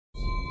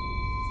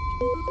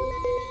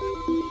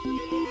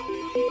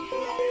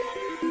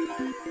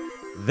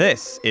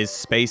This is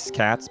Space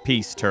Cats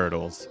Peace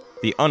Turtles,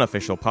 the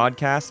unofficial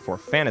podcast for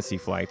Fantasy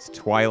Flight's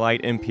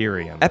Twilight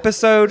Imperium.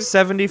 Episode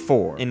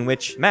 74, in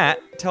which Matt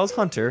tells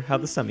Hunter how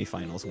the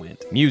semifinals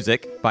went.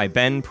 Music by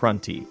Ben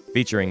Prunty,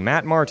 featuring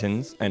Matt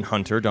Martins and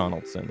Hunter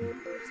Donaldson.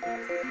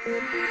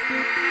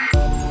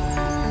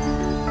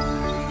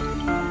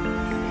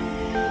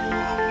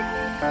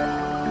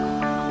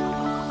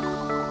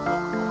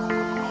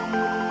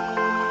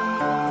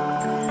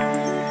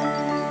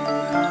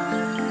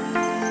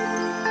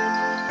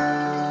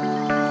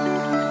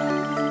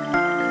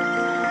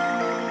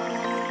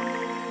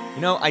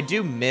 You know, I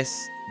do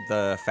miss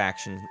the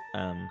faction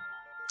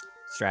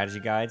strategy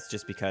guides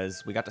just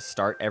because we got to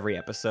start every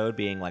episode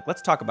being like,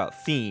 let's talk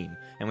about theme.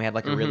 And we had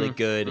like a really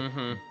good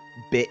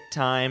bit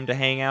time to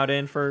hang out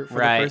in for the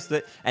first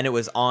bit. And it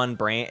was on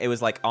brand. It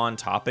was like on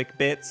topic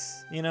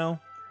bits, you know?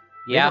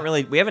 Yeah.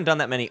 We haven't done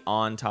that many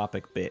on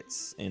topic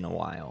bits in a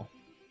while.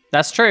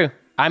 That's true.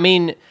 I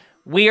mean,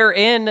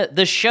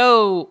 the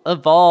show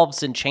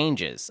evolves and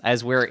changes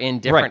as we're in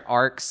different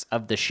arcs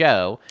of the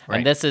show. Right.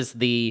 And this is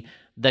the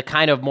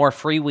kind of more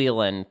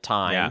freewheeling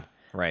time. Yeah,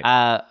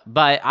 right.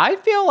 But I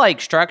feel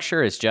like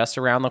structure is just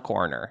around the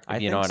corner,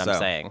 if you know what I'm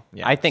saying.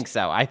 Yeah. I think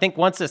so. I think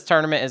once this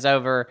tournament is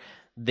over,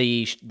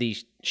 the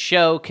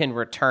show can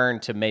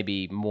return to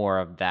maybe more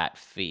of that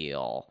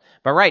feel.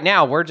 But right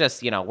now, we're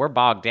just, we're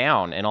bogged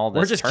down in all this.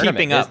 We're just tournament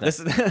keeping up.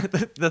 business.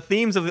 This is the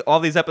themes of all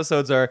these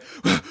episodes are,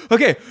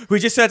 okay, we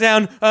just sat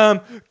down,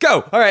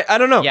 go. All right, I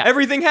don't know. Yeah.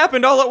 Everything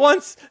happened all at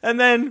once, and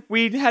then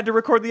we had to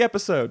record the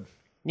episode.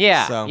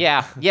 Yeah, So-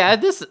 yeah.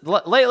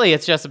 Lately,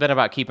 it's just been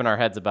about keeping our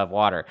heads above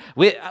water.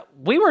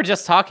 We were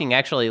just talking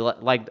actually,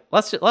 like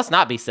let's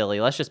not be silly.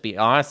 Let's just be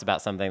honest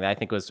about something that I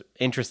think was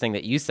interesting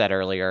that you said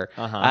earlier.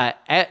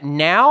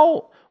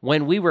 Now,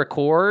 when we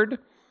record,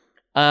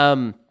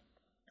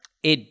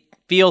 it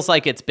feels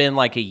like it's been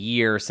like a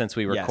year since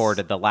we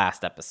recorded the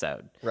last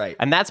episode. Right.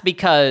 And that's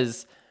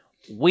because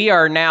we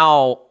are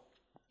now,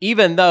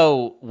 even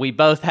though we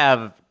both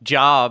have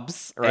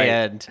jobs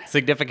and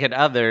significant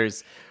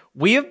others,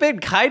 we have been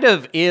kind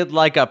of in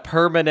like a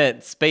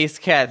permanent Space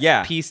Cats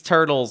Peace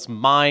Turtles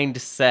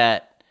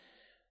mindset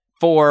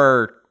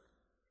for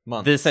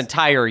Months. this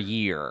entire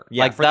year.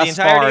 Yeah, like for thus the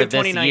entirety far of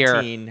this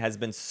 2019 year. has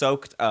been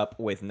soaked up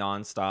with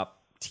nonstop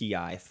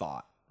TI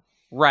thought.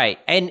 Right.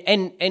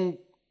 And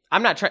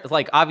I'm not trying,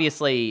 like,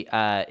 obviously,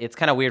 it's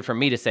kind of weird for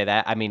me to say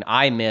that. I mean,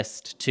 I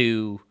missed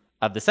 2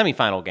 of the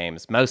semifinal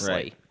games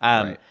mostly.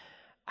 Right.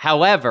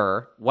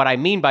 However, what I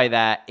mean by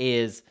that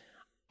is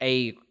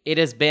it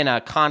has been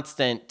a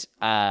constant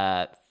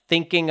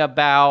thinking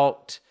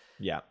about,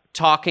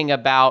 talking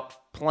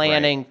about,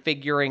 planning,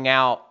 figuring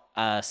out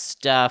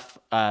stuff,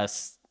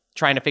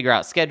 trying to figure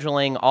out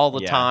scheduling all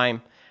the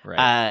time.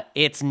 Right.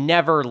 It's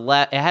never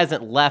left. It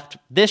hasn't left.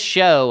 This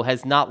show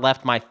has not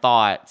left my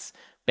thoughts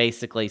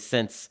basically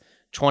since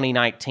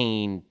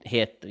 2019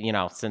 hit.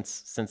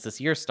 Since this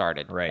year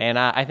started. Right. And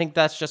I think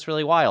that's just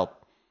really wild.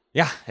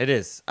 Yeah, it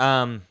is.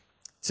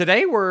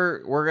 Today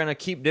we're gonna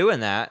keep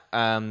doing that.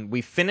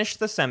 We finished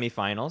the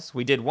semifinals.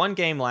 We did 1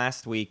 game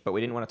last week, but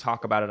we didn't want to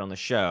talk about it on the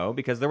show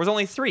because there was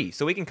only 3,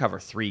 so we can cover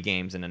 3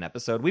 games in an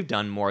episode. We've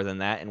done more than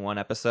that in one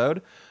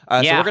episode.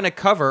 So we're gonna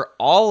cover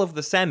all of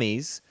the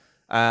semis.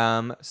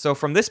 So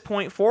from this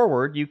point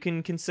forward, you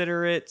can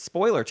consider it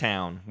Spoiler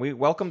Town.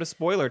 Welcome to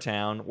Spoiler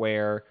Town,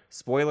 where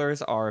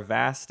spoilers are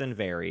vast and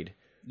varied.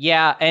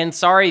 Yeah, and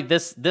sorry,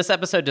 this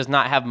episode does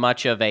not have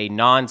much of a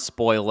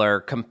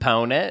non-spoiler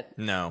component.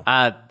 No.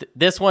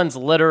 This one's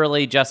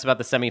literally just about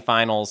the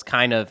semifinals,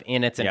 kind of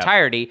in its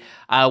entirety.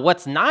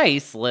 What's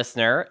nice,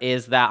 listener,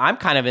 is that I'm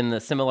kind of in the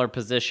similar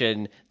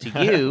position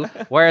to you,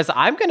 whereas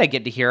I'm going to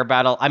get to hear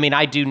about,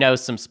 I do know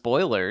some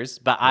spoilers,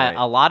 but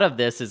a lot of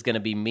this is going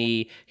to be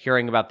me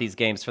hearing about these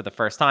games for the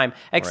first time,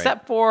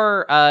 except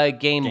for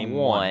game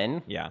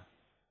 1. Yeah.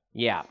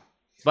 Yeah.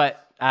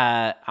 But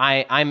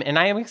I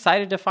am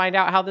excited to find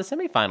out how the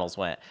semifinals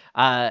went.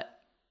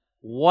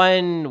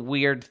 One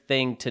weird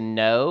thing to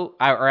note,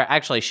 or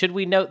actually, should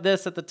we note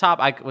this at the top?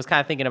 I was kind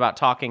of thinking about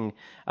talking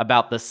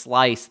about the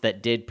slice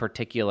that did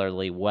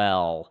particularly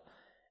well,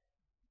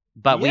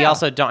 but we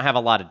also don't have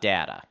a lot of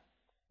data.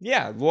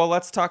 Yeah, well,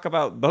 let's talk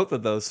about both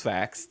of those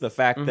facts. The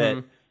fact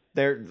that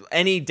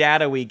any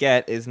data we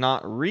get is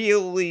not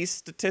really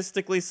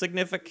statistically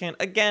significant.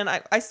 Again,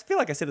 I feel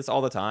like I say this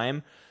all the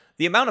time.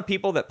 The amount of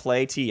people that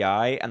play TI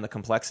and the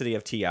complexity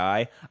of TI,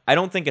 I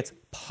don't think it's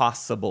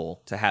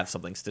possible to have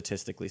something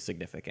statistically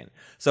significant.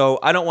 So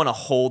I don't want to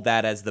hold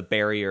that as the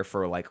barrier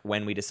for like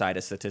when we decide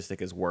a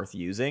statistic is worth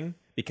using,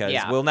 because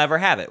we'll never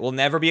have it. We'll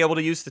never be able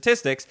to use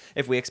statistics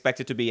if we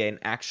expect it to be an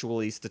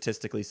actually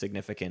statistically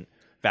significant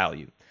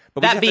value.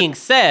 But That being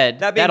said,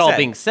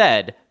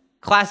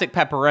 Classic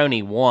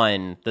Pepperoni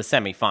won the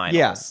semifinals.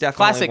 Yeah, definitely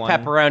Classic won.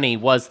 Pepperoni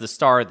was the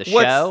star of the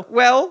show.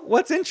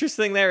 What's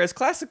interesting there is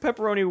Classic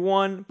Pepperoni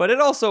won, but it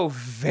also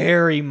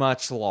very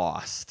much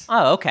lost.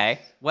 Oh, okay.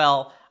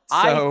 Well,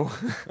 So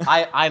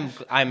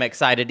I'm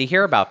excited to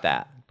hear about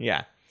that.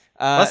 yeah.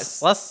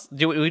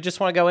 Do we just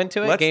want to go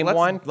into it? Game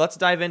one? Let's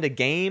dive into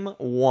game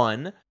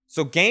one.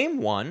 So game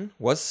one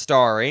was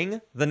starring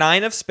the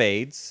Nine of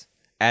Spades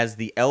as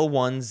the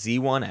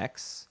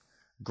L1Z1X,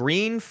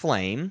 Green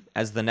Flame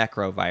as the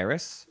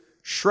Necrovirus,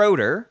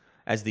 Schroeder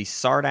as the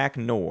Sardak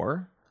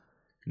Nor,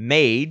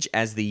 Mage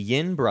as the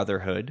Yin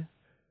Brotherhood,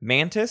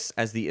 Mantis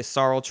as the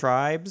Isarl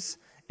Tribes,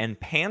 and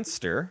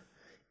Panster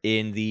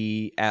in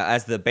the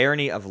as the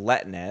Barony of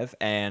Letnev.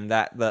 And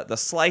that the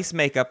slice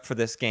makeup for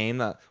this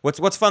game.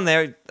 What's fun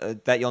there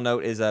that you'll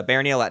note is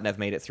Barony of Letnev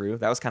made it through.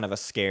 That was kind of a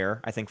scare,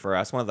 I think, for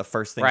us. One of the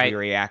first things we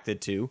reacted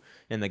to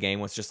in the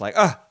game was just like,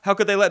 how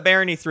could they let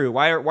Barony through?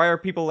 Why are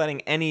people letting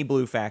any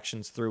blue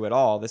factions through at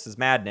all? This is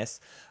madness.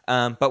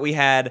 But we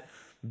had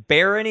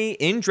Barony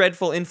in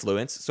Dreadful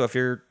Influence. So if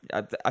you're,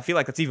 I feel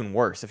like that's even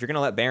worse. If you're gonna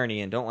let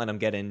Barony in, don't let him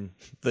get in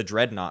the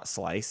Dreadnought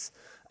slice.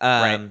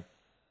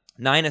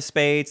 Nine of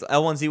Spades,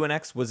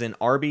 L1Z1X was in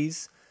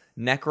Arby's,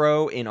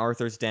 Necro in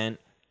Arthur's Dent,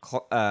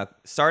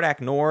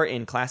 Sardak Nor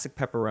in Classic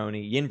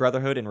Pepperoni, Yin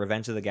Brotherhood in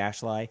Revenge of the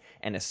Gashly,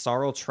 and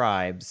Isarl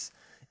Tribes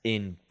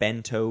in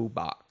Bento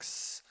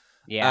Box.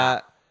 Yeah.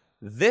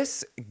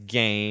 This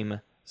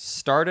game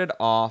started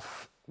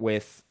off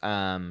with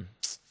some...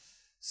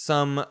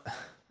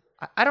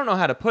 I don't know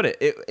how to put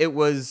it. It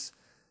was...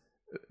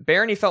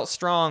 Barony felt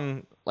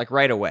strong like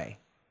right away.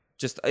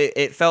 Just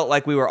it felt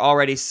like we were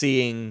already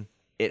seeing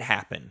it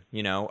happen,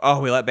 we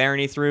let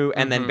Barony through,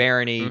 and then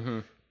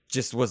Barony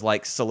just was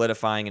like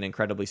solidifying an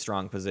incredibly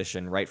strong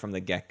position right from the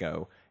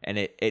get-go, and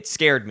it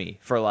scared me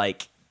for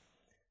like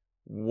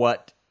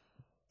what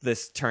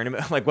this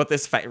tournament, like what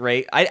this fight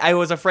rate. I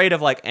was afraid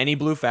of like any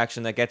blue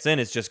faction that gets in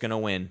is just gonna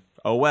win.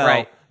 Oh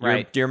well,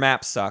 your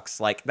map sucks.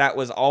 Like that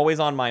was always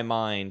on my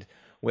mind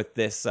with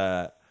this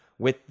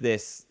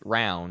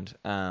round.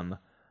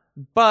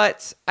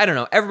 But I don't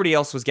know. Everybody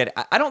else was getting.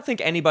 I don't think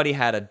anybody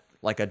had a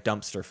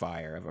dumpster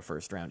fire of a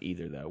first round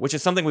either, though, which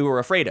is something we were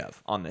afraid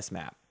of on this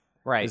map.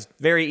 Right. It's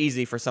very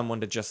easy for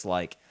someone to just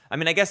I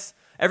guess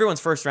everyone's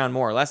first round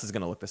more or less is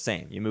going to look the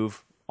same. You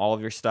move all of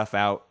your stuff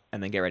out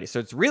and then get ready. So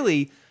it's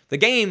really the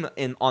game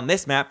on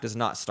this map does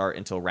not start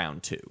until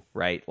round 2,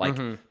 right?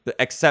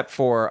 Except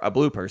for a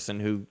blue person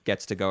who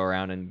gets to go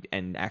around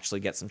and actually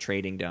get some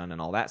trading done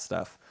and all that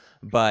stuff.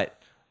 But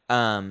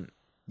beyond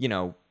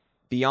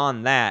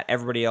that,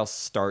 everybody else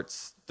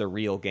starts the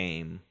real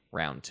game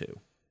round 2.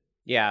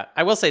 Yeah,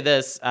 I will say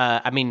this.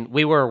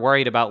 We were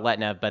worried about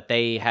Letnev, but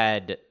they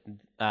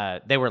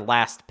were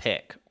last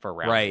pick for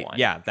round 1.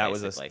 Yeah, that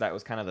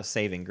was kind of the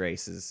saving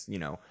grace. Is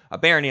a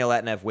Barony of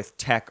Letnev with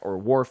tech or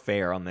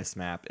warfare on this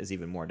map is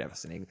even more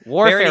devastating.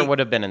 Warfare would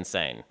have been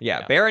insane.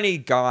 Yeah, Barony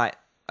got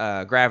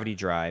Gravity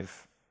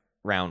Drive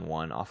round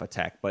 1 off of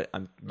tech, but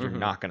you're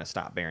not going to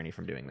stop Barony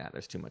from doing that.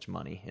 There's too much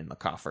money in the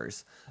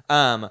coffers.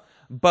 But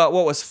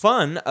what was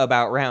fun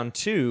about round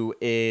 2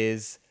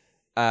 is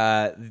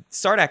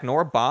Sardak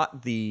Nor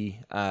bought the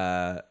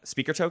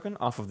speaker token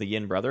off of the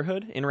Yin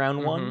Brotherhood in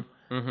round 1.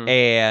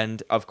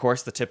 And of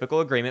course the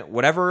typical agreement,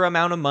 whatever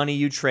amount of money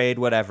you trade,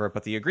 whatever,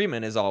 but the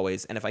agreement is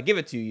always, and if I give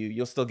it to you,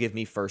 you'll still give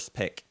me first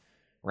pick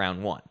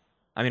round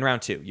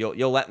 2.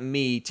 You'll let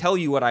me tell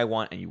you what I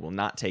want and you will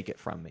not take it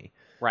from me.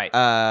 Right.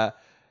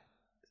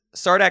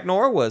 Sardak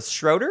Nor was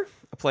Schroeder,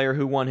 a player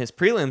who won his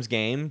prelims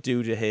game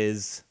due to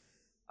his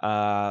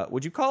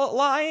would you call it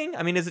lying?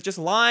 Is it just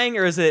lying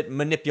or is it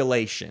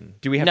manipulation?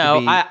 Do we have to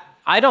be...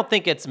 I don't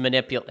think it's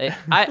manipulation.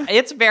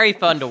 It's very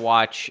fun to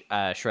watch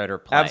Schroeder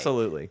play.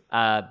 Absolutely.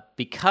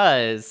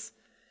 Because...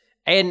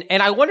 And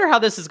I wonder how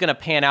this is going to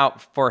pan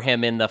out for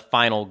him in the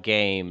final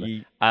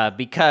game.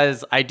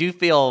 Because I do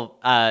feel...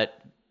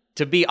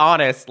 to be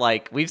honest,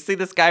 we've seen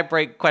this guy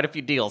break quite a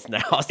few deals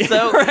now.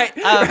 So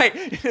right.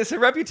 His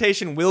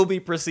reputation will be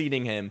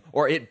preceding him,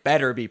 or it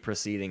better be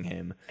preceding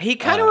him. He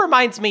kind of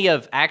reminds me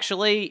of,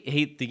 actually,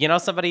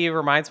 somebody he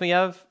reminds me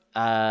of?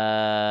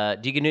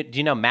 Do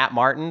you know Matt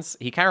Martins?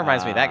 He kind of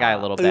reminds me of that guy a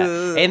little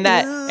bit. And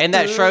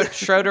that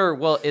Schroeder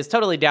is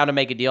totally down to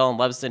make a deal and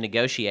loves to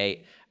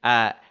negotiate.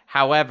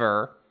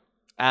 However,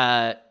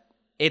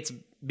 it's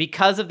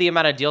because of the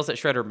amount of deals that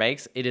Schroeder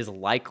makes, it is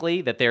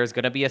likely that there's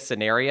going to be a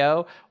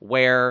scenario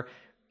where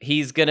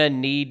he's going to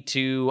need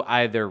to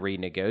either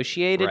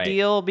renegotiate a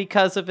deal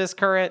because of his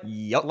current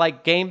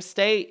game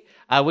state,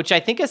 which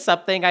I think is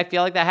something I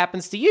feel like that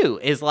happens to you.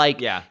 Is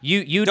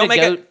you don't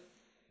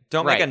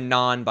make a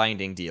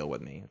non-binding deal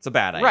with me. It's a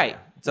bad idea. Right.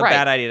 It's a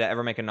bad idea to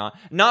ever make a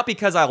not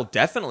because I'll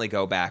definitely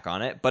go back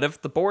on it, but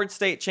if the board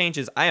state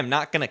changes, I am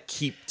not going to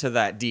keep to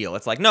that deal.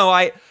 It's like, no,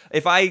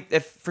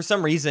 if for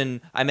some reason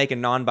I make a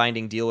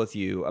non-binding deal with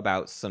you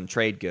about some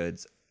trade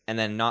goods and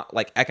then not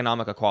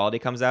economic equality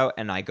comes out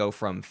and I go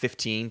from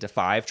 15 to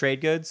 5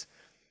 trade goods,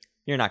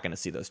 you're not going to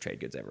see those trade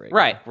goods ever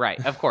again.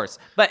 Right, of course.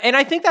 And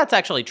I think that's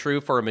actually true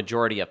for a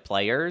majority of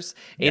players.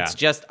 It's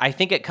just, I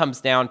think it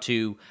comes down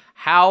to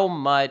how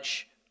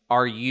much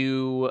are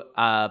you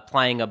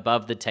playing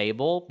above the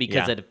table?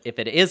 Because if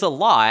it is a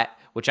lot,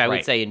 which I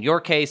would say in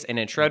your case and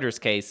in Schroeder's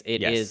case,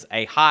 it is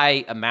a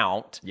high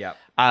amount,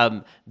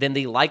 then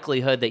the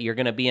likelihood that you're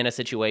going to be in a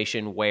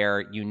situation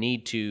where you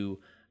need to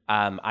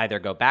either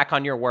go back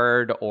on your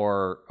word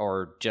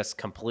or just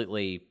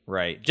completely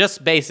Right.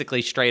 just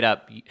basically straight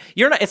up.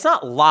 You're not. It's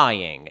not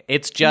lying.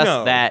 It's just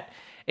No. that.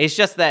 It's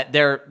just that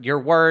your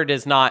word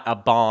is not a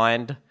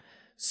bond.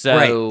 So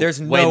Right.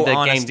 There's when no the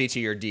honesty to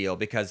your deal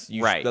because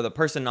Right. the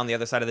person on the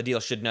other side of the deal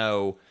should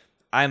know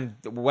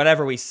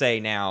whatever we say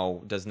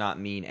now does not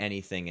mean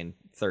anything in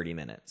 30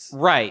 minutes.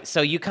 Right.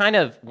 So you kind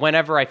of,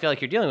 whenever I feel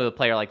like you're dealing with a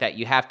player like that,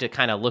 you have to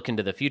kind of look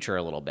into the future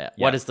a little bit.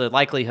 Yeah. What is the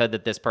likelihood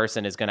that this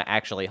person is going to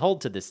actually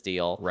hold to this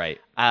deal? Right.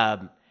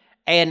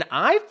 And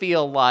I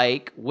feel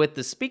like with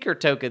the speaker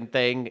token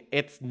thing,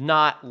 it's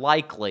not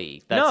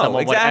likely that No,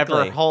 someone exactly.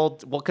 would ever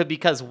hold. Well,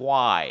 because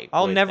why?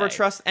 I'll would never they?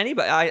 trust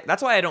anybody.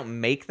 That's why I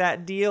don't make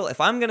that deal. If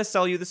I'm going to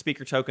sell you the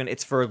speaker token,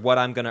 it's for what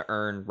I'm going to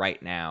earn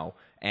right now.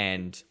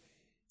 And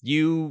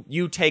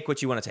you take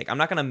what you want to take. I'm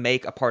not going to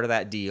make a part of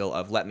that deal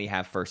of let me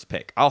have first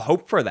pick. I'll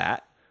hope for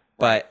that.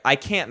 But I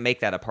can't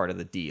make that a part of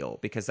the deal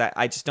because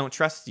I just don't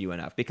trust you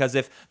enough. Because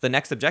if the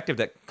next objective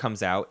that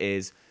comes out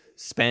is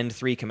spend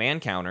 3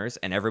 command counters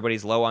and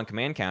everybody's low on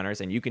command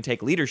counters and you can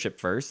take leadership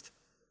first,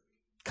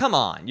 come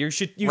on. You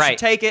should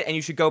take it and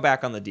you should go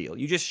back on the deal.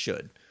 You just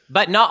should.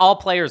 But not all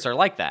players are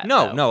like that.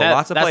 No, though.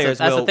 lots of players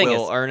will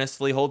is,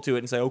 earnestly hold to it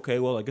and say, okay,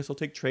 well, I guess I'll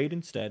take trade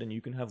instead and you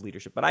can have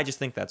leadership. But I just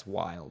think that's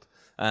wild.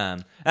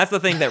 That's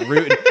the thing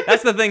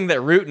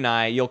that Root and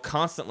I, you'll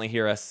constantly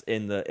hear us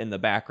in the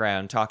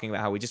background talking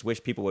about how we just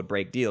wish people would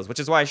break deals, which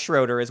is why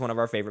Schroeder is one of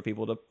our favorite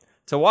people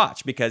to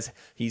watch because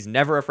he's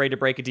never afraid to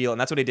break a deal. And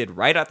that's what he did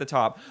right at the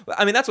top.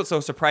 I mean, that's what's so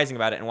surprising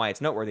about it and why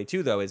it's noteworthy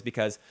too, though, is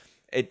because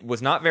it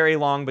was not very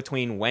long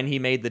between when he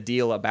made the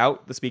deal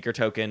about the speaker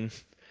token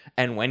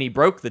and when he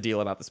broke the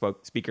deal about the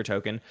speaker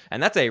token.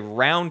 And that's a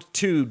round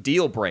 2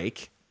 deal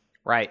break.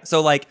 right.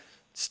 So, like,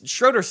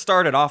 Schroeder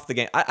started off the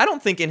game. I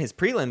don't think in his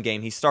prelim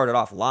game he started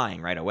off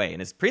lying right away. In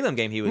his prelim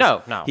game, he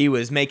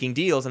was making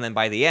deals, and then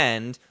by the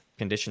end,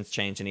 conditions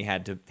changed and he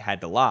had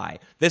to lie.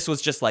 This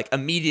was just like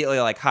immediately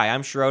like, "Hi,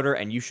 I'm Schroeder,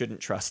 and you shouldn't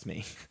trust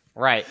me."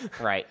 Right.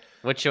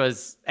 Which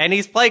was, and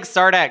he's playing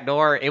Sardak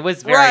Nor. It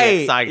was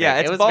very exciting. Yeah,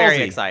 it was ballsy.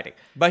 very exciting.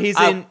 But he's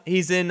in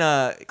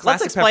classic.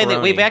 Let's explain that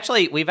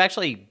Pepperoni. we've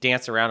actually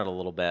danced around it a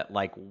little bit.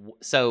 Like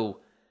so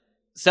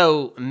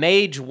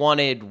Mage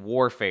wanted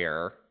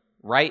Warfare,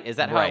 right? Is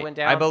that how it went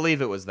down? I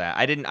believe it was that.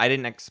 I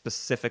didn't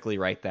specifically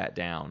write that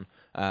down,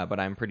 but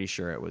I'm pretty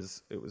sure it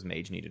was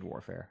Mage needed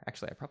Warfare.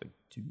 Actually, I probably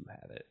do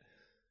have it.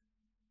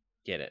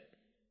 Get it?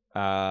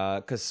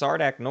 Because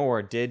Sardak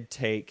Nor did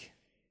take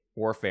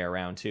Warfare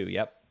round 2.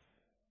 Yep.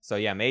 So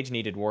yeah, Mage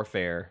needed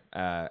Warfare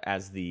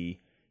as the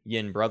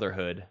Yin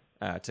Brotherhood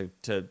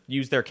to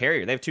use their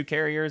carrier. They have 2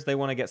 carriers. They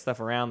want to get stuff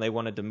around. They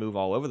wanted to move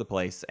all over the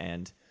place,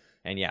 and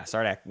yeah,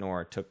 Sardak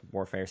Nor took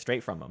Warfare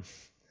straight from them.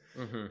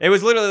 Mm-hmm. It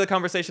was literally the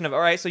conversation of, all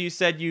right, so you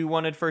said you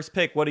wanted first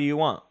pick. What do you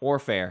want?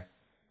 Warfare.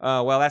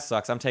 Well, that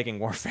sucks. I'm taking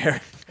Warfare.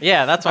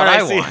 Yeah, that's what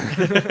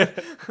I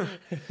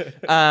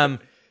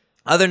want.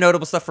 Other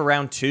notable stuff for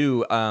round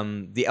 2,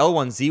 the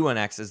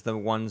L1Z1X is the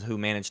ones who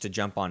managed to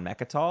jump on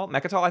Mechatol.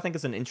 Mechatol, I think,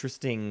 is an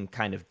interesting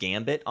kind of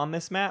gambit on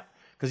this map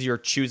because you're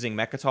choosing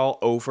Mechatol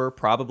over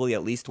probably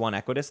at least one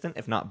Equidistant,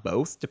 if not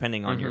both,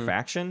 depending on your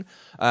faction.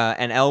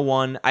 And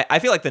L1, I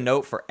feel like the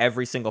note for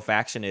every single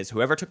faction is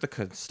whoever took the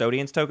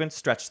Custodians token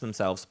stretched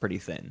themselves pretty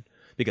thin.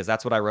 Because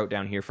that's what I wrote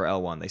down here for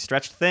L1. They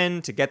stretched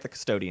thin to get the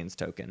Custodians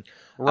token.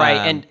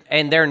 Right,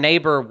 and their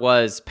neighbor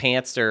was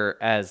Panzer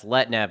as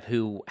Letnev,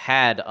 who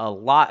had a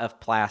lot of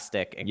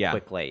plastic and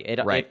quickly. It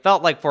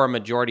felt like for a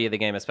majority of the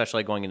game,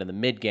 especially going into the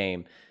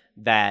mid-game,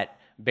 that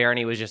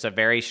Barony was just a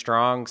very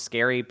strong,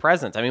 scary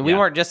presence. I mean, we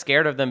weren't just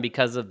scared of them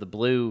because of the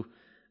blue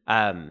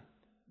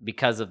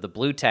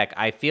tech.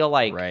 I feel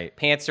like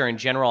Panzer in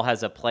general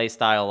has a play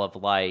style of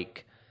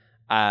like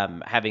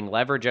having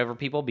leverage over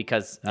people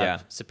because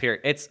of superior.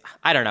 It's,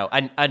 I don't know.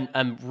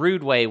 A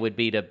rude way would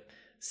be to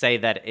say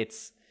that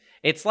it's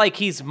like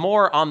he's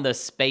more on the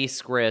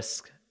space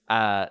risk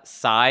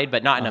side,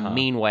 but not in a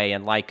mean way.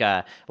 And like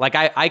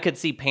I could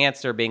see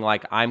Panzer being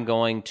like, I'm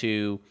going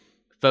to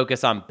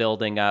focus on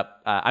building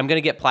up. I'm going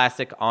to get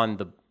plastic on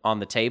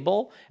the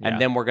table, and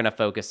then we're going to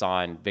focus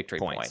on victory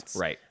points.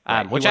 Right.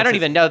 Which I don't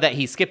even know that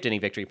he skipped any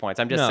victory points.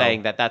 I'm just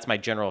saying that that's my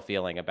general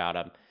feeling about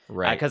him.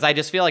 Right. Because I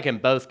just feel like in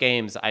both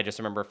games, I just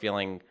remember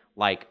feeling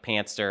like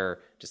Panzer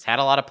just had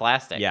a lot of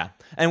plastic. Yeah.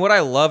 And what I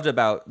loved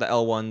about the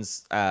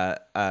L1's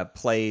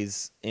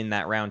plays in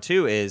that round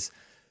 2 is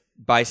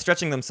by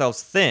stretching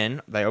themselves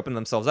thin, they opened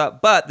themselves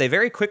up, but they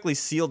very quickly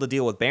sealed a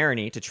deal with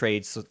Barony to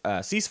trade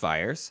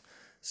ceasefires.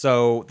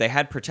 So they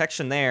had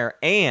protection there,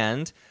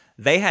 and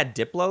they had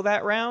Diplo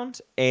that round,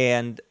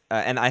 and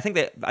I think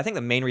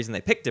the main reason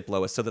they picked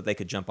Diplo is so that they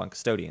could jump on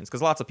Custodians,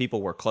 because lots of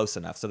people were close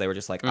enough, so they were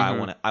just like, I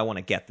want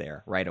to get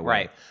there right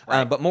away.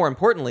 Right. But more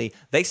importantly,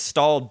 they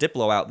stalled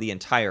Diplo out the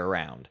entire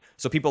round.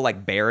 So people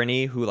like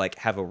Barony, who like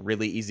have a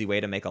really easy way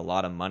to make a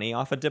lot of money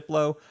off of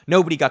Diplo,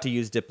 nobody got to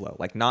use Diplo.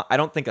 I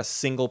don't think a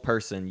single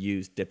person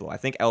used Diplo. I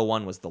think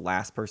L1 was the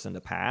last person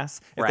to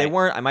pass. If they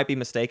weren't, I might be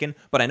mistaken,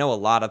 but I know a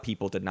lot of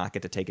people did not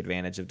get to take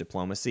advantage of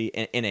diplomacy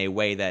in a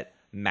way that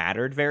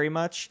mattered very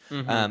much.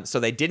 So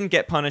they didn't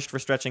get punished for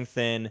stretching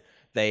thin.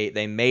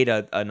 They made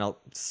one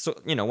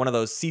of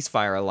those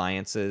ceasefire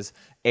alliances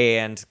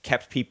and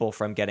kept people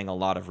from getting a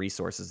lot of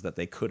resources that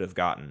they could have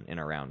gotten in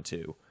a round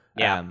 2.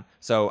 Yeah.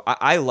 So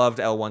I loved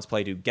L1's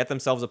play to get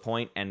themselves a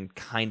point and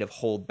kind of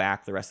hold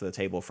back the rest of the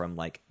table from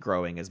like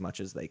growing as much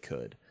as they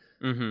could.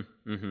 What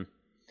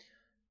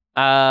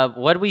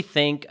do we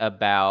think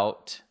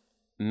about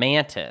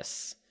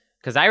Mantis?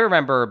 Because I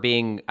remember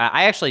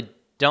I actually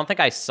don't think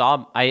I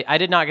saw. I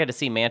did not get to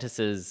see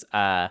Mantis's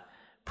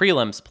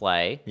prelims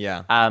play.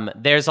 Yeah.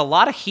 There's a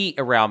lot of heat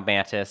around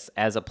Mantis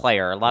as a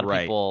player. A lot of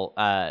Right. people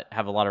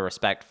have a lot of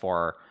respect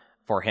for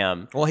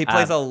him. Well, he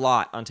plays a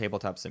lot on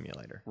Tabletop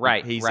Simulator.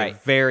 Right, He's right. a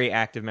very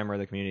active member of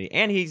the community,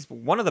 and he's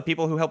one of the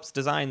people who helps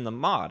design the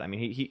mod. I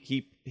mean,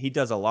 he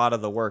does a lot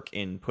of the work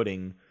in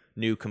putting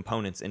new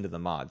components into the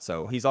mod.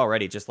 So he's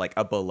already just like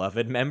a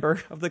beloved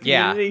member of the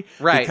community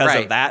because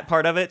of that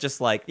part of it.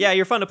 Just like, yeah,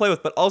 you're fun to play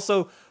with, but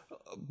also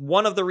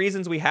one of the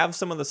reasons we have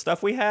some of the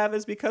stuff we have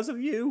is because of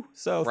you.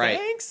 So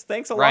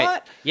thanks a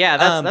lot.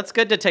 Yeah, that's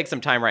good to take some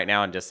time right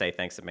now and just say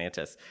thanks to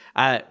Mantis.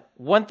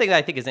 One thing that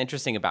I think is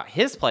interesting about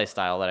his play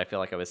style that I feel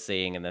like I was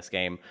seeing in this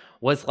game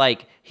was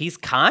like he's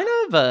kind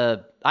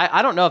of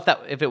I don't know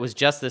if it was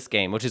just this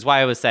game, which is why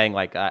I was saying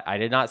like I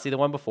did not see the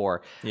one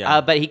before.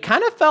 Yeah. But he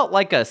kind of felt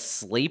like a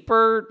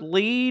sleeper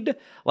lead.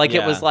 Like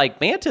it was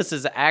like Mantis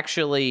is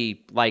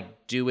actually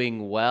like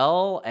doing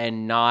well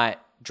and not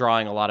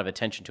drawing a lot of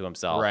attention to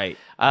himself, Right.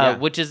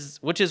 Which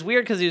is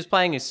weird because he was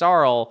playing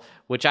Isarl,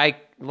 which I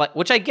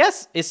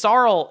guess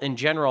Isarl in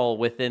general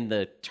within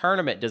the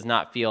tournament does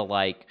not feel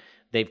like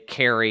they've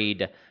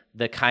carried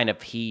the kind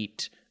of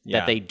heat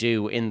that they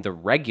do in the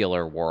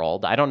regular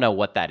world. I don't know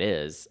what that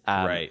is,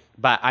 Right.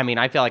 But I mean,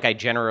 I feel like I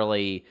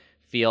generally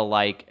feel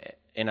like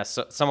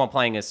someone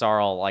playing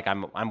Isarl, like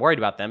I'm worried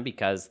about them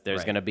because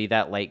there's going to be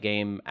that late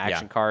game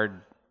action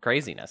card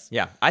craziness.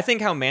 Yeah, I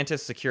think how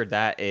Mantis secured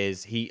that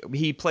is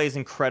he plays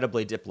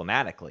incredibly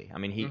diplomatically. I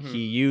mean,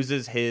 he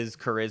uses his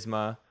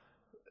charisma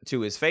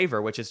to his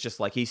favor, which is just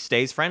like he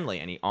stays friendly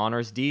and he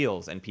honors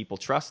deals and people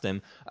trust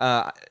him.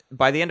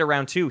 By the end of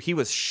round 2, he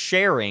was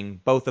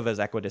sharing both of his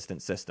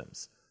equidistant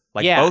systems.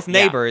 Like both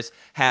neighbors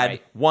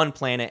had one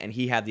planet and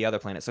he had the other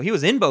planet. So he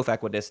was in both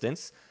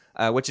equidistance,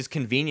 which is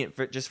convenient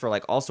for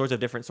like all sorts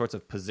of different sorts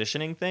of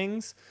positioning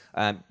things.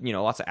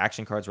 Lots of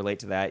action cards relate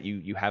to that.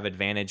 You have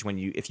advantage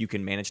if you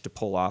can manage to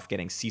pull off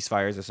getting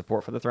ceasefires or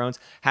support for the thrones.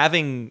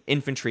 Having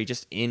infantry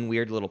just in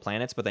weird little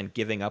planets, but then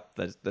giving up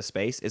the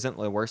space isn't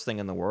the worst thing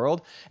in the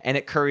world, and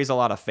it curries a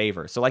lot of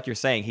favor. So like you're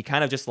saying, he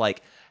kind of just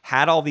like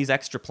had all these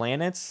extra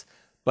planets,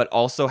 but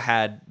also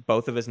had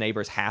both of his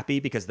neighbors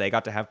happy because they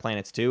got to have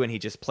planets too, and he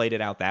just played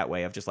it out that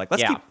way of just like,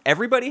 let's keep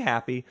everybody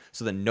happy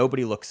so that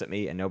nobody looks at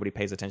me and nobody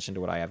pays attention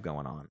to what I have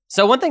going on.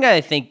 So one thing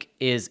I think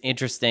is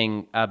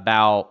interesting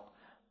about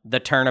the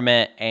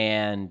tournament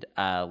and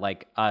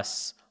like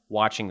us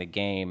watching the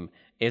game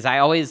is I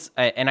always,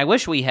 and I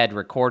wish we had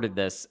recorded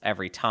this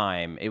every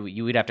time.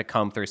 You would have to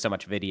comb through so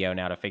much video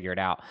now to figure it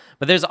out.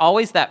 But there's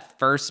always that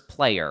first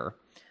player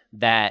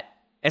that,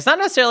 it's not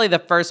necessarily the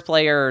first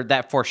player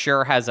that for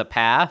sure has a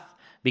path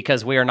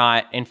because we are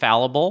not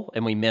infallible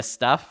and we miss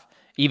stuff.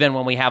 Even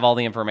when we have all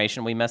the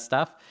information, we miss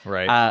stuff.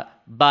 Right.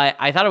 But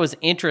I thought it was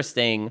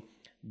interesting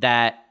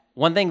that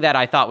one thing that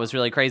I thought was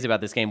really crazy about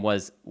this game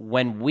was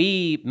when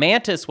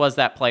Mantis was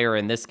that player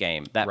in this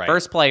game, that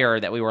first player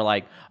that we were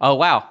like, oh,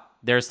 wow,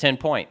 there's 10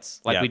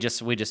 points. Like we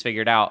just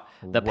figured out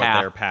what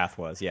their path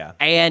was. Yeah.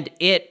 And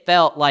it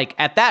felt like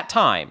at that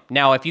time,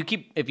 now if you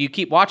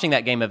keep watching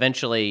that game,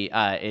 eventually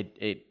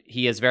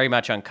he is very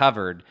much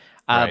uncovered.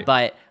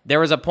 But there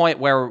was a point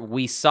where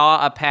we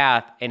saw a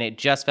path and it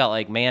just felt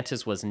like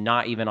Mantis was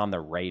not even on the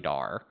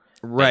radar.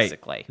 Right.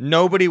 Basically.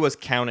 Nobody was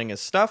counting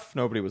his stuff.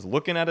 Nobody was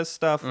looking at his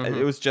stuff.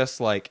 It was just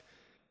like,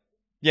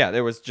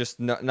 there was just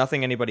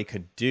nothing anybody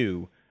could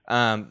do.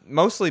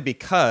 Mostly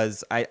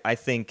because I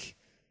think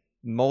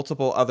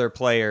multiple other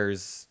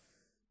players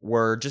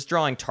were just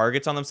drawing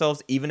targets on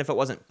themselves, even if it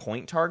wasn't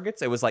point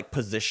targets. It was like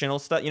positional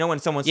stuff. You know, when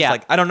someone's just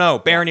like, I don't know,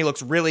 Barony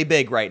looks really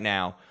big right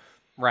now.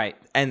 Right.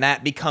 And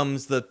that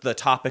becomes the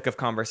topic of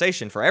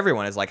conversation for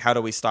everyone is like, how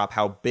do we stop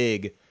how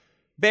big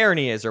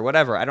Barony is or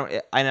whatever? I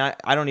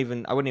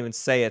wouldn't even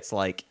say it's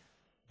like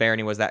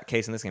Barony was that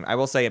case in this game. I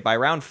will say by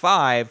round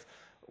 5,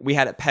 we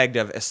had it pegged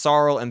of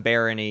Isarl and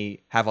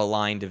Barony have a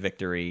line to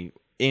victory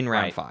in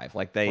round 5.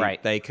 Like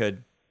they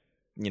could,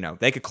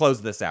 they could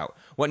close this out.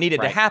 What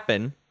needed to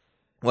happen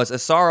was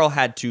Isarl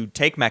had to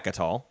take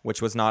Mechatol,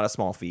 which was not a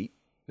small feat.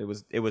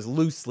 It was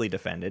loosely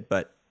defended,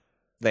 but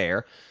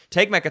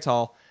take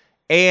Mechatol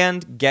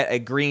and get a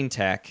green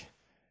tech,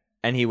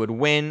 and he would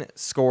win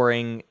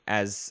scoring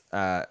as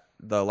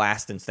the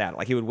last in stat.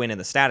 Like he would win in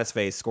the status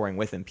phase scoring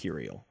with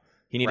Imperial.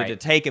 He needed to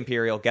take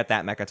Imperial, get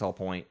that Mechatol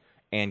point,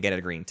 and get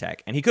a green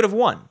tech. And he could have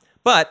won.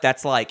 But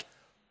that's like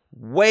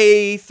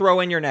way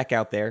throwing your neck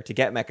out there to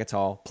get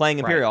Mechatol, playing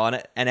Imperial on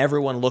it, and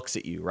everyone looks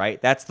at you,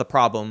 right? That's the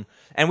problem.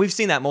 And we've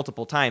seen that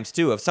multiple times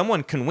too. If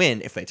someone can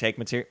win if they take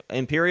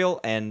Imperial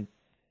and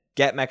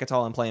get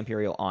Mechatol and play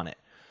Imperial on it.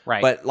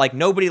 Right. But like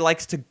nobody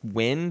likes to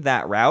win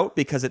that route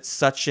because it's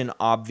such an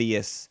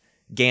obvious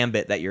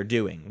gambit that you're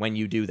doing when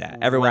you do that.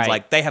 Everyone's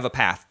like, they have a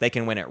path. They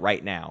can win it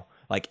right now.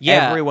 Like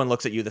everyone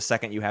looks at you the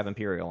second you have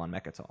Imperial on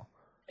Mechatol.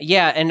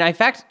 Yeah, and in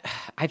fact,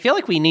 I feel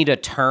like we need a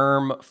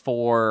term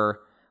for,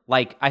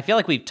 like, I feel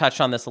like we've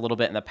touched on this a little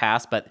bit in the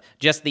past, but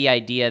just the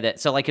idea that,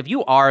 so like if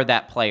you are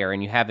that player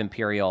and you have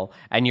Imperial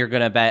and you're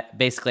going to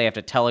basically have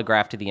to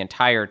telegraph to the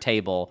entire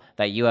table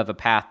that you have a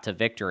path to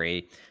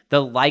victory,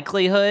 the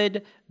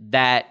likelihood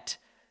that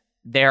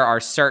there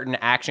are certain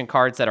action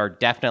cards that are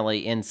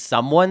definitely in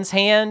someone's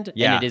hand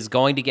and it is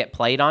going to get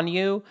played on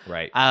you.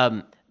 Right.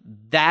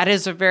 That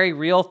is a very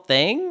real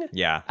thing.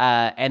 Yeah.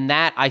 And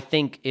that, I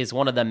think, is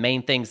one of the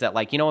main things that,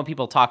 like, you know, when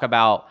people talk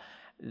about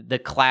the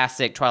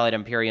classic Twilight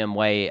Imperium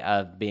way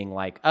of being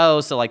like, oh,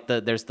 so like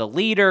there's the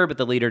leader, but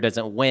the leader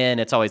doesn't win.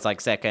 It's always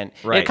like second.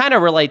 Right. It kind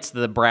of relates to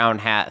the brown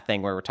hat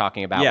thing where we're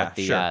talking about with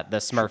the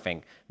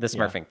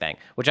smurfing thing,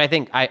 which I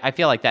think I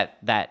feel like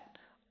I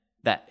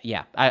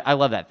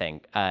love that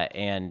thing.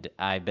 And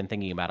I've been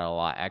thinking about it a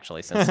lot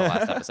actually since the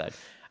last episode.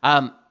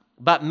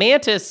 But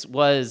Mantis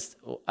was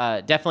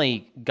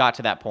definitely got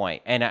to that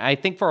point. And I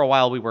think for a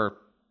while we were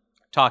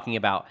talking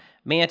about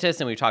Mantis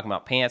and we were talking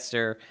about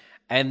Panster.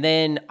 And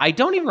then I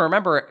don't even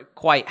remember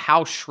quite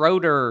how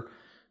Schroeder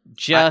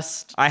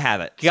just I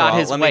have it. got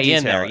his way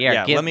in there.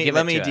 Yeah, let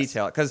me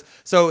detail it. Because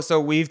so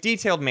we've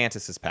detailed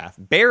Mantis's path.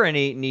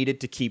 Barony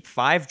needed to keep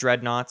 5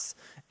 dreadnoughts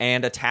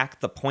and attack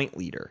the point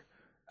leader.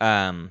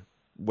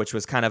 Which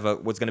was kind of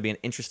was going to be an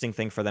interesting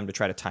thing for them to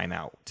try to time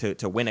out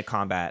to win a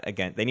combat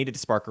again. They needed to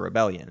spark a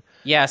rebellion.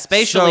 Yeah,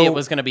 spatially it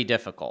was going to be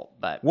difficult,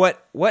 but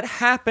what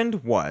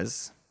happened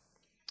was,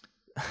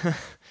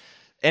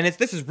 and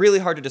this is really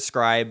hard to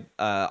describe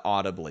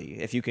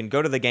audibly. If you can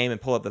go to the game and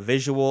pull up the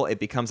visual, it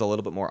becomes a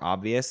little bit more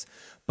obvious.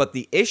 But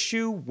the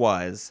issue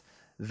was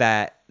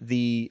that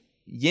the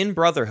Yin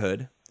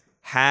Brotherhood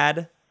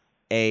had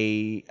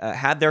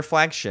their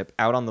flagship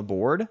out on the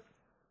board.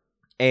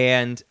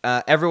 And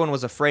everyone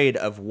was afraid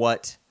of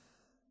what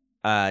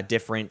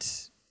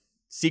different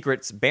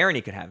secrets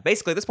Barony could have.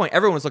 Basically, at this point,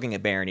 everyone was looking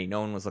at Barony.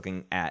 No one was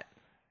looking at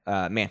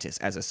Mantis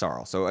as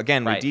Yssaril. So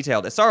again, we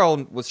detailed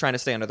Yssaril was trying to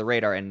stay under the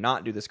radar and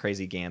not do this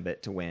crazy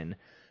gambit to win.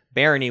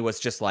 Barony was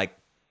just like,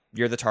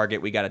 you're the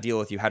target. We got to deal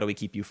with you. How do we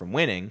keep you from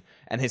winning?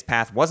 And his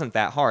path wasn't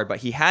that hard, but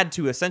he had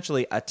to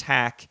essentially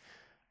attack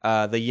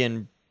the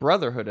Yin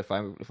Brotherhood, if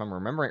I'm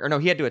remembering. Or no,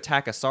 he had to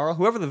attack Yssaril.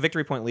 Whoever the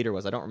victory point leader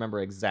was, I don't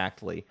remember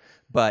exactly.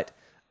 But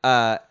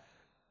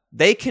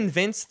they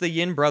convinced the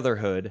Yin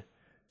Brotherhood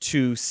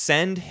to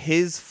send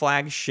his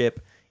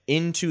flagship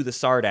into the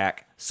Sardak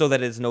so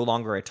that it is no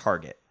longer a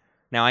target.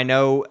 Now I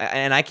know,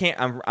 and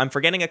I'm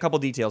forgetting a couple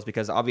details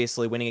because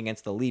obviously winning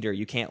against the leader,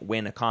 you can't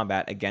win a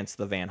combat against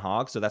the Van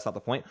Hog, so that's not the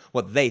point.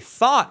 What they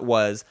thought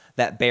was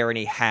that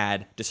Barony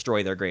had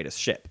destroyed their greatest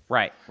ship.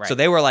 Right. So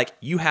they were like,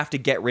 you have to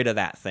get rid of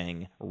that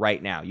thing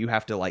right now. You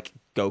have to like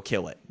go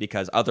kill it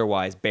because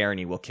otherwise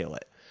Barony will kill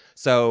it.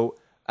 So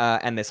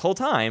and this whole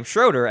time,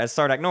 Schroeder, as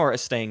Sardak Nor,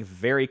 is staying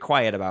very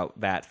quiet about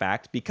that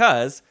fact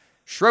because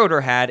Schroeder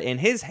had in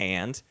his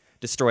hand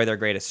destroy their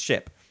greatest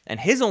ship.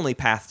 And his only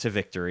path to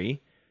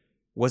victory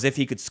was if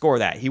he could score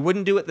that. He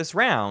wouldn't do it this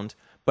round,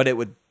 but it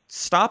would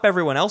stop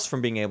everyone else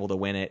from being able to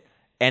win it,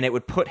 and it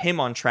would put him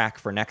on track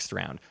for next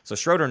round. So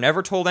Schroeder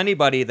never told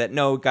anybody that,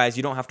 no, guys,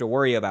 you don't have to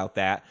worry about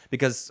that,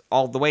 because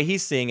the way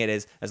he's seeing it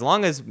is, as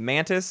long as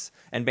Mantis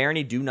and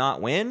Barony do not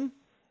win,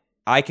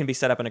 I can be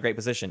set up in a great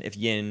position if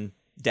Yin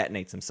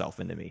detonates himself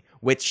into me,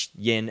 which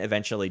Yin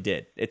eventually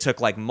did. It took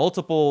like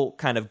multiple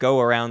kind of go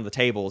around the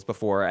tables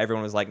before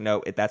everyone was like,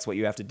 no, that's what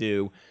you have to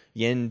do.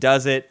 Yin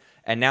does it,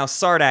 and now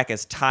Sardak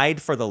is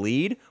tied for the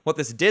lead. What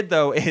this did,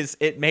 though, is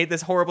it made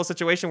this horrible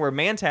situation where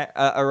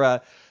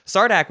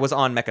Sardak was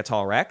on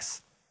Mechatol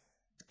Rex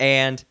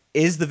and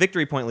is the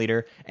victory point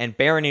leader, and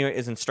Barony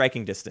is in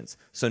striking distance.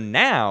 So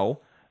now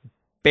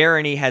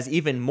Barony has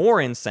even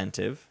more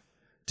incentive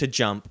to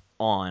jump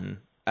on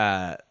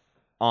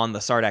the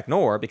Sardak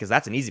Nor, because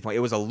that's an easy point.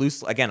 It was a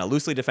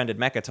loosely defended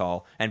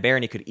Mechatol, and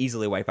Barony could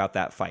easily wipe out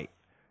that fight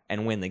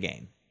and win the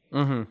game.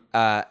 Mm-hmm.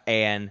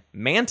 And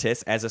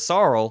Mantis, as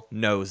Yssaril,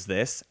 knows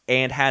this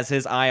and has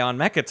his eye on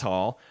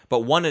Mechatol,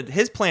 but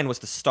his plan was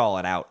to stall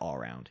it out all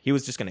around. He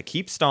was just going to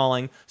keep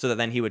stalling so that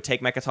then he would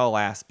take Mechatol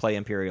last, play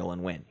Imperial,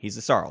 and win. He's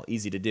Yssaril,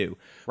 easy to do.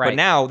 Right. But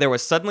now there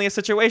was suddenly a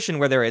situation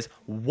where there is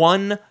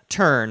one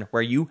turn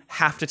where you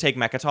have to take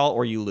Mechatol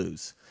or you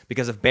lose.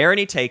 Because if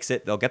Barony takes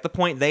it, they'll get the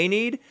point they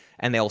need,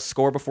 and they'll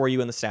score before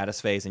you in the status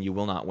phase, and you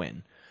will not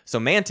win. So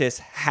Mantis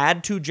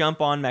had to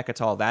jump on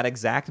Mechatol that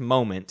exact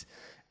moment,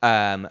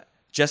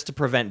 just to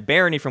prevent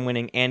Barony from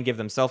winning and give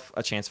themselves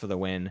a chance for the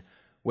win,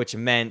 which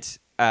meant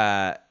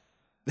that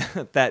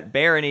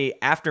Barony,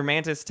 after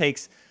Mantis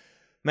takes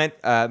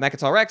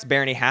Mechatol Rex,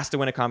 Barony has to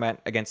win a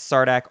combat against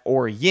Sardak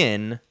or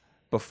Yin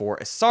before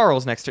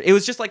Yssaril next turn. It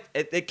was just like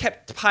it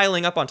kept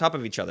piling up on top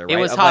of each other. Right?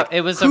 It was hot.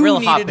 It was a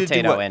real hot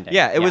potato ending.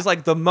 Yeah, it was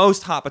like the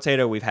most hot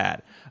potato we've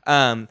had.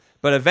 But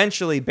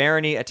eventually,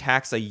 Barony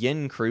attacks a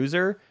Yin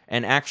cruiser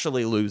and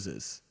actually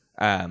loses.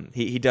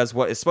 he does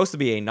what is supposed to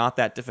be a not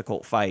that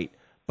difficult fight,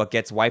 but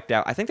gets wiped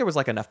out. I think there was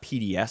like enough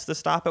PDS to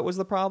stop it was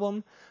the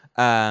problem.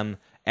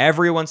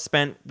 Everyone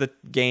spent the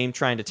game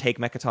trying to take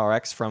Mechatol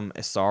X from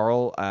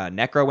Isarl.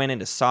 Necro went in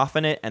to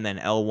soften it, and then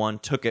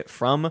L1 took it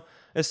from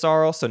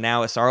Isarl. So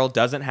now Isarl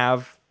doesn't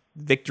have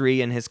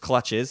victory in his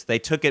clutches. They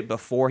took it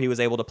before he was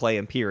able to play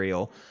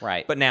Imperial.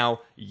 Right. But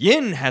now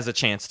Yin has a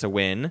chance to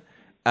win.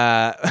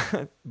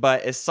 But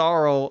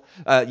Isarl,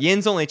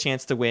 Yin's only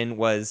chance to win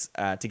was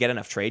to get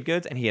enough trade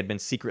goods, and he had been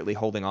secretly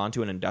holding on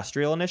to an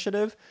industrial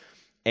initiative.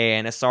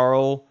 And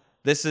Isarl,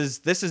 this is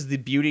the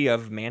beauty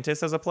of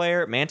Mantis as a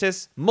player.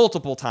 Mantis,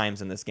 multiple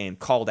times in this game,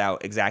 called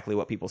out exactly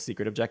what people's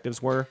secret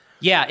objectives were.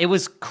 Yeah, it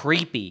was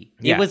creepy.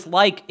 Yeah.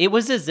 It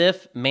was as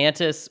if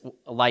Mantis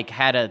like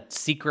had a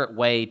secret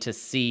way to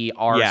see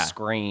our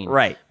screen.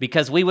 Right.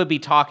 Because we would be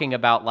talking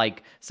about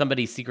like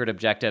somebody's secret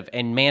objective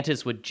and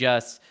Mantis would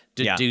just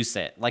deduce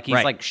it. Like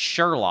he's like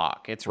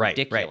Sherlock. It's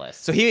ridiculous. Right.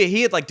 So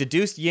he had like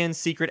deduced Yin's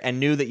secret and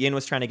knew that Yin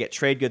was trying to get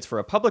trade goods for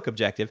a public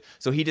objective.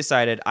 So he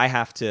decided, I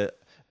have to,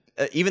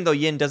 even though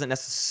Yin doesn't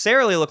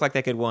necessarily look like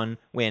they could win,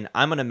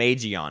 I'm going to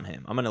Meiji on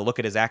him. I'm going to look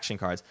at his action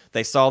cards.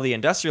 They saw the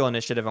industrial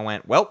initiative and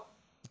went, well,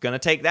 going to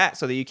take that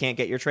so that you can't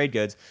get your trade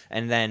goods.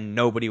 And then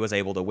nobody was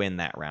able to win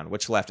that round,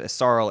 which left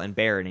Isarl and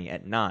Barony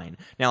at 9.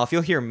 Now, if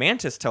you'll hear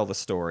Mantis tell the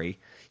story,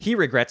 he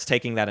regrets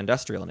taking that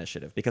industrial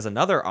initiative because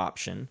another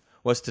option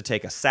was to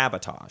take a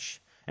sabotage.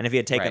 And if he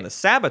had taken the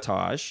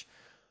sabotage,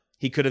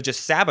 he could have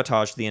just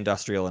sabotaged the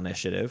industrial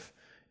initiative.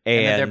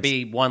 And then there'd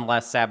be one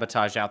less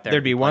sabotage out there.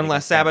 There'd be one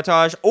less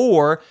sabotage.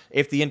 Or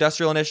if the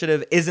industrial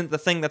initiative isn't the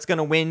thing that's going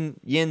to win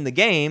Yin the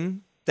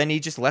game, then he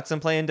just lets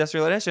him play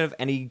industrial initiative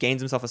and he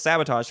gains himself a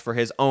sabotage for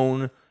his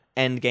own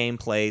end game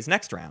plays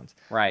next round.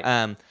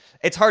 Right.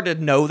 It's hard to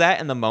know that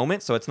in the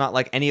moment, so it's not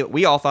like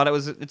we all thought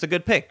it's a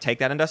good pick. Take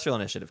that industrial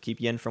initiative, keep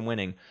Yin from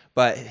winning.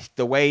 But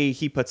the way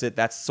he puts it,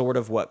 that's sort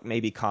of what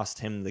maybe cost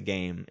him the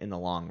game in the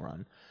long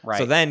run. Right.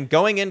 So then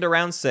going into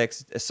round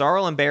 6,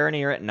 Isarl and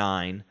Barony are at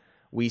 9.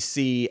 We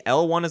see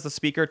L1 as the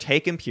speaker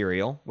take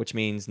Imperial, which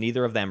means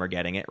neither of them are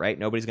getting it, right?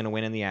 Nobody's going to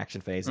win in the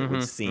action phase, it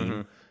would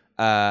seem.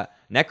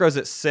 Necro's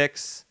at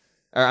 6.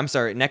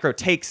 Necro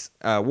takes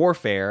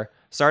Warfare.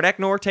 Sardakk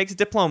N'orr takes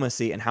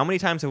Diplomacy. And how many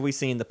times have we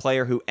seen the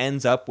player who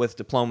ends up with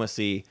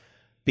Diplomacy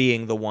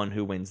being the one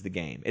who wins the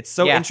game? It's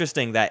so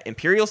interesting that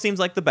Imperial seems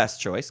like the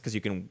best choice because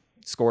you can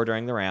score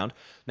during the round.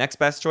 Next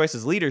best choice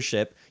is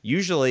Leadership.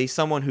 Usually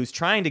someone who's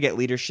trying to get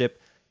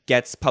Leadership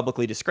gets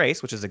publicly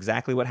disgraced, which is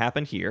exactly what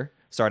happened here.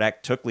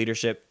 Sardakk took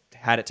Leadership,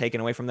 had it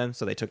taken away from them,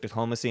 so they took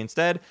Diplomacy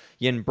instead.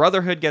 Yin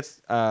Brotherhood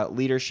gets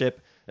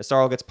Leadership.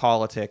 Isarl gets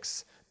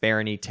Politics.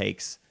 Barony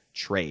takes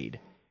Trade.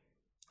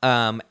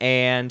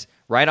 And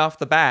right off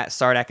the bat,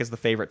 Sardakk is the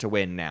favorite to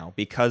win now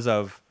because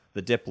of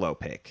the Diplo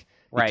pick.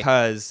 Right.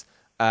 Because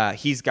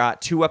he's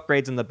got 2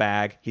 upgrades in the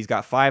bag, he's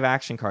got 5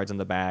 action cards in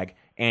the bag,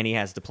 and he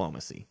has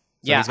Diplomacy.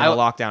 So he's going to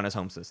lock down his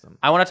home system.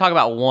 I want to talk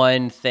about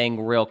one thing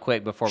real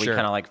quick before we Sure.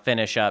 kind of like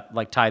finish up,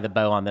 like tie the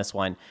bow on this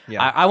one.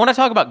 Yeah. I want to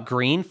talk about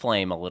Green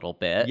Flame a little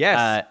bit.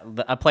 Yes.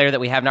 A player that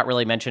we have not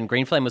really mentioned.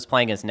 Green Flame was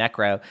playing as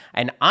Necro,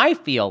 and I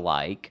feel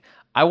like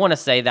I want to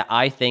say that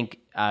I think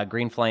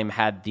Green Flame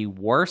had the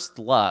worst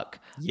luck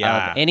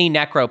of any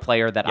Necro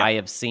player that I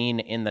have seen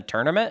in the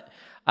tournament.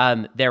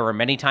 There were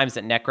many times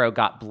that Necro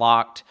got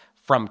blocked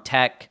from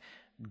tech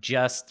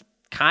just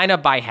kind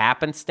of by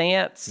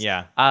happenstance.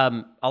 Yeah.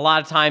 A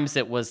lot of times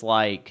it was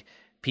like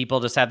people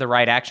just had the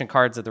right action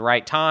cards at the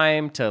right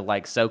time to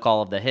like soak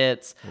all of the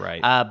hits.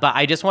 Right. But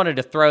I just wanted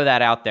to throw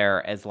that out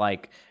there as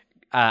like,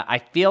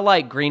 I feel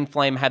like Green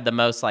Flame had the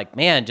most like,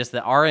 man, just the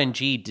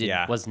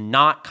RNG was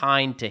not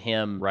kind to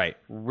him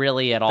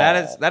really at all.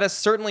 That has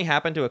certainly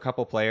happened to a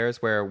couple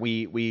players where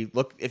we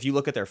look, if you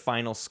look at their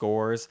final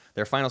scores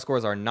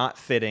are not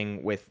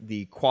fitting with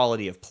the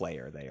quality of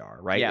player they are,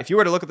 right? Yeah. If you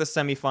were to look at the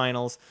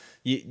semifinals,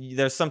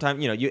 there's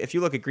sometimes, if you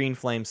look at Green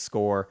Flame's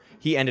score,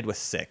 he ended with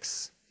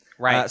 6.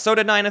 Right. So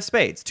did 9 of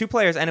Spades. 2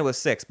 players ended with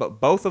 6, but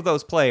both of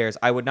those players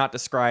I would not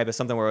describe as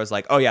something where it was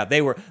like, oh yeah,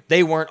 they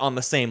weren't on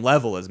the same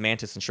level as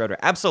Mantis and Schroeder.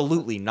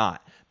 Absolutely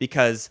not,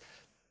 because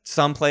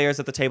some players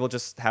at the table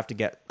just have to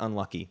get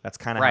unlucky. That's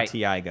kind of how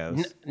TI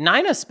goes.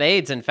 9 of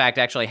Spades, in fact,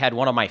 actually had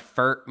one of my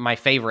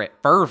favorite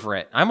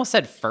I almost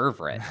said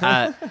favorite.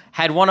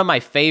 Had one of my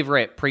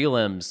favorite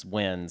prelims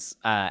wins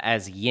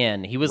as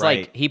Yin. He was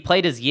like, he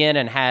played as Yin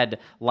and had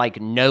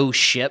like no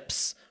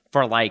ships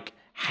for like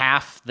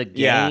half the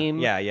game.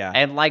 Yeah.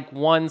 And like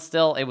one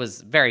still, it was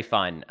very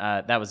fun.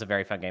 That was a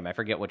very fun game. I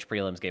forget which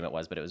prelims game it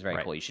was, but it was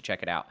very cool. You should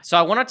check it out. So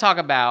I want to talk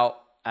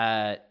about,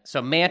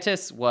 so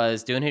Mantis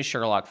was doing his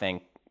Sherlock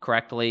thing,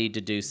 correctly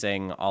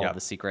deducing all of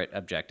the secret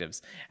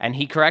objectives. And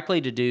he correctly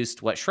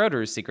deduced what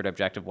Schroeder's secret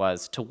objective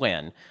was to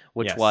win,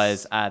 which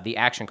was the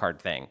action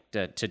card thing,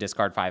 to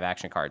discard 5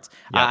 action cards.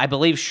 I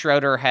believe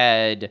Schroeder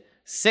had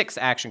 6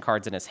 action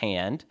cards in his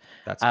hand.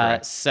 That's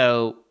correct.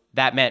 So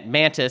that meant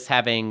Mantis,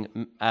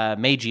 having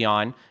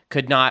Magion,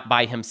 could not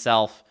by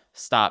himself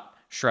stop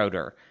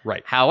Schroeder.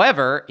 Right.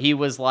 However, he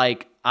was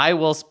like, I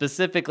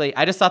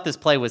just thought this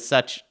play was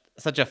such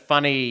a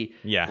funny,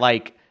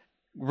 like,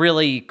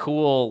 really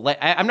cool.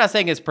 I'm not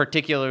saying it's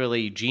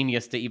particularly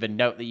genius to even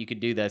note that you could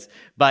do this,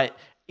 but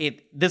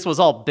this was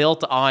all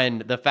built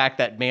on the fact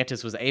that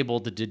Mantis was able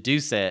to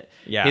deduce it.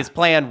 Yeah. His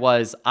plan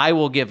was, I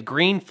will give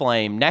Green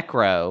Flame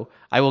Necro,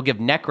 I will give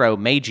Necro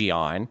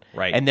Magion,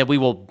 right, and then we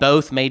will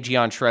both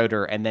Magion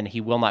Schroeder, and then he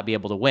will not be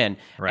able to win.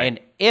 Right. And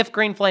if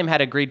Green Flame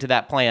had agreed to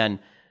that plan,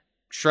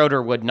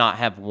 Schroeder would not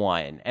have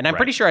won. And I'm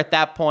pretty sure at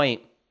that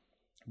point,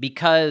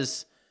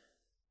 because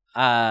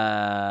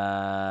I'm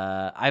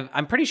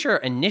pretty sure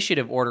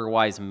initiative order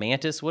wise,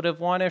 Mantis would have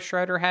won if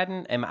Schroeder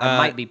hadn't. And I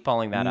might be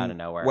pulling that out of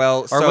nowhere.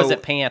 Well, or was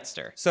it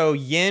Panster? So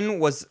Yin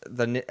was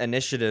the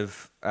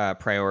initiative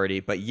priority,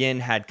 but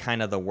Yin had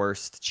kind of the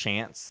worst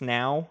chance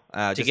now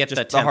to get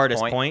the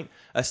hardest point.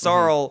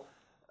 Sarl,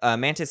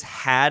 Mantis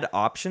had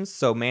options,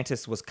 so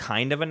Mantis was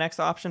kind of a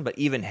next option, but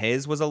even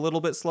his was a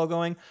little bit slow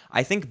going.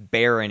 I think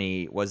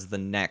Barony was the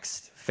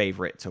next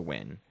favorite to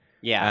win.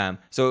 Yeah.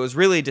 So it was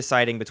really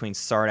deciding between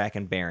Sardak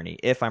and Barony,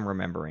 if I'm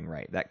remembering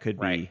right. That could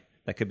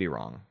be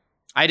wrong.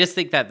 I just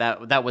think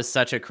that was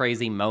such a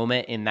crazy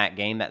moment in that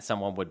game that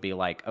someone would be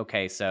like,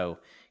 okay, so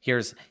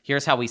here's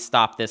how we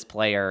stop this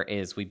player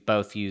is we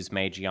both use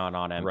Magion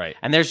on him. Right.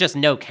 And there's just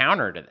no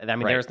counter to that. I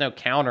mean, there's no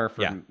counter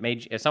for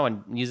Mage. If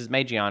someone uses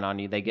Magion on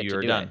you, they get to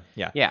do done.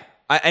 it. Yeah.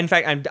 In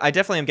fact, I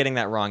definitely am getting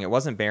that wrong. It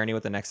wasn't Barony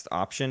with the next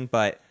option,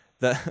 but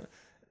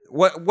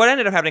what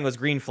ended up happening was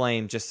Green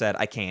Flame just said,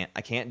 I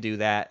can't do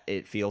that.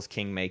 It feels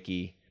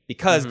king-makey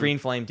because Green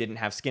Flame didn't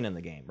have skin in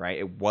the game, right?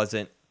 It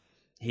wasn't,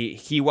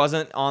 he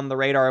wasn't on the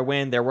radar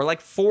win. There were like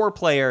 4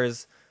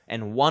 players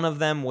and one of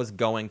them was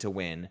going to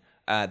win.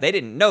 They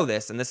didn't know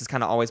this, and this is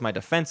kind of always my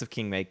defense of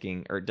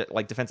king-making, or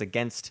defense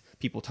against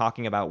people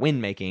talking about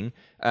win-making.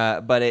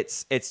 But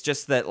it's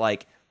just that,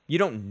 like, you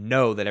don't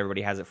know that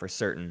everybody has it for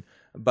certain.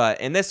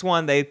 But in this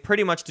one, they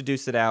pretty much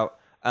deduced it out.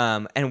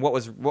 And what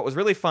was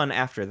really fun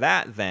after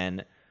that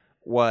then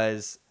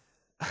was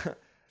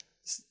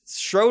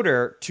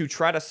Schroeder, to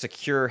try to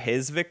secure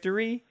his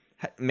victory,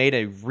 made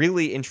a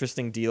really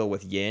interesting deal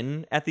with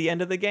Yin at the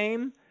end of the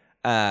game,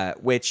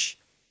 which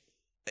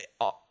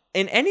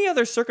in any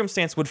other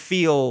circumstance would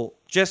feel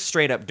just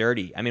straight up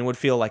dirty. I mean, would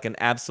feel like an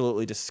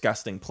absolutely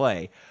disgusting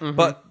play.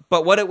 But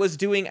what it was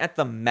doing at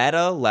the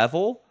meta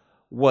level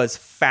was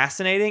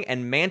fascinating,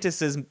 and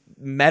Mantis's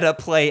meta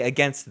play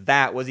against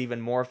that was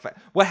even more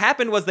what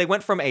happened was they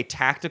went from a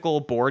tactical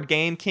board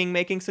game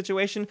king-making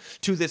situation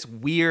to this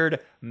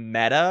weird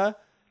meta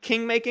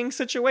king-making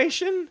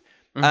situation.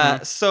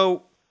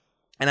 So,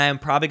 and I am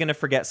probably going to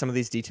forget some of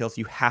these details.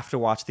 You have to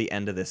watch the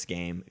end of this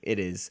game. It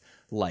is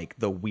like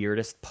the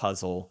weirdest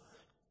puzzle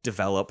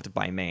developed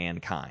by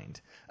mankind.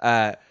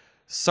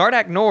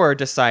 Sardak Nor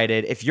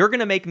decided, if you're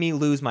going to make me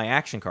lose my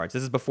action cards,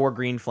 this is before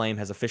Green Flame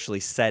has officially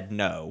said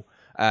no.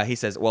 He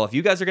says, well, if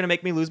you guys are going to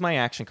make me lose my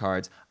action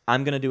cards,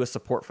 I'm going to do a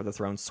support for the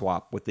throne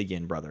swap with the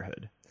Yin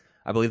Brotherhood.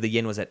 I believe the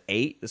Yin was at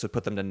 8. This would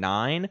put them to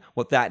 9.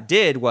 What that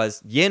did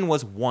was Yin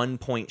was 1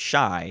 point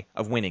shy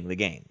of winning the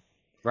game.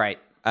 Right.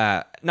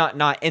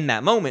 Not in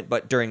that moment,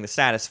 but during the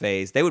status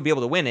phase, they would be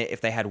able to win it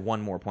if they had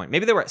 1 more point.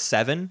 Maybe they were at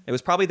 7. It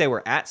was probably they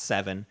were at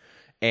 7,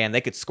 and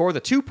they could score the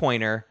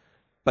 2-pointer,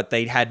 but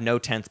they had no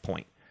 10th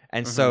point.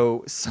 And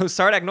so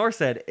Sardak Nor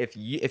said, if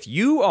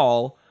you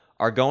all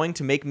are going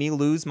to make me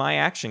lose my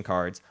action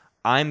cards,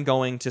 I'm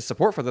going to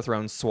support for the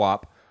throne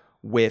swap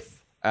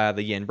with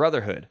the Yin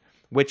Brotherhood,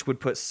 which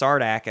would put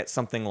Sardak at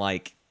something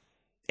like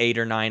 8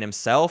 or 9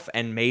 himself,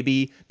 and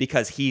maybe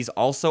because he's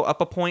also up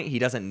a point, he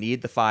doesn't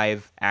need the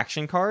 5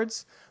 action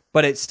cards,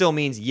 but it still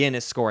means Yin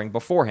is scoring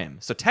before him.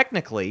 So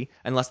technically,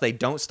 unless they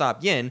don't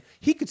stop Yin,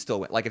 he could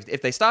still win. Like,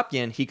 if they stop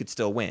Yin, he could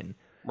still win.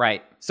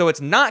 Right. So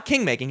it's not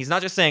king-making. He's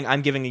not just saying,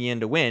 I'm giving the Yin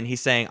to win. He's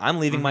saying, I'm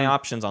leaving my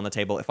options on the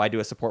table if I do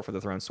a support for the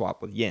throne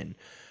swap with Yin.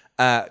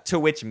 To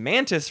which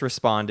Mantis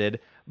responded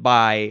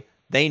by,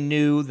 they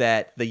knew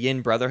that the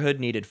Yin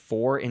Brotherhood needed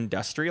 4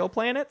 industrial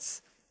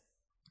planets.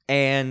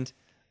 And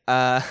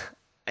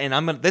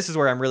this is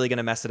where I'm really going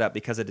to mess it up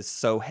because it is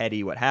so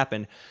heady what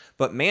happened.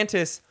 But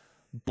Mantis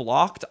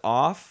blocked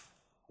off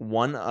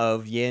one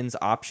of Yin's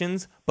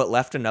options, but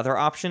left another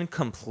option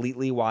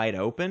completely wide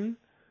open.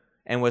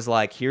 And was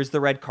like, here's the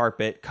red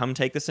carpet. Come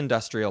take this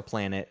industrial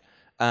planet.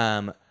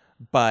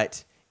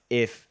 But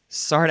if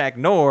Sardak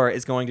Nor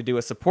is going to do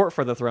a support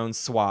for the throne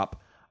swap,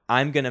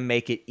 I'm going to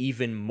make it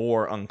even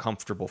more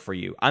uncomfortable for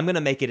you. I'm going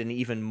to make it an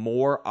even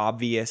more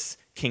obvious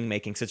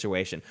king-making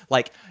situation.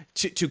 Like,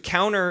 to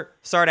counter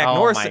Sardak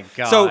Nor. My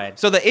God.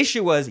 So the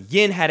issue was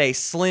Yin had a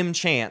slim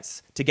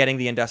chance to getting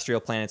the industrial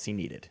planets he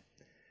needed.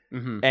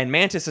 And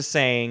Mantis is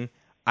saying,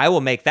 I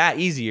will make that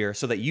easier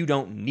so that you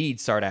don't need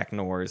Sardak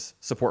Nor's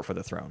support for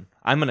the throne.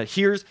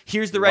 Here's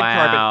the red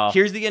carpet.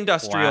 Here's the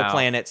industrial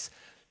planets.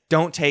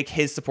 Don't take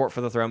his support for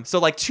the throne. So,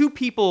 like, 2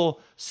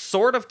 people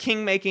sort of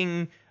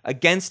king-making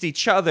against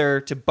each other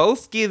to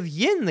both give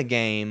Yin the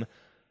game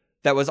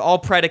that was all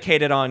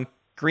predicated on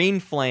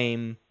Green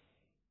Flame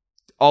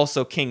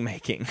also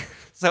king-making.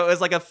 So it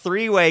was like a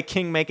 3-way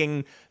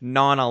king-making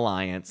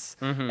non-alliance.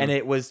 And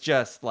it was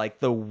just like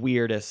the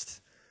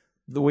weirdest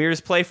the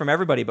weirdest play from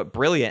everybody, but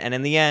brilliant. And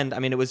in the end, I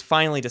mean, it was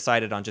finally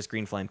decided on just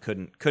Green Flame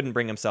couldn't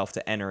bring himself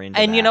to enter into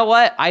And that. you know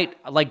what? I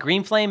like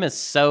Green Flame is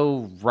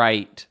so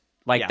right.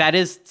 Like Yeah. that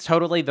is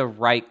totally the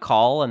right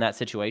call in that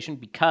situation,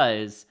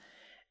 because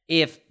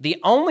if the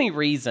only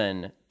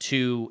reason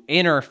to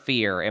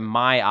interfere in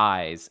my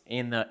eyes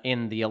in the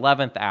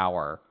 11th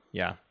hour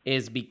Yeah.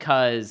 is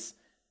because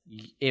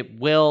it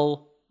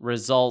will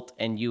result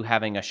in you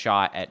having a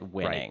shot at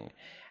winning. Right.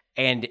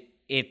 And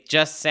it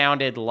just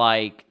sounded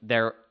like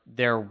there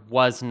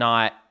was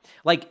not,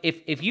 like,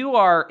 if you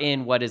are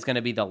in what is going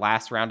to be the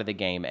last round of the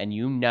game and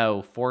you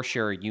know for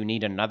sure you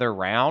need another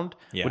round,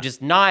 Yeah. which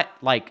is not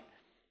like,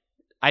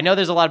 I know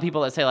there's a lot of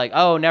people that say like,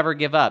 oh, never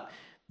give up.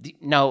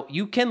 No,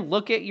 you can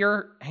look at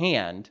your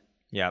hand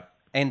Yep.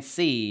 and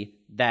see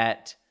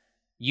that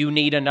you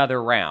need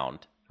another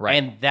round. Right.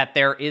 And that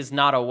there is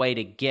not a way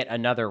to get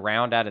another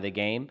round out of the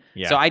game.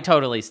 Yeah. So I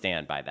totally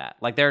stand by that.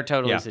 Like, there are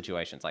totally Yeah.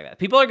 situations like that.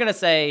 People are going to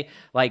say,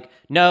 like,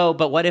 no,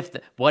 but what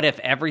if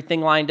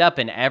everything lined up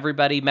and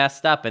everybody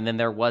messed up and then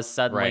there was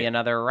suddenly Right.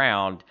 another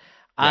round?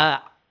 Yeah.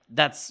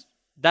 That's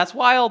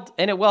wild,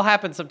 and it will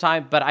happen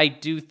sometime. But I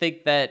do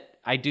think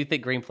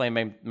Green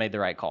Flame made the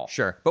right call.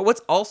 Sure. But what's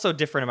also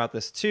different about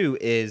this too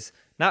is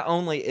not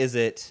only is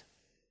it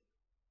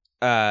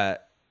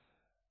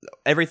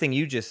everything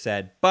you just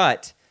said,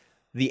 but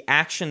the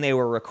action they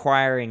were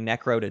requiring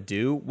Necro to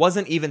do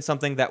wasn't even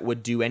something that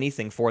would do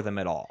anything for them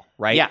at all,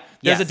 right? Yeah.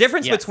 There's a Yes.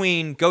 difference Yes.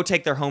 between go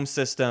take their home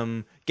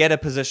system, get a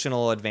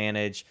positional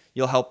advantage,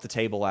 you'll help the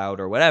table out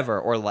or whatever,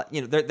 or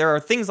there are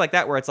things like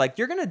that where it's like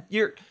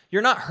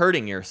you're not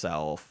hurting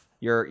yourself,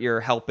 you're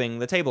helping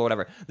the table or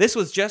whatever. This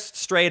was just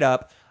straight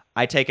up,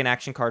 I take an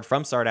action card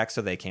from Sardak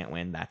so they can't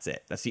win. That's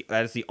it.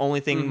 That is the only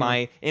thing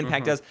my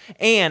impact does.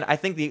 And I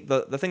think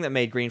the thing that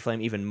made Green Flame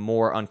even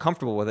more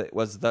uncomfortable with it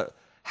was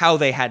how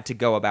they had to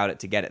go about it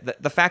to get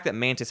it. The fact that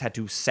Mantis had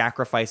to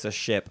sacrifice a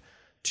ship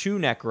to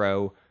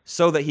Necro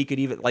so that he could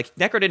even, like,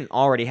 Necro didn't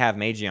already have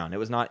Magion. It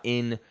was not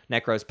in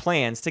Necro's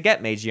plans to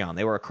get Magion.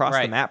 They were across the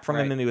Right, map from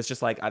him, right. and he was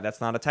just like,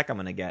 that's not a tech I'm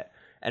going to get.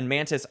 And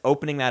Mantis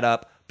opening that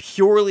up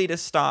purely to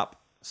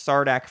stop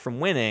Sardak from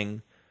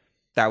winning,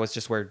 that was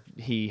just where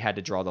he had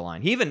to draw the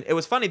line. It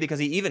was funny because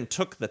he even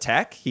took the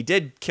tech. He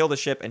did kill the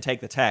ship and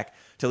take the tech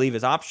to leave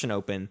his option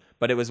open,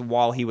 but it was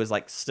while he was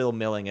like still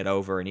milling it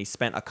over, and he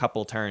spent a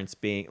couple turns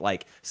being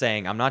like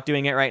saying, I'm not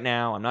doing it right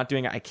now. I'm not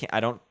doing it. I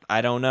don't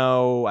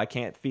know. I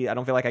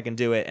don't feel like I can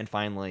do it. And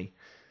finally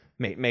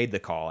made the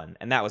call.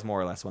 And that was more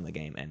or less when the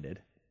game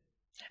ended.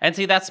 And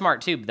see, that's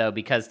smart too, though,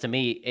 because to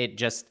me, it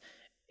just,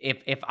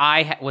 if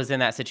I was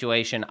in that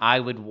situation, I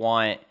would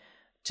want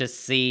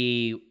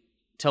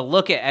to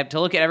look at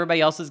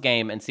everybody else's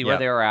game and see where Yep.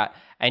 they were at,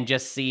 and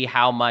just see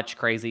how much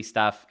crazy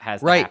stuff has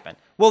to Right. happen.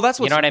 Well, that's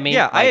what You know what I mean?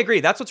 Yeah, I Like- agree.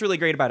 That's what's really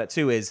great about it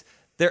too is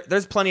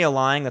there's plenty of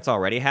lying that's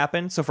already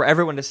happened. So for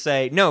everyone to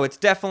say, no, it's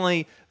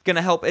definitely going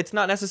to help. It's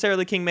not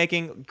necessarily king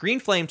making. Green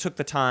Flame took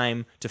the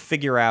time to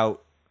figure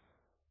out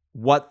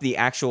what the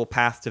actual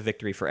path to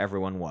victory for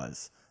everyone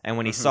was. And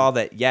when he saw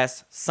that,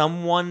 yes,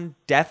 someone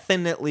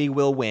definitely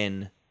will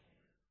win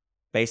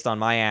based on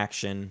my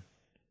action,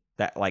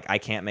 that, like, I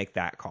can't make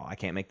that call. I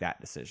can't make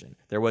that decision.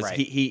 There was Right.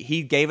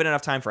 he gave it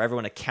enough time for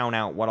everyone to count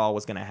out what all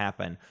was going to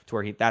happen to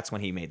where that's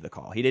when he made the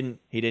call. He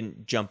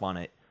didn't jump on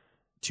it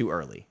too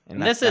early.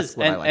 And that's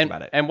what I like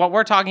about it. And what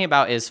we're talking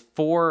about is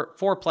four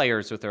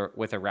players with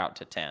a route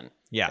to 10.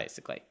 Yeah.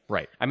 Basically.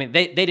 Right. I mean,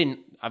 they didn't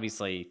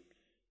obviously.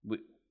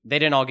 They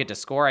didn't all get to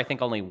score. I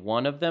think only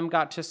one of them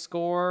got to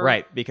score.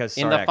 Right, because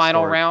in the Sardak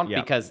final scored- round,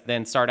 yeah. because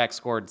then Sardak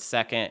scored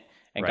second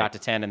and Right. got to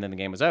 10, and then the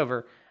game was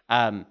over.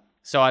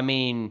 So I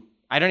mean,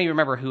 I don't even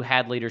remember who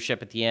had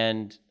leadership at the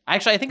end.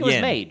 Actually, I think it was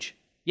Yin. Mage.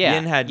 Yeah,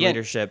 Yin had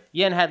leadership.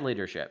 Yin had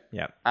leadership.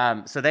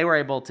 Yeah. So they were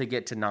able to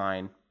get to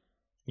 9.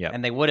 Yeah.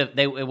 And it would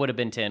have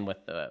been 10 with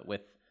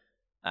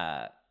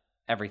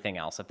everything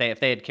else if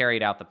they had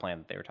carried out the plan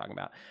that they were talking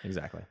about.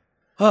 Exactly.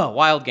 Oh,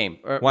 wild game.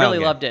 Really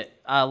game. loved it.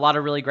 A lot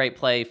of really great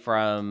play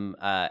from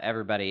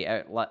everybody.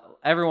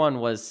 Everyone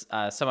was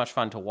so much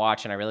fun to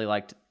watch, and I really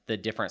liked the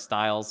different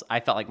styles. I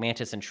felt like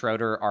Mantis and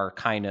Schroeder are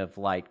kind of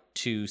like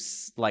two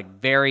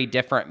very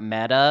different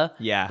meta.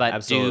 Yeah, but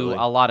absolutely.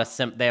 do a lot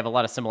of they have a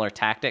lot of similar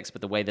tactics, but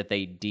the way that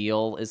they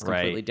deal is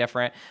completely Right.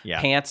 different.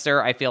 Yeah.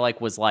 Panther, I feel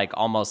like, was like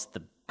almost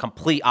the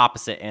complete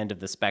opposite end of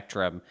the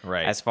spectrum,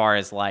 Right. as far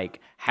as like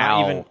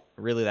how Not even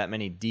really that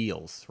many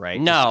deals, right?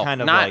 no, Just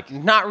kind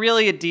of not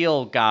really a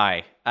deal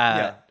guy.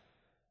 Yeah.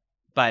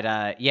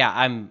 But yeah,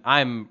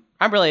 I'm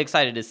really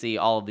excited to see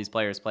all of these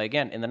players play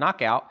again in the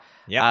knockout.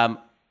 Yeah.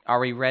 Are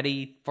we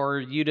ready for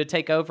you to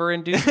take over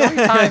and do story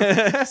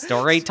time?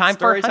 Story time for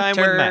Story time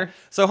Hunter. with Matt.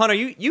 So Hunter,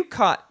 you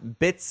caught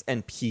bits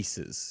and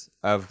pieces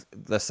of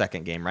the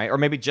second game, right? Or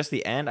maybe just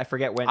the end. I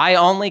forget when. I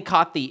only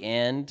caught the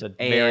end, The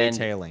very and,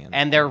 tail end.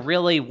 and there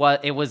really was.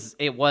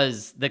 It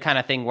was the kind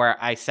of thing where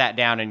I sat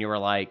down and you were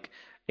like,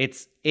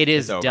 it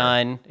is over.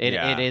 done.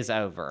 Yeah. It is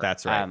over.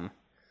 That's right.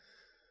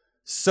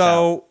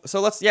 So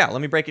let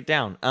me break it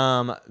down.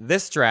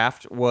 This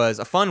draft was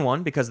a fun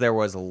one because there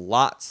was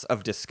lots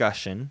of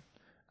discussion.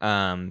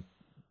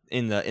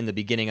 in the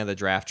beginning of the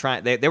draft.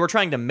 They were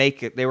trying to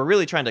make it. They were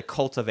really trying to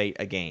cultivate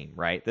a game,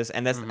 right? That's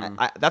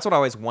what I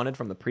always wanted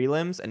from the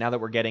prelims. And now that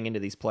we're getting into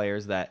these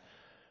players that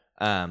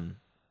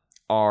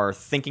are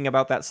thinking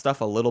about that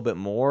stuff a little bit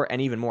more,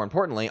 and even more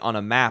importantly, on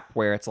a map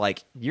where it's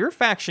like your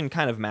faction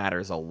kind of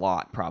matters a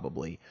lot,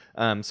 probably.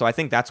 So I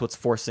think that's what's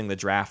forcing the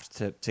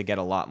draft to get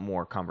a lot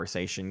more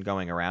conversation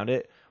going around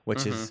it,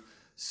 which is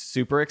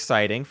super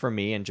exciting for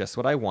me and just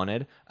what I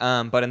wanted.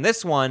 But in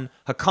this one,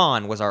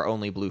 Hakan was our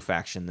only blue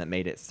faction that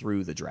made it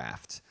through the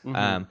draft.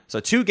 So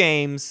 2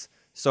 games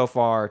so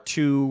far,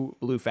 2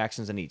 blue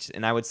factions in each.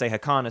 And I would say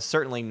Hakan is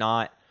certainly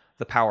not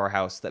the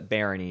powerhouse that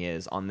Barony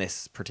is on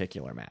this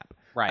particular map.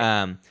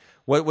 Right.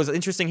 What was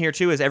interesting here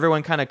too is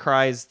everyone kind of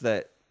cries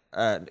that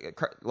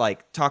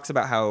talks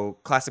about how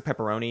Classic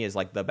Pepperoni is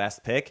like the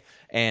best pick,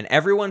 and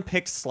everyone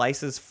picked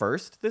slices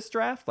first this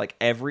draft.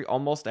 Like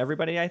almost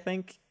everybody, I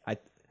think.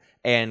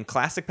 And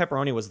Classic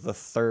Pepperoni was the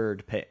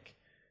 3rd pick.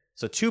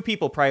 So 2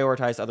 people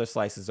prioritized other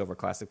slices over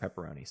Classic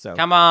Pepperoni. So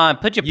come on,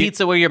 put your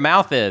pizza where your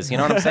mouth is. You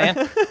know what I'm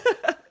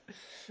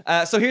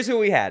saying? So here's who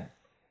we had.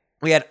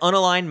 We had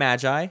Unaligned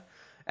Magi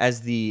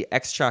as the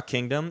Xcha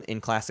Kingdom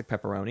in Classic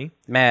Pepperoni.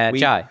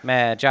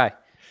 Magi.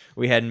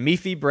 We had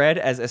Mifi Bread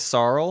as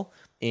Isarl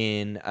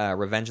in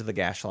Revenge of the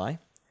Gashly.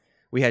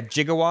 We had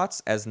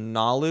Gigawatts as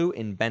Nalu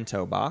in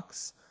Bento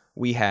Box.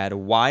 We had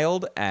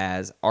Wild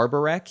as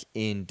Arborek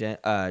in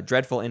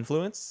Dreadful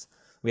Influence.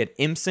 We had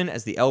Imson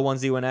as the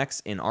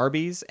L1Z1X in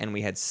Arby's. And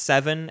we had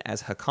Seven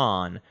as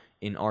Hakan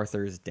in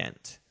Arthur's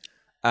Dent.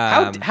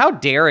 How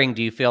daring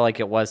do you feel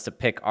like it was to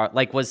pick?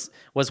 Was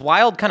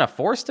Wild kind of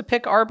forced to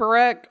pick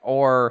Arborek,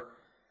 or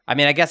I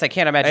mean, I guess I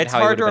can't imagine. It's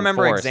how hard to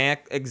remember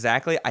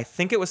exactly. I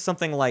think it was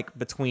something like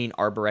between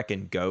Arborek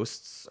and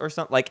Ghosts or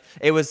something. Like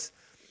it was.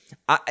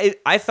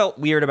 I felt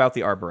weird about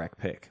the Arborek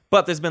pick,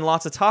 but there's been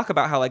lots of talk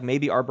about how like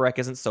maybe Arborek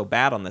isn't so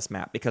bad on this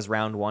map because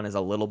round 1 is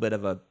a little bit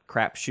of a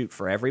crapshoot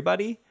for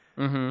everybody.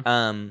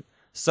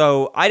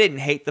 So I didn't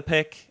hate the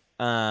pick.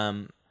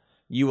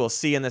 You will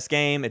see in this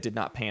game, it did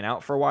not pan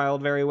out for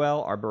Wild very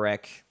well.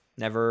 Arborek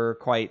never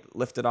quite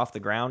lifted off the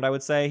ground, I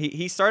would say.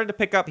 He started to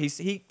pick up.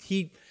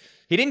 He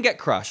didn't get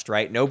crushed,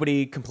 right?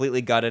 Nobody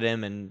completely gutted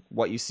him, and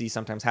what you see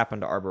sometimes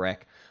happen to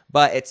Arborek.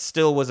 But it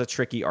still was a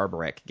tricky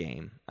Arborek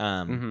game.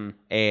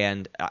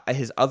 And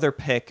his other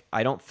pick,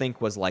 I don't think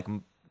was like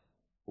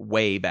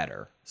way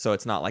better. So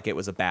it's not like it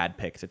was a bad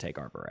pick to take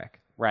Arborek.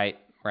 Right.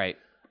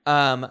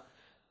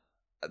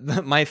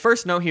 My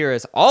first note here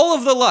is all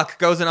of the luck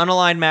goes in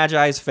Unaligned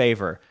Magi's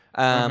favor.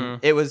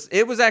 It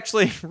was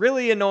actually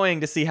really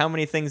annoying to see how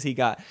many things he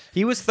got.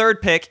 He was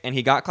 3rd pick and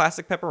he got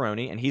Classic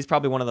Pepperoni, and he's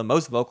probably one of the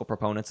most vocal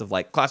proponents of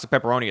like Classic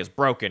Pepperoni is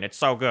broken. It's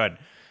so good.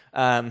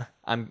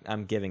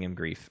 I'm giving him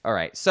grief. All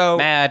right. So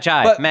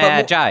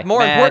Magi.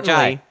 More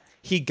importantly,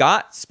 he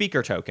got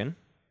Speaker Token.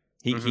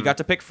 He got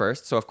to pick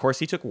first, so of course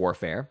he took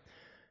Warfare.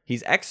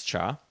 He's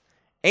Xcha,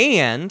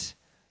 and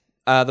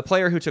the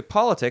player who took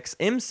Politics,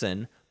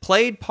 Imson,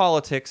 played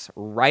Politics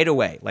right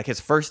away. Like his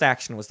first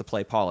action was to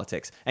play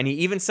Politics. And he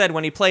even said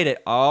when he played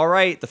it, all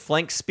right, the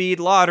flank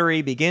speed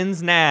lottery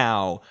begins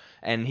now.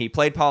 And he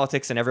played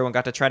Politics and everyone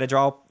got to try to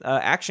draw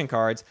action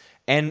cards.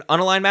 And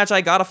Unaligned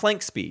Magi got a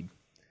flank speed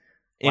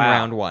in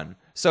round 1.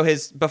 So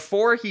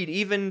before he'd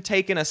even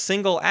taken a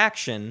single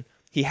action,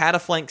 he had a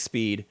flank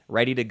speed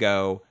ready to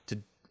go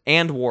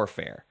and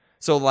Warfare.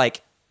 So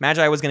like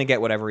Magi was going to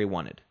get whatever he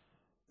wanted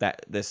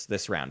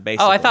this round,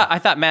 basically. Oh, I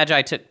thought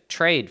Magi took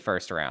trade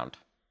first round.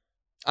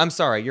 I'm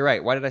sorry, you're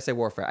right. Why did I say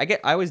Warfare?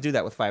 I always do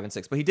that with 5 and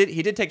 6, but he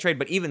did take trade.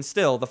 But even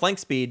still, the flank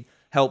speed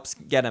helps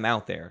get him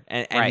out there,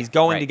 and he's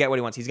going to get what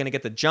he wants. He's going to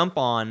get the jump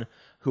on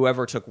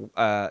whoever took.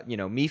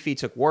 Mifi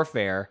took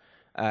Warfare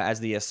as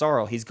the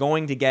Isarl. He's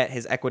going to get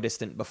his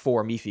equidistant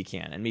before Mifi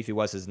can, and Mifi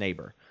was his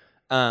neighbor.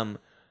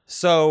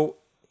 So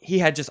he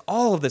had just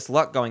all of this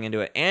luck going into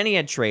it, and he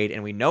had trade,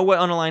 and we know what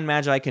Unaligned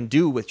Magi can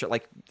do with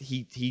like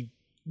he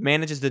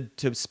manages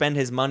to spend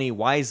his money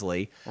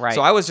wisely. Right.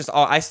 So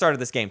I started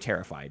this game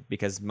terrified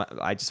because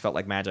I just felt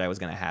like Magi was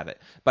going to have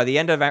it. By the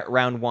end of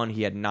round 1,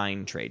 he had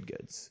 9 trade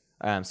goods.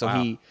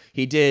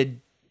 He did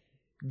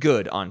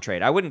good on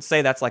trade. I wouldn't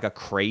say that's like a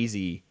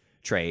crazy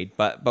trade,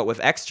 but with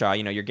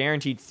Xcha, you're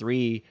guaranteed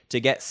 3 to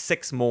get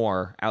 6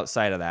 more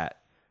outside of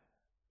that.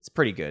 It's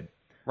pretty good.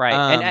 Right.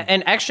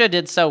 And Xcha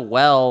did so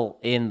well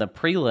in the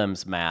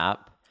prelims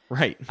map.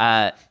 Right.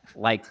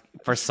 Like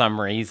for some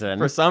reason,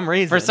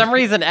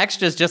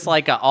 Xcha is just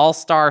like an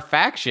all-star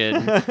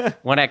faction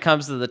when it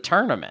comes to the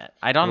tournament.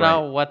 I don't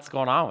know what's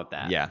going on with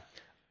that. Yeah.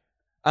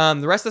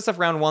 The rest of the stuff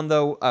round 1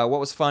 though, what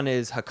was fun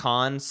is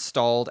Hakan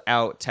stalled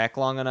out Tech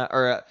long enough,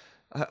 or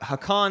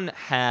Hakan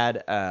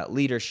had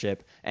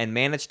leadership and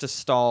managed to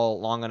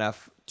stall long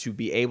enough to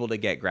be able to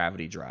get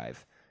Gravity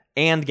Drive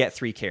and get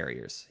 3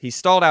 carriers. He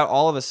stalled out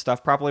all of his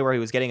stuff properly where he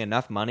was getting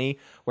enough money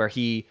where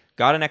he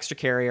got an extra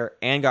carrier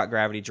and got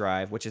Gravity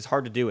Drive, which is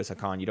hard to do as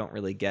Hakan. You don't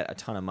really get a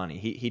ton of money.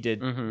 He did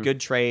good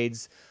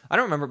trades. I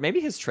don't remember. Maybe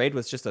his trade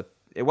was just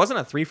it wasn't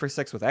a 3 for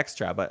 6 with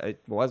Xcha, but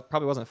it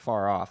probably wasn't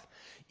far off.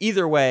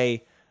 Either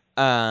way,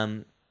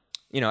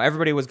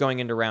 everybody was going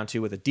into round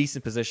 2 with a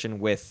decent position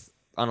with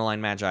Unaligned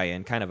Magi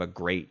in kind of a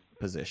great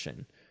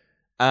position.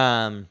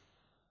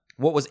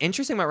 What was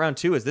interesting about round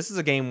 2 is this is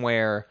a game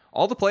where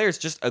all the players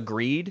just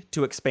agreed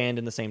to expand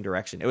in the same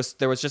direction.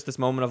 There was just this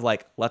moment of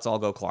like, let's all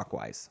go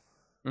clockwise.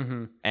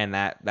 Mm-hmm. And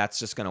that's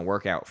just going to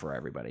work out for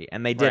everybody.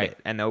 And they did it.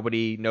 And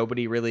nobody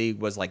really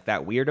was like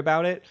that weird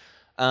about it.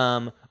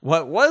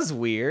 What was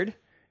weird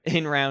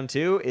in round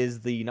 2 is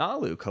the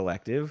Nalu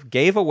Collective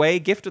gave away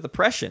Gift of the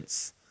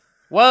Prescience.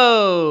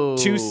 Whoa.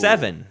 To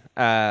 7.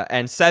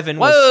 And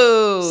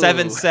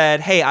 7 said,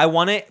 hey, I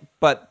want it,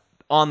 but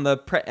on the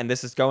and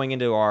this is going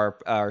into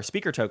our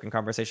speaker token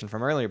conversation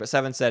from earlier, but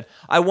 7 said,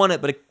 I want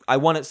it, but I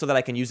want it so that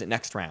I can use it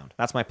next round.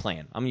 That's my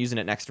plan. I'm using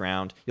it next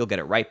round. You'll get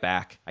it right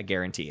back. I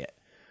guarantee it.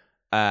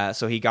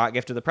 So he got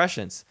Gift of the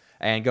Prescience.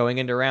 And going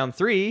into round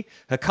 3,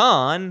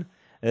 Hakan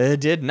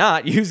did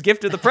not use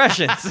Gift of the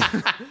Prescience.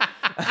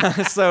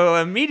 So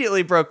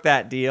immediately broke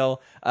that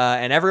deal.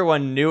 And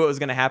everyone knew it was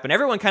going to happen.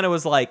 Everyone kind of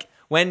was like,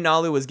 when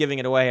Nalu was giving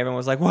it away, everyone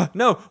was like, "What?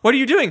 No! What are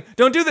you doing?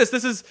 Don't do this!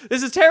 This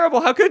is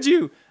terrible! How could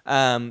you?"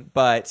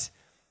 But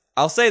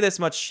I'll say this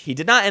much: he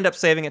did not end up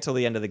saving it till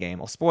the end of the game.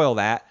 I'll spoil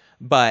that.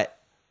 But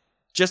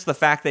just the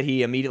fact that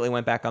he immediately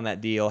went back on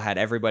that deal had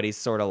everybody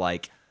sort of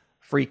like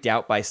freaked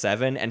out by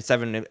 7, and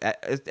 7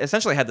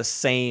 essentially had the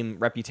same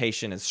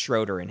reputation as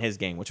Schroeder in his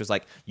game, which was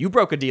like, you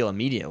broke a deal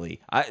immediately.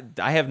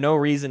 I have no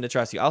reason to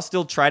trust you. I'll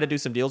still try to do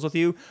some deals with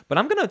you, but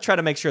I'm going to try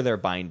to make sure they're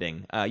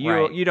binding.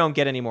 You don't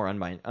get any more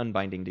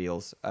unbinding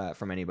deals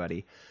from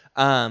anybody.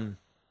 After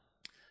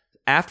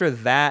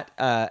that,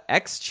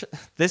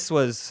 this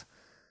was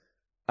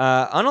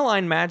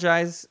Unaligned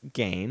Magi's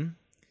game.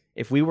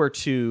 If we were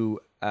to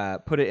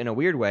put it in a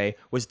weird way,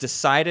 was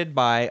decided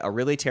by a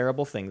really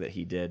terrible thing that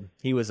he did.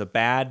 He was a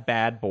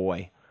bad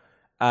boy.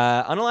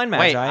 Unaligned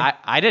Magi. Wait,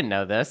 I didn't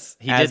know this.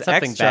 He did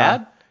something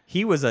bad?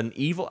 He was an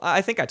evil...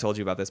 I think I told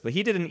you about this, but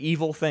he did an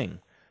evil thing.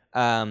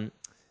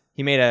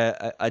 He made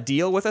a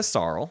deal with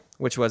Asarl,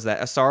 which was that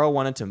Asarl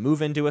wanted to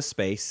move into a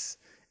space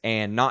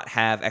and not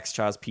have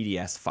Xtra's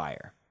PDS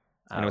fire.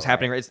 And it was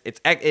happening... It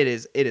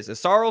is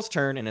Asarl's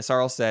turn, and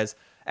Asarl says,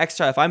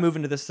 Xtra, if I move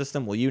into this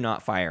system, will you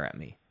not fire at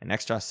me? And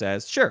Xtra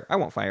says, sure, I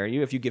won't fire at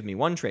you if you give me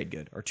 1 trade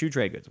good or 2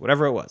 trade goods,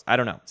 whatever it was. I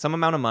don't know. Some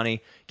amount of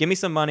money. Give me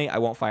some money. I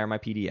won't fire my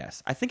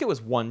PDS. I think it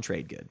was 1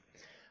 trade good.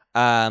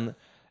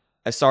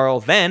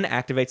 Asarl then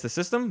activates the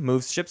system,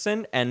 moves ships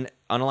in, and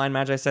Unaligned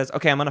Magi says,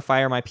 okay, I'm going to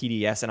fire my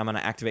PDS and I'm going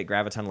to activate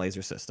Graviton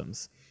laser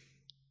systems.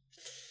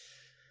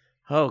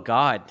 Oh,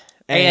 God.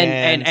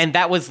 And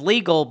that was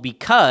legal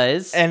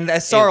because... And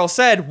as Asarl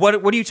said, what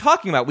are you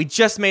talking about? We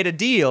just made a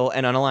deal.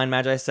 And Unaligned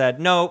Magi said,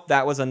 no,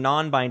 that was a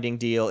non-binding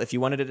deal. If you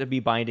wanted it to be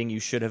binding,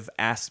 you should have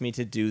asked me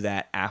to do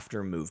that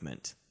after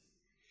movement.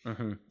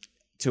 Mm-hmm.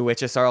 To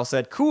which Asarl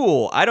said,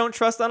 cool, I don't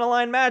trust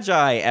Unaligned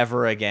Magi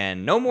ever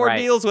again. No more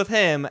deals with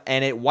him.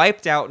 And it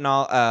wiped out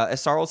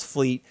Asarl's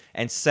fleet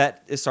and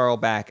set Asarl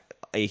back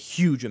a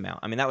huge amount.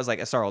 I mean, that was like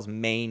Asarl's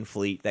main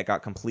fleet that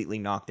got completely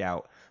knocked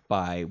out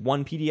by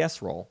 1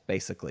 PDS roll,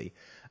 basically.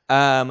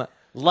 Love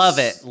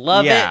it.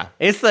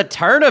 It's the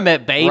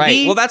tournament, baby.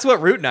 Right. Well, that's what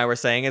Root and I were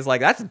saying, is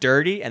like, that's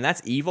dirty and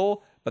that's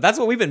evil, but that's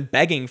what we've been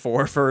begging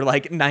for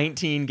like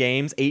 19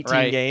 games,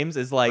 18 games,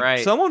 is like,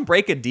 someone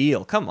break a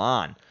deal. Come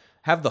on.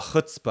 Have the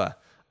chutzpah.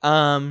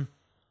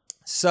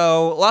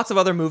 So lots of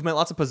other movement,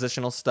 lots of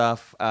positional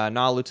stuff.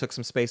 Nalu took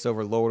some space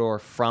over Lordor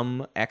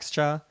from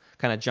Xtra,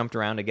 kind of jumped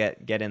around to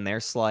get in their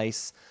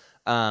slice.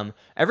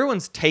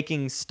 Everyone's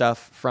taking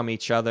stuff from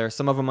each other.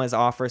 Some of them is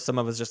offers, some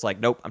of us just like,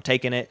 nope, I'm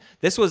taking it.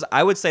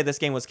 I would say this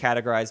game was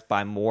categorized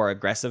by more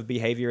aggressive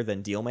behavior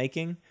than deal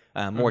making.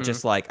 More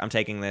just like, I'm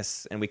taking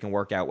this and we can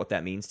work out what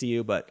that means to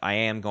you, but I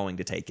am going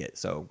to take it.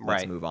 So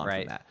let's move on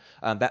from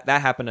that.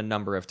 That happened a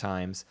number of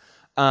times.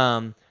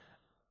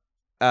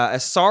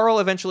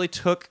 Asarl eventually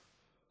took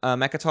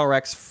Mechatol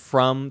Rex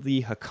from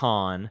the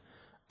Hakan.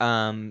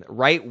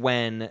 Right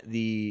when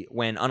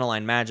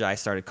Unaligned Magi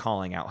started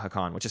calling out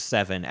Hakan, which is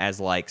 7,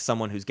 as like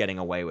someone who's getting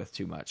away with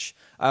too much,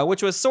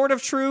 which was sort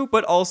of true,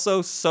 but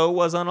also so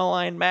was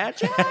Unaligned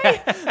Magi.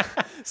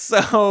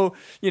 So,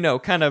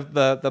 kind of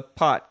the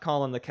pot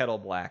calling the kettle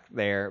black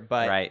there,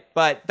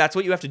 but that's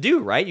what you have to do,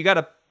 right? You got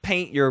to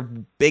paint your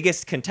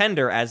biggest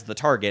contender as the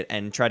target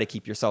and try to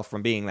keep yourself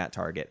from being that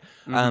target.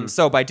 Mm-hmm.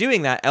 So by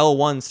doing that,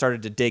 L1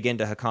 started to dig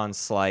into Hakan's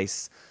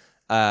slice,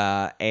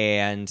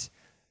 and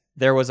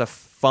there was a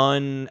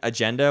fun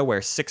agenda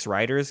where 6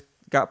 riders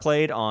got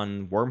played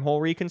on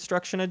Wormhole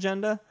Reconstruction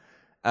agenda.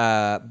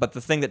 But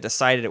the thing that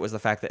decided it was the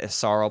fact that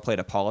Asarl played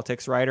a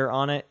politics rider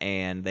on it,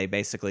 and they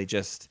basically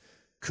just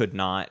could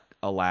not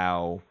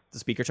allow the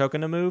speaker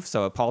token to move.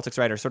 So a politics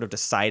rider sort of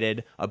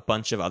decided a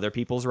bunch of other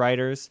people's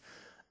riders.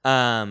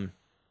 And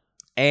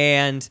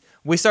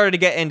we started to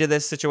get into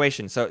this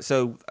situation.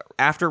 So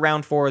after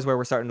round 4 is where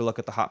we're starting to look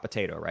at the hot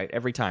potato, right?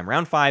 Every time.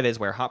 Round 5 is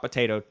where hot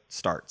potato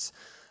starts.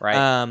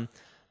 Right.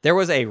 There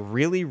was a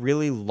really,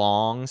 really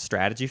long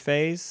strategy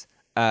phase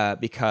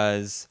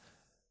because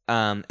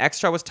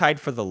Xtra was tied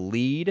for the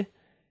lead,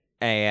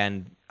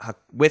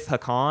 with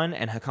Hakan,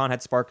 and Hakan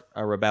had sparked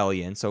a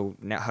rebellion, so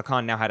now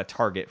Hakan now had a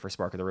target for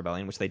Spark of the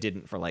Rebellion, which they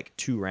didn't for like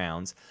 2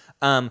 rounds.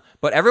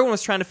 But everyone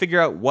was trying to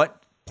figure out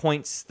what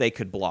points they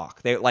could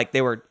block. They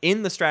were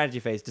in the strategy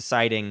phase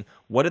deciding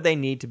what did they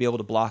need to be able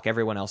to block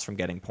everyone else from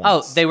getting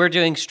points. Oh, they were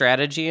doing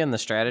strategy in the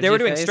strategy phase? They were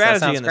doing phase?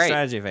 strategy in the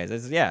strategy phase.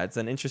 It's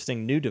an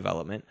interesting new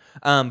development.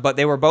 But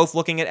they were both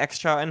looking at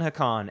Xxcha and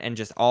Hakan, and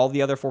just all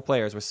the other 4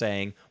 players were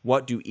saying,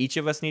 what do each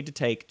of us need to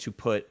take to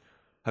put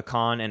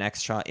Hakan and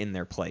Xxcha in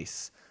their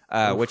place?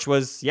 Which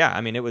was,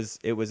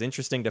 it was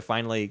interesting to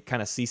finally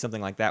kind of see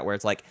something like that, where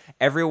it's like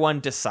everyone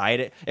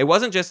decided. It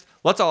wasn't just,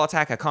 let's all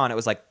attack Hakan. It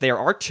was like, there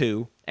are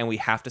 2, and we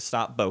have to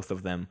stop both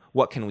of them.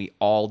 What can we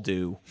all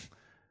do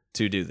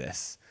to do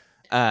this?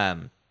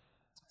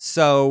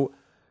 So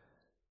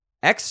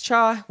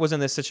Xxcha was in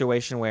this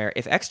situation where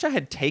if Xxcha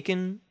had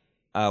taken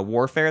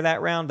Warfare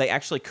that round, they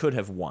actually could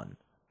have won.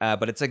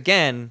 But it's,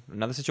 again,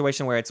 another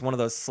situation where it's one of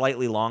those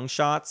slightly long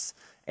shots,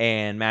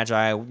 and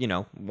Magi,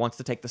 wants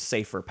to take the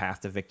safer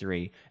path to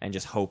victory and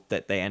just hope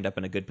that they end up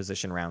in a good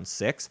position round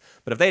 6.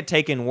 But if they had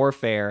taken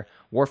Warfare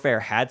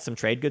had some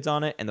trade goods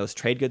on it, and those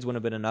trade goods wouldn't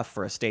have been enough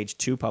for a stage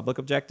 2 public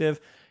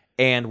objective,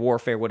 and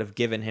Warfare would have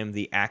given him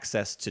the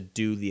access to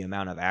do the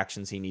amount of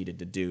actions he needed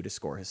to do to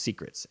score his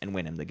secrets and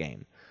win him the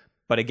game.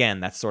 But again,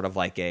 that's sort of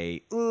like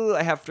I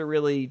have to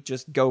really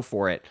just go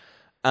for it.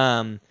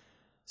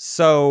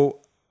 So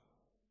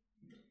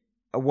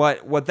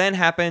what then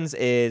happens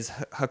is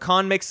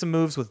Hakan makes some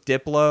moves with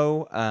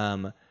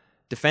Diplo,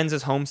 defends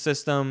his home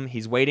system.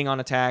 He's waiting on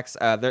attacks.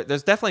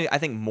 There's definitely, I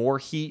think, more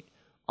heat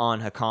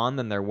on Hakan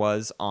than there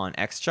was on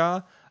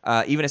Xxcha.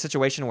 Even a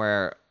situation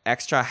where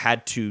Xxcha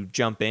had to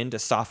jump in to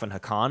soften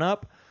Hakan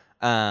up.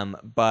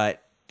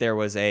 But there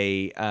was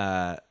he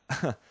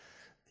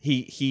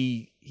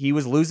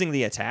was losing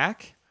the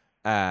attack.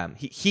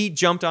 He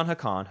jumped on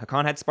Hakan.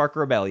 Hakan had Spark a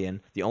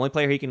Rebellion. The only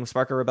player he can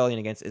spark a Rebellion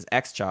against is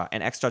Xxcha,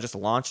 and Xxcha just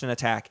launched an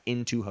attack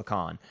into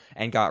Hakan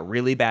and got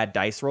really bad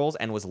dice rolls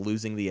and was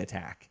losing the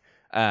attack.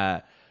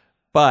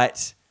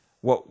 But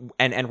what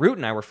and Root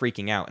and I were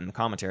freaking out in the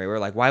commentary. We were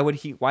like, why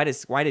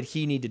did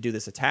he need to do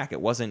this attack?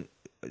 It wasn't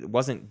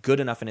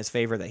good enough in his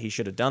favor that he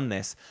should have done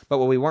this. But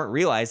what we weren't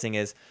realizing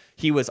is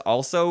he was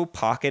also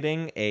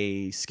pocketing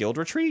a skilled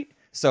retreat.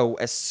 So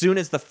as soon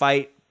as the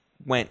fight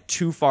went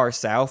too far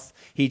south,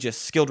 he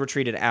just skilled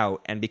retreated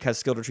out, and because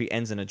skilled retreat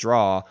ends in a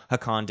draw,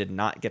 Hakan did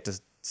not get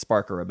to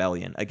spark a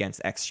Rebellion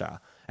against Xxcha,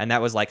 and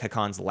that was like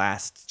Hakan's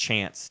last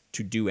chance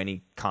to do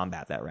any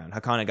combat that round.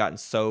 Hakan had gotten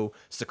so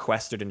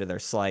sequestered into their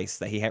slice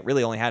that he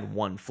really only had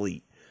 1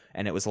 fleet,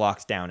 and it was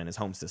locked down in his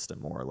home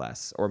system, more or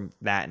less, or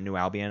that in New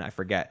Albion, I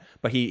forget,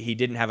 but he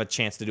didn't have a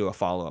chance to do a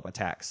follow-up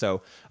attack.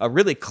 So a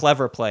really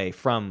clever play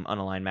from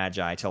Unaligned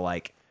Magi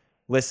to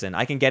listen,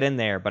 I can get in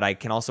there, but I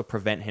can also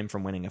prevent him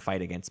from winning a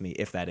fight against me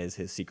if that is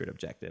his secret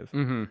objective.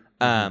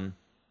 Mm-hmm.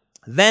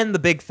 Then the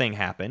big thing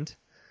happened.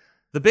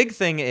 The big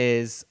thing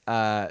is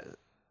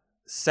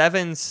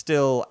Seven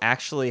still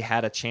actually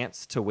had a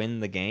chance to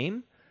win the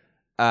game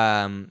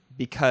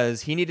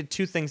because he needed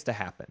 2 things to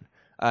happen.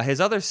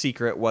 His other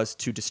secret was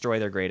to destroy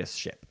their greatest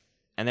ship,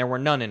 and there were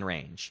none in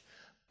range.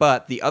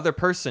 But the other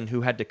person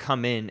who had to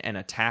come in and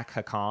attack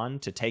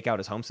Hakan to take out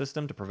his home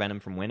system to prevent him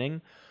from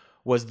winning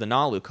was the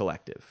Naalu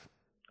Collective,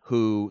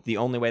 who the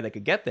only way they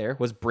could get there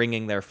was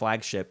bringing their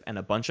flagship and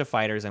a bunch of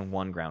fighters and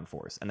 1 ground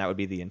force, and that would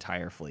be the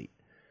entire fleet.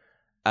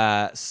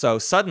 So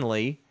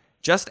suddenly,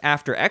 just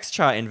after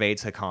Xxcha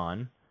invades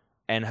Hakan,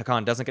 and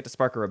Hakan doesn't get to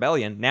spark a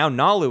rebellion, now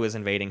Naalu is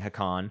invading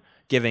Hakan,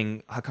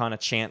 giving Hakan a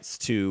chance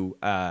to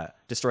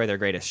destroy their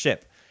greatest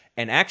ship.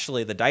 And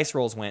actually, the dice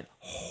rolls went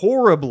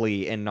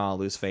horribly in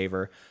Naalu's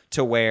favor,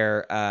 to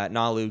where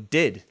Naalu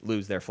did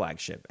lose their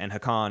flagship, and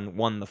Hakan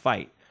won the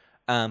fight.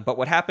 But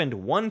what happened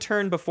 1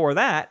 turn before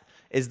that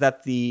is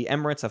that the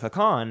Emirates of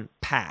Hakan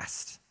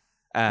passed.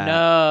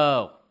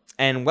 No.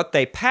 And what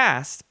they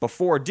passed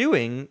before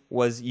doing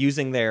was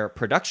using their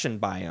production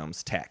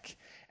biomes tech.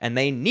 And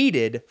they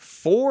needed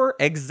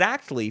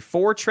exactly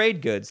 4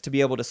 trade goods to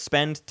be able to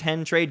spend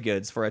 10 trade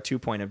goods for a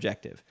 2-point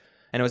objective.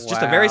 And it was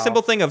just a very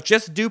simple thing of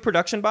just do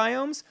production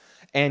biomes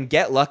and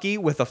get lucky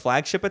with a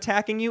flagship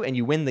attacking you, and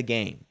you win the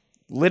game.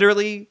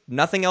 Literally,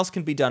 nothing else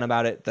can be done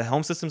about it. The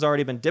home system's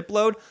already been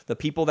diploed. The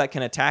people that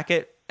can attack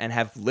it and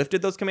have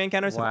lifted those command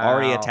counters have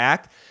already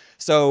attacked.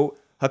 So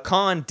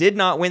Hakan did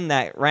not win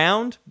that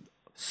round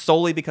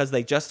solely because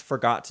they just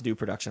forgot to do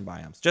production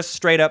biomes. Just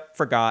straight up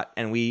forgot,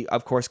 and we,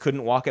 of course,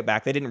 couldn't walk it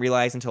back. They didn't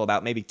realize until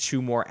about maybe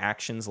 2 more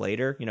actions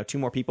later. 2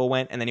 more people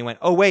went, and then he went,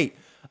 oh, wait,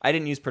 I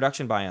didn't use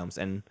production biomes,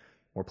 and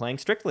we're playing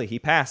strictly. He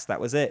passed. That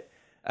was it.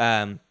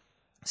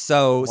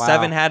 So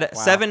Seven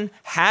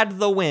had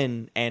the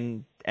win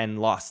and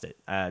lost it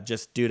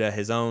just due to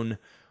his own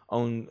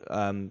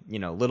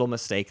little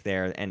mistake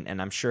there,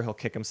 and I'm sure he'll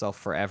kick himself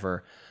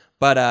forever.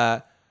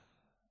 But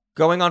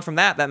going on from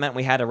that meant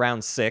we had a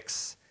round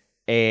 6,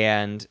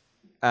 and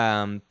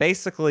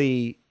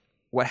basically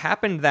what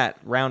happened that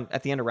round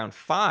at the end of round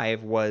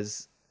 5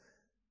 was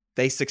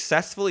they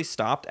successfully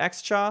stopped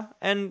Xcha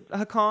and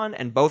Hakan,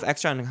 and both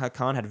Xcha and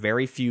Hakan had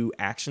very few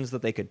actions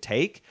that they could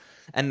take.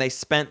 And they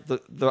spent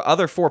the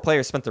other 4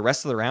 players spent the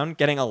rest of the round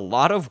getting a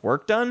lot of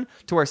work done,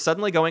 to where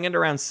suddenly going into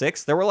round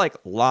 6, there were like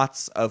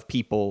lots of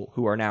people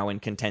who are now in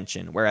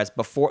contention. Whereas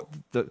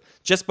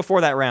just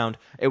before that round,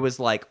 it was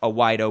like a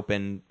wide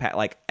open,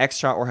 like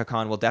Xcha or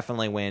Hakan will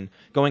definitely win.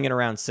 Going into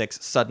round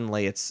 6,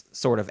 suddenly it's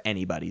sort of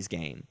anybody's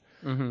game.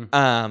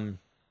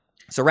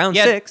 So round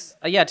 6.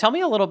 Tell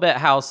me a little bit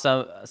how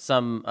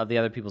some of the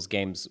other people's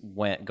games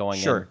went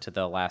going into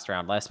the last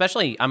round.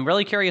 Especially, I'm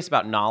really curious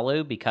about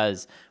Naalu,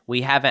 because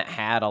we haven't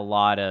really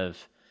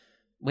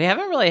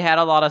had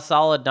a lot of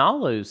solid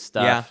Naalu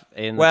stuff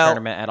in the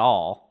tournament at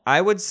all. I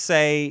would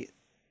say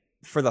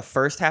for the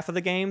first half of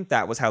the game,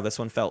 that was how this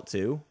one felt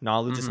too.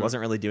 Naalu just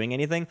wasn't really doing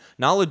anything.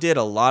 Naalu did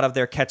a lot of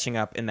their catching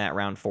up in that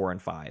round 4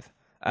 and 5,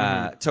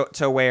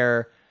 to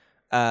where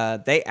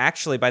they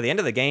actually, by the end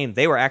of the game,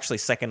 they were actually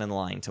second in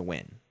line to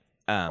win.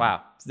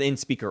 Wow. In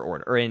speaker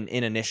order, or in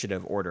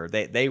initiative order.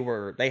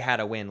 They had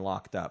a win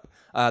locked up.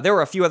 There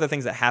were a few other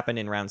things that happened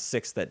in round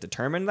 6 that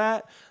determined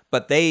that,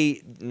 but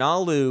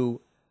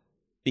Naalu,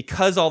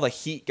 because all the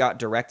heat got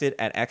directed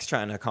at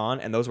Xcha and Hakan,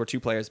 and those were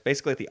 2 players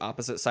basically at the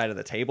opposite side of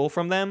the table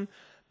from them,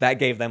 that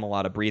gave them a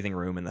lot of breathing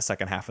room in the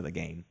second half of the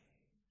game.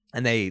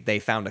 And they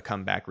found a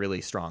comeback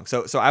really strong.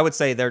 So I would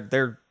say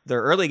their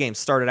early game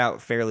started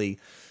out fairly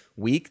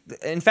weak.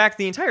 In fact,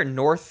 the entire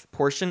north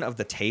portion of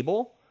the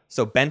table,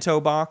 so Bento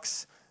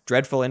Box,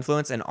 Dreadful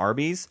Influence, and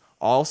Arby's,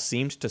 all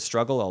seemed to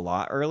struggle a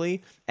lot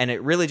early, and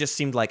it really just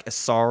seemed like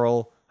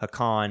Asarl,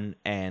 Hakan,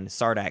 and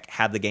Sardak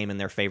had the game in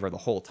their favor the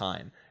whole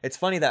time. It's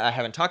funny that I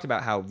haven't talked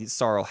about how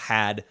Asarl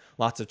had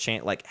lots of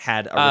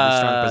had a really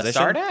strong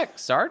position.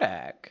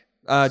 Sardak.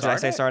 Did I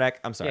say Sardak?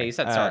 I'm sorry. Yeah, you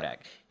said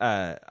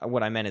Sardak.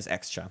 What I meant is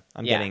Xcha.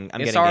 I'm getting game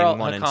 1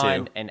 Hakan,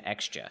 and 2. and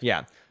Xcha.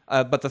 Yeah.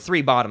 But the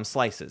 3 bottom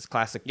slices,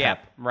 Classic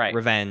Pep, right.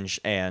 Revenge,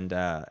 and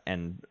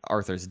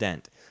Arthur's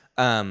Dent.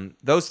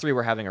 Those 3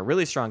 were having a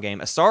really strong game.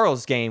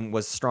 Asarl's game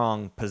was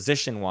strong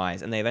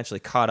position-wise, and they eventually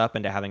caught up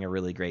into having a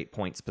really great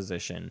points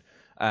position.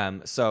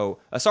 So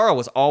Asarl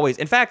was always...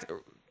 In fact,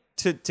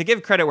 to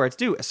give credit where it's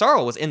due,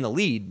 Asarl was in the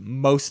lead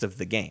most of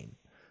the game.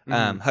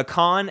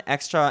 Hakan,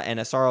 Xcha, and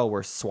Asarl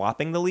were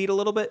swapping the lead a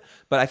little bit,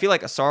 but I feel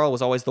like Asarl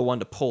was always the one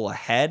to pull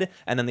ahead,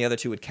 and then the other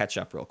 2 would catch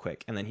up real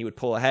quick, and then he would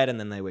pull ahead, and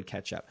then they would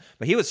catch up.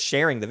 But he was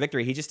sharing the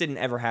victory. He just didn't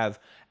ever have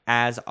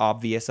as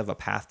obvious of a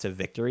path to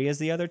victory as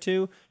the other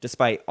 2,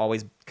 despite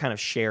always kind of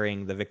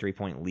sharing the victory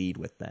point lead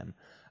with them.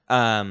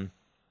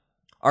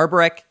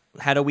 Arborek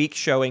had a weak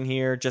showing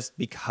here just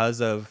because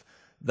of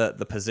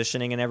the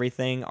positioning and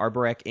everything.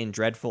 Arborek in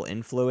Dreadful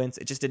Influence,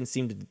 it just didn't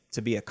seem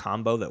to be a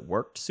combo that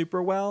worked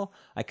super well.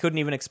 I couldn't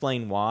even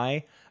explain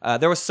why.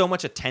 There was so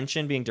much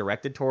attention being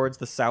directed towards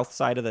the south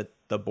side of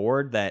the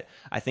board that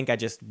I think I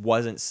just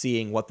wasn't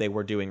seeing what they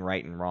were doing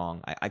right and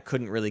wrong. I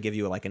couldn't really give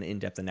you like an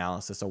in-depth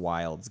analysis of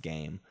Wild's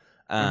game.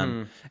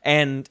 And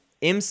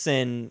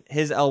Imson,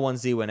 his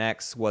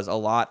L1Z1X was a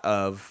lot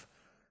of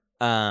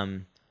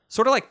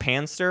sort of like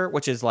Panster,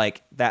 which is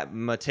like that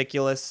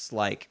meticulous,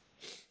 like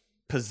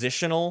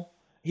positional.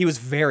 He was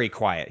very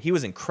quiet. He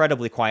was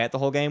incredibly quiet the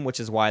whole game, which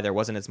is why there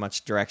wasn't as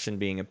much direction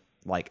being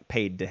like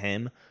paid to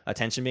him,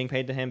 attention being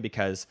paid to him,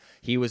 because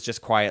he was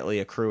just quietly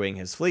accruing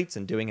his fleets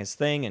and doing his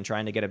thing and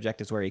trying to get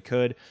objectives where he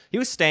could. He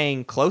was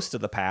staying close to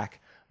the pack,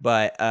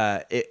 but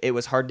it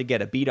was hard to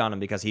get a beat on him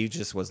because he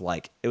just was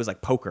like, it was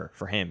like poker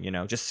for him,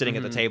 just sitting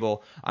at the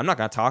table. I'm not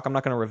going to talk. I'm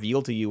not going to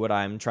reveal to you what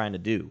I'm trying to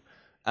do.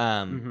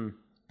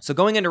 So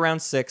going into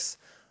round 6,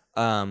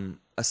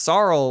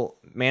 Asarl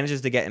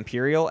manages to get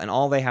Imperial, and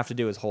all they have to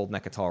do is hold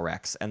Mechatol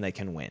Rex, and they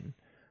can win.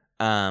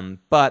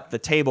 But the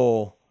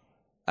table,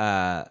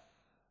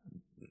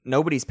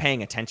 nobody's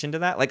paying attention to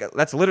that. Like,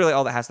 that's literally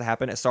all that has to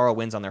happen. Asarl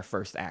wins on their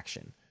first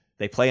action.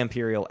 They play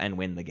Imperial and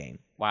win the game.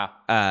 Wow.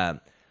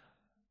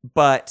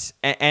 But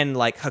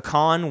like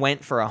Hakan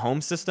went for a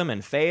home system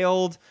and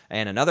failed,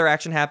 and another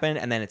action happened,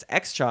 and then it's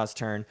Xcha's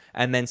turn,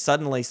 and then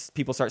suddenly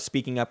people start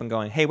speaking up and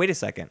going, hey, wait a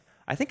second.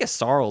 I think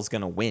Asarl's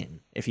going to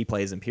win if he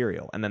plays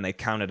Imperial. And then they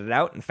counted it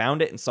out and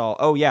found it and saw,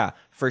 oh yeah,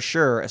 for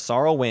sure,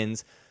 Asarl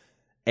wins.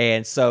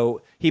 And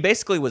so he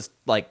basically was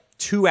like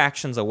 2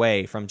 actions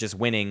away from just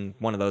winning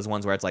one of those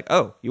ones where it's like,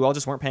 oh, you all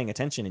just weren't paying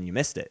attention and you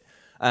missed it.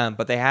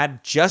 But they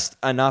had just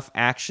enough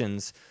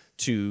actions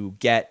to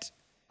get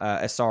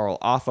Asarl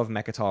off of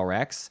Mechatol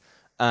Rex.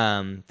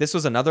 This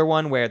was another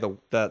one where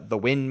the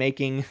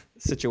win-making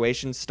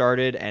situation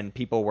started and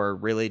people were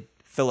really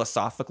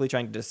philosophically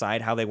trying to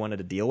decide how they wanted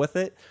to deal with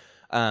it.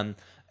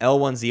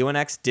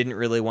 L1Z1X didn't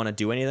really want to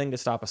do anything to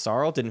stop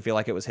Asarl, didn't feel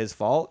like it was his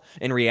fault.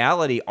 In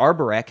reality,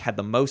 Arborek had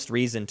the most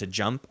reason to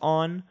jump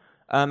on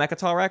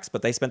Mechatol Rex,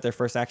 but they spent their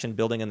first action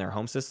building in their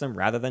home system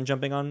rather than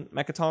jumping on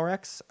Mechatol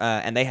Rex.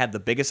 And they had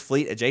the biggest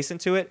fleet adjacent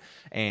to it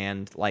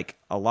and like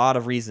a lot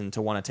of reason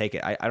to want to take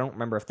it. I don't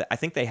remember if I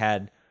think they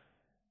had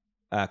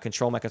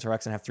control Mechatol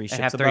Rex and have 3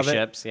 ships above it. 3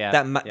 ships, yeah.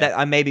 That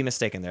I may be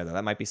mistaken there, though.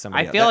 That might be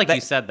somebody else. I feel like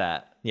you said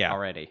that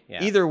already.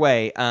 Yeah. Either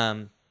way,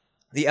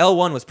 the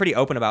L1 was pretty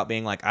open about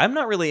being like, I'm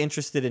not really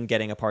interested in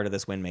getting a part of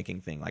this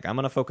win-making thing. Like, I'm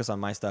going to focus on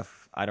my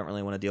stuff. I don't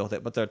really want to deal with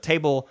it. But the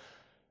table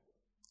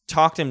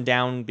talked him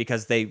down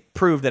because they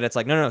proved that it's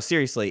like, no,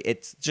 seriously.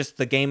 It's just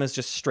the game is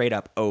just straight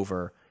up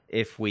over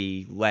if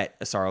we let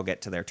Yssaril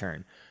get to their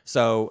turn.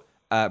 So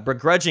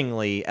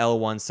begrudgingly,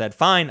 L1 said,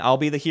 fine, I'll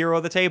be the hero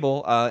of the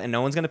table, and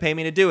no one's going to pay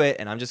me to do it,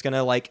 and I'm just going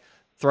to, like,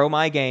 throw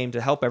my game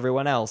to help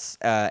everyone else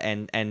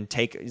and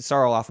take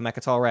Yssaril off of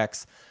Mechatol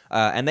Rex.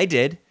 And they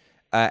did.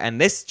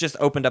 And this just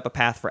opened up a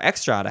path for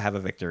Extra to have a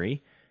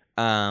victory.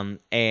 And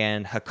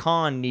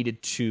Hakan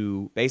needed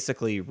to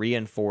basically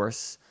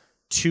reinforce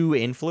 2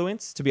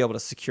 influence to be able to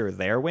secure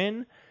their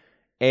win.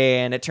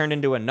 And it turned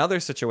into another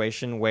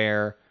situation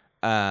where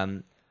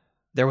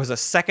there was a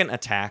second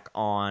attack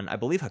on, I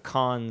believe,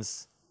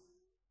 Hakan's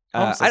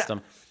home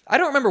system. I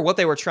don't remember what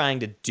they were trying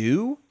to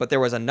do, but there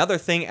was another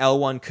thing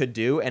L1 could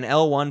do. And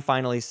L1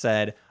 finally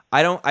said,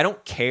 I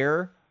don't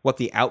care what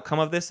the outcome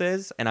of this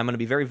is, and I'm going to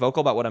be very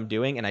vocal about what I'm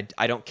doing, and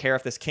I don't care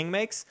if this king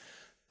makes.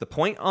 The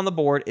point on the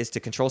board is to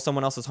control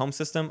someone else's home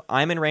system.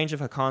 I'm in range of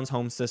Hakan's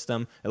home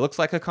system. It looks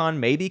like Hakan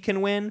maybe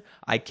can win.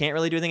 I can't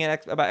really do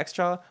anything about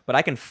Extra, but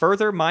I can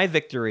further my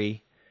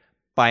victory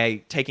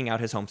by taking out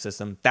his home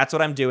system. That's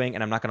what I'm doing,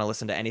 and I'm not going to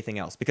listen to anything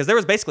else. Because there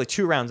was basically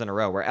 2 rounds in a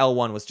row where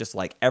L1 was just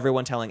like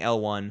everyone telling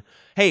L1,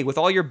 hey, with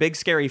all your big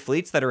scary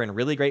fleets that are in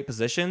really great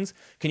positions,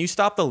 can you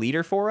stop the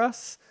leader for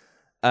us?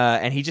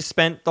 And he just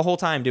spent the whole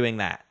time doing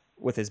that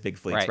with his big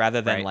fleets rather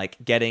than like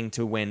getting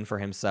to win for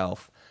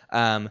himself.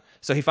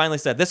 So he finally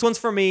said, this one's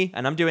for me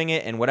and I'm doing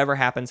it and whatever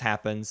happens,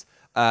 happens.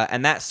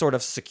 And that sort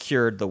of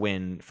secured the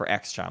win for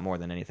Extra more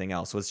than anything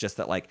else. Was just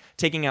that like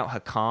taking out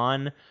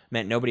Hakan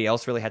meant nobody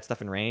else really had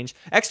stuff in range.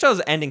 Extra's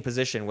ending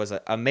position was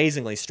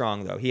amazingly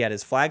strong though. He had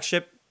his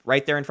flagship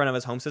right there in front of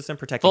his home system,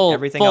 protecting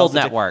everything else.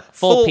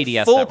 Full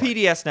PDS full network.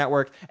 PDS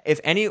network. If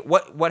any,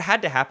 what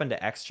had to happen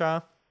to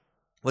Extra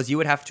was you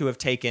would have to have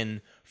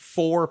taken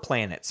 4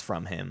 planets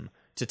from him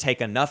to take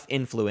enough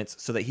influence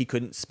so that he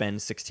couldn't spend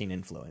 16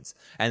 influence.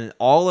 And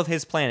all of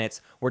his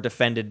planets were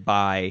defended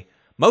by,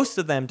 most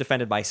of them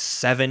defended by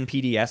 7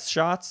 PDS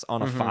shots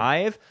on a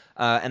 5,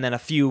 and then a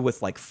few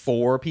with like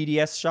 4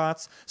 PDS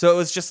shots. So it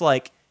was just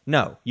like,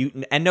 no,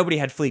 and nobody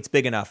had fleets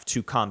big enough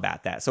to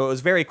combat that. So it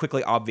was very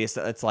quickly obvious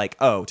that it's like,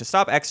 oh, to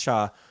stop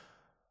Extra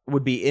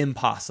would be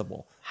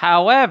impossible.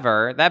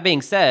 However, that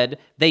being said,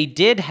 they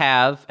did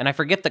have, and I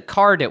forget the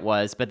card it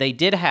was, but they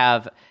did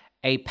have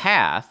a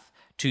path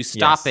to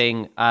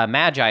stopping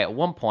Magi at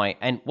one point.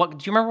 And do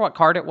you remember what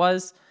card it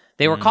was?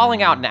 They were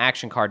calling out an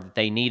action card that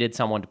they needed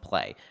someone to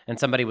play. And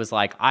somebody was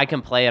like, I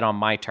can play it on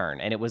my turn.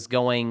 And it was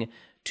going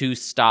to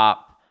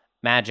stop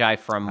Magi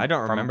from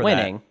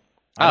winning. That.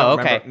 Oh,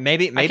 okay. Remember.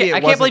 Maybe I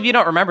can't believe you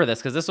don't remember this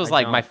because this was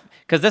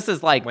this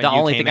is like the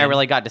only thing I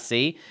really got to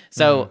see.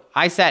 So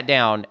I sat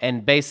down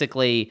and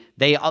basically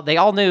they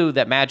all knew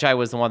that Magi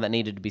was the one that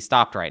needed to be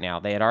stopped right now.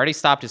 They had already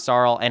stopped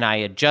Yssaril, and I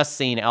had just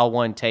seen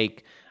L1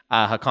 take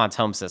Hakan's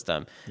home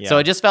system. Yeah. So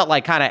it just felt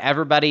like kind of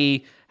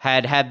everybody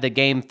had the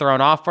game thrown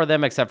off for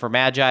them, except for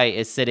Magi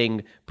is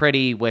sitting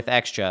pretty with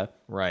Extra.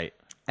 Right.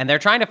 And they're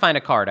trying to find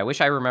a card. I wish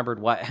I remembered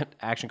what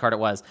action card it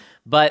was.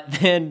 But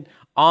then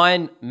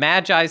on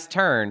Magi's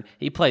turn,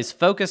 he plays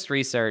Focused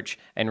Research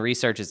and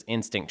researches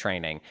Instinct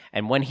Training.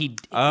 And when he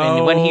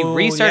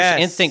researched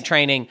Instinct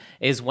Training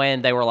is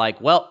when they were like,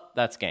 well,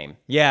 that's game.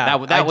 Yeah.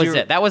 That was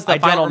it. That was the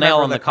final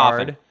nail in the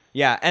coffin.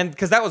 Yeah, and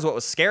because that was what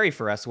was scary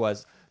for us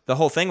was the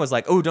whole thing was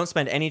like, oh, don't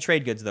spend any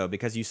trade goods, though,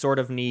 because you sort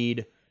of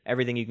need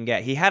everything you can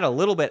get. He had a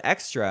little bit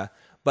extra,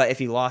 but if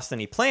he lost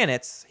any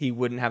planets, he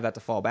wouldn't have that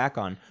to fall back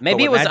on.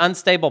 Maybe it was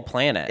Unstable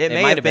Planet. It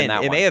might have been that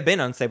one. It may have been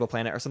Unstable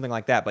Planet or something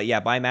like that. But yeah,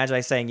 by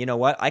Magi saying, you know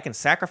what, I can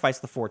sacrifice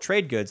the 4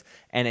 trade goods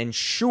and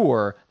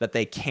ensure that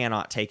they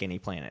cannot take any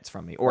planets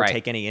from me or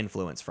take any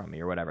influence from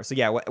me or whatever. So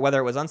yeah, whether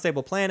it was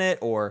Unstable Planet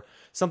or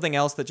something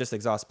else that just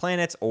exhausts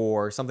planets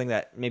or something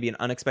that maybe an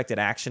unexpected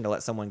action to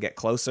let someone get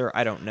closer,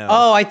 I don't know.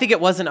 Oh, I think it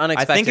was an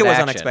unexpected action. I think it was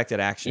unexpected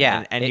action.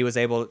 Yeah. And he was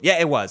able... Yeah,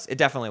 it was. It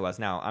definitely was.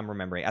 Now, I'm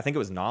remembering. I think it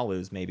was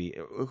Nalu's maybe.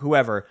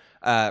 Whoever.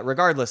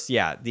 Regardless,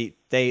 yeah,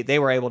 they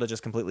were able to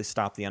just completely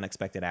stop the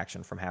unexpected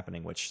action from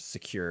happening, which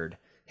secured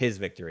his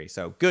victory.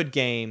 So good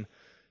game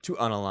to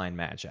unalign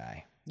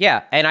Magi.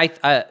 Yeah, and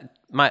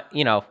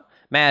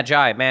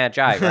Magi,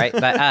 right?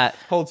 But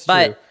holds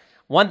true.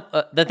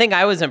 The thing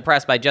I was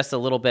impressed by just a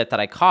little bit that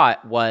I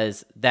caught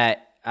was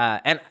that,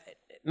 and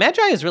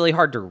Magi is really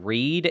hard to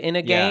read in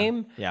a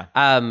game.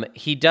 Yeah.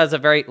 He does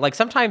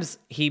sometimes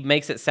he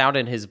makes it sound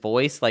in his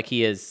voice like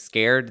he is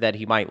scared that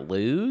he might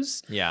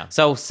lose. Yeah.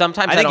 So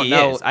sometimes I don't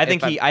know. I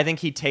think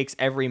he takes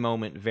every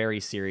moment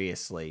very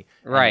seriously.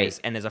 Right.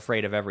 And is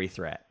afraid of every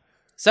threat.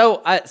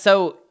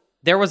 So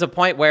there was a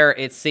point where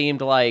it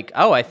seemed like,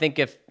 oh, I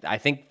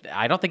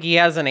don't think he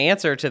has an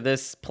answer to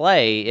this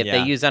play. If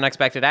they use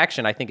unexpected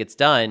action, I think it's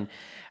done.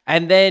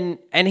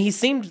 And he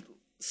seemed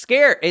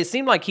scared. It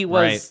seemed like he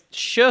was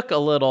shook a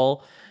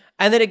little.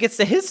 And then it gets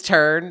to his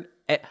turn.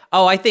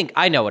 I think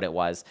I know what it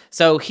was.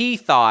 So he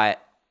thought,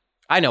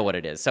 I know what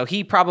it is. So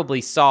he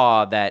probably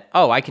saw that,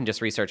 I can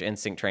just research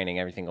Instinct Training.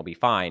 Everything will be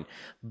fine.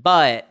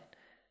 But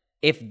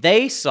if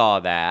they saw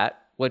that,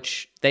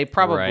 which they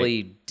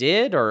probably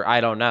did, or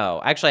I don't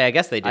know. Actually, I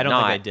guess they did not. I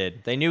don't think they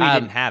did. They knew he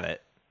didn't have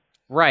it.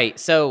 Right.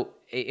 So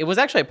it was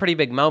actually a pretty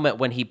big moment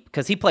when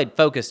because he played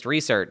focused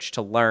research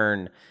to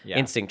learn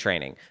instinct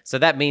training. So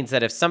that means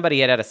that if somebody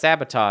had a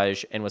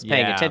sabotage and was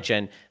paying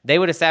attention, they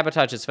would have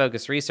sabotaged his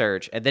focused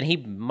research, and then he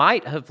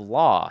might have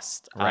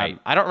lost. Right.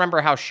 I don't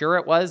remember how sure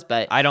it was,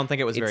 but I don't think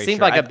it was very seemed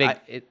sure. like a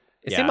big.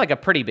 It seemed like a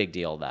pretty big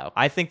deal, though.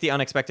 I think the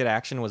unexpected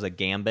action was a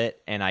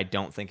gambit, and I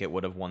don't think it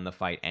would have won the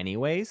fight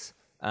anyways.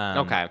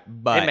 Okay,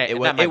 but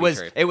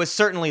it was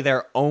certainly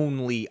their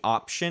only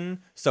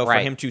option. So for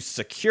him to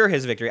secure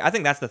his victory, I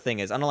think that's the thing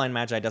is Unaligned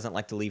Magi doesn't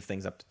like to leave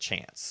things up to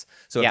chance.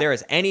 So if there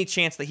is any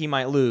chance that he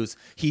might lose,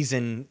 he's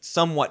in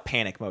somewhat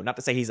panic mode. Not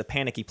to say he's a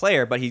panicky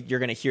player, but you're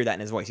going to hear that in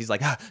his voice. He's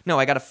like, no,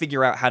 I got to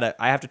figure out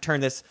I have to turn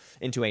this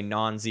into a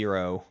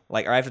non-zero, or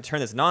I have to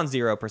turn this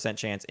non-0%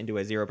 chance into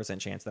a 0%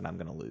 chance that I'm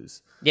going to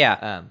lose.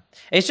 Yeah,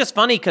 it's just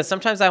funny because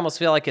sometimes I almost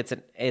feel like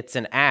it's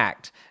an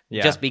act.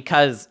 Yeah. Just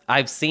because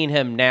I've seen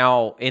him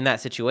now in that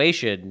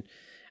situation,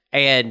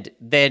 and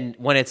then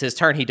when it's his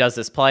turn, he does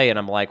this play, and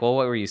I'm like, well,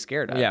 what were you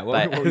scared of? Yeah,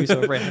 what were you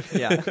so afraid of?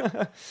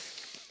 Yeah.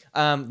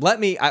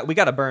 We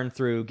got to burn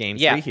through game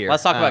 3 here.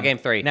 Let's talk about game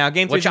 3. Now,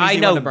 game 3 which I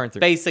know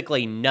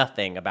basically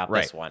nothing about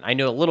this one. I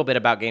knew a little bit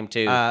about game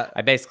 2.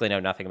 I basically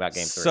know nothing about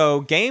game 3. So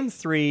game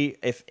 3,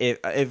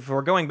 if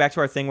we're going back to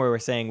our thing where we're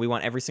saying we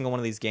want every single one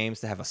of these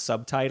games to have a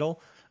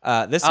subtitle,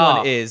 this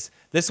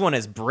one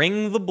is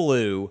 "Bring the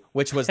Blue,"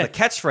 which was the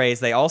catchphrase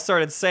they all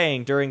started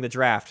saying during the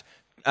draft.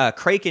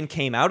 Kraken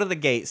came out of the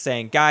gate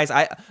saying, "Guys,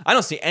 I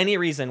don't see any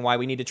reason why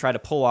we need to try to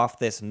pull off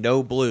this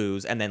no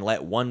blues and then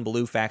let one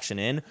blue faction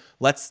in.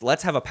 Let's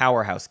have a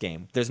powerhouse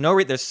game. There's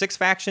 6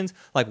 factions.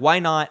 Like, why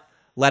not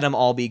let them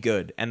all be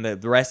good?" And the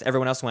rest,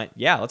 everyone else went,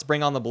 "Yeah, let's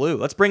bring on the blue.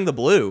 Let's bring the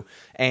blue."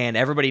 And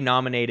everybody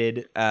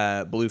nominated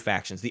blue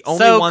factions. The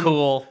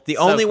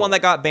only one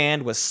that got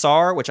banned was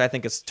SAR, which I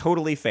think is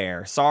totally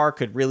fair. SAR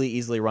could really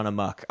easily run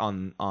amok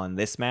on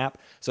this map.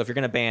 So if you're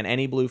going to ban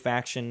any blue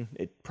faction,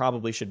 it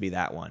probably should be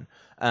that one.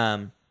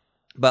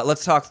 But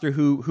let's talk through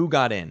who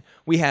got in.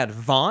 We had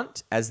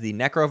Vaunt as the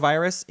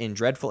Necrovirus in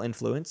Dreadful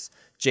Influence,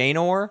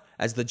 Jaynor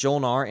as the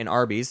Jolnar in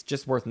Arby's,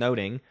 just worth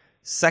noting.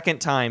 Second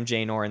time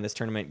Jaynor in this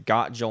tournament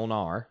got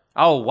Jolnar.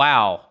 Oh,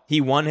 wow.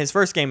 He won his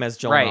first game as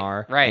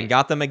Jolnar and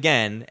got them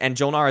again. And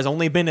Jolnar has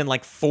only been in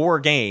like 4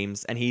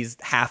 games, and he's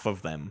half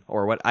of them,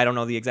 or what? I don't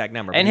know the exact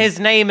number. And his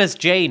name is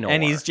Jaynor.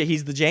 And he's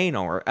the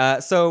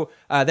Jaynor. So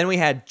then we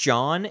had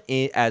John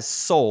as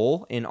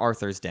Soul in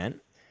Arthur's Den.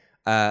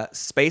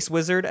 Space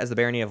Wizard as the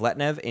Barony of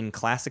Letnev in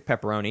Classic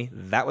Pepperoni.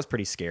 That was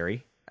pretty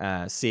scary,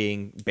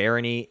 seeing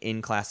Barony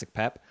in Classic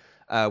Pep.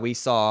 We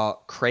saw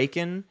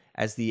Kraken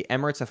as the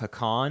Emirates of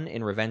Hakan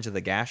in Revenge of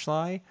the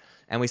Gashly,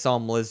 and we saw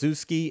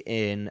Mlazewski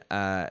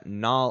as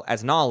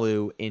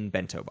Nalu in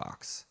Bento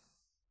Box.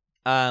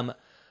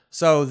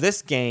 So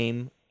this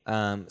game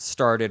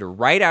started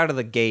right out of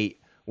the gate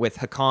with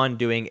Hakan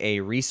doing a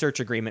research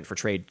agreement for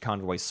trade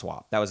convoy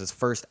swap. That was his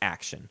first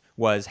action,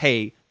 was,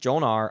 hey,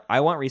 Jolnar,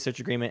 I want research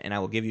agreement, and I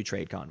will give you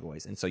trade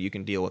convoys, and so you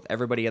can deal with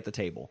everybody at the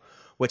table,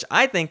 which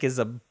I think is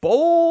a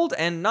bold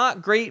and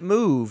not great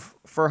move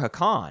for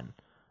Hakan.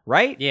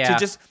 Right? Yeah.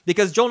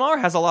 Because Jolnar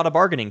has a lot of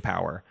bargaining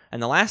power,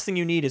 and the last thing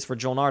you need is for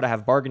Jolnar to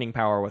have bargaining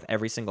power with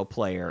every single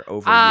player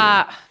over you.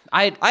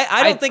 I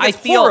don't think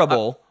it's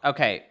horrible.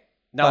 Okay.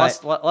 No,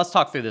 let's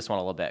talk through this one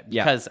a little bit,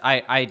 because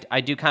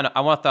I do kind of,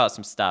 I want to throw out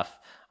some stuff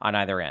on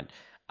either end.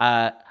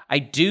 I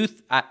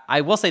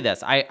will say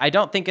this. I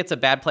don't think it's a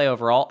bad play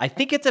overall. I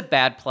think it's a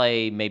bad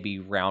play maybe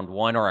round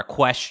 1, or a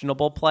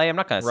questionable play. I'm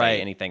not going to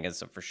say anything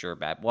is for sure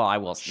bad. Well, I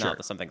will. Sure.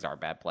 No, some things are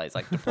bad plays,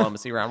 like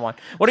diplomacy round 1.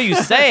 What are you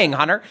saying,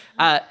 Hunter?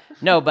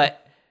 No,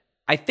 but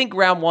I think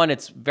round 1,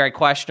 it's very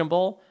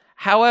questionable.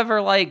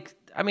 However,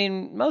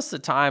 most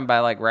of the time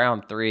by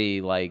round 3,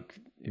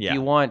 if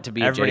you want to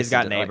be everybody's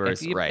got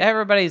neighbors,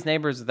 everybody's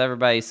neighbors with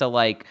everybody. So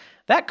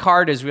that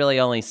card is really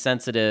only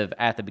sensitive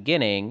at the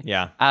beginning.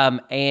 Yeah.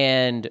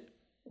 And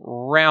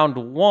round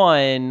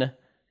 1,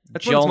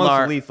 that's when it's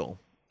most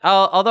lethal.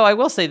 Although I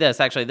will say this,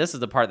 actually, this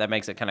is the part that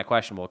makes it kind of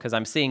questionable, because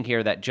I'm seeing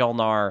here that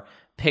Jolnar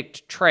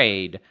picked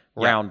trade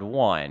round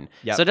 1.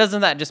 Yep. So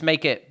doesn't that just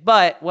make it?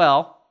 But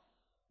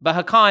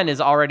Hakan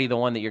is already the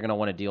one that you're going to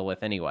want to deal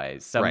with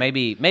anyways. So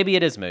maybe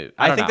it is moot.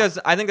 I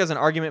think there's an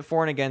argument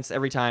for and against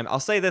every time. I'll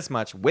say this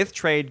much: with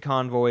trade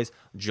convoys,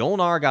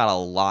 Jolnar got a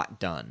lot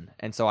done,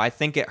 and so I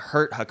think it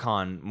hurt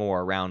Hakan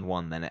more round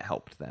 1 than it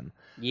helped them.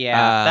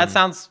 Yeah, that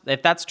sounds.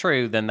 If that's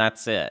true, then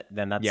that's it.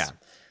 Then that's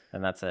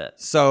it.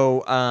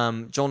 So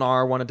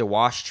Jolnar wanted to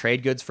wash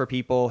trade goods for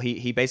people.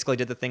 He basically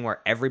did the thing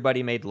where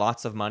everybody made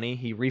lots of money.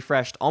 He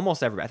refreshed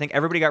almost everybody. I think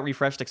everybody got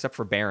refreshed except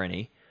for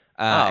Barony.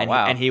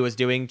 Wow. And he was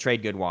doing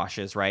trade good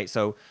washes, right?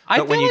 So I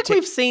but when feel you like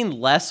we've seen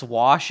less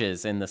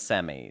washes in the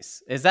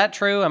semis. Is that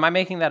true? Am I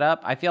making that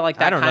up? I feel like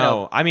that I don't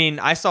know. I mean,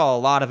 I saw a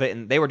lot of it,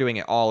 and they were doing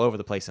it all over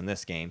the place in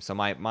this game. So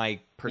my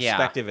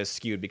perspective is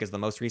skewed because the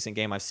most recent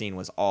game I've seen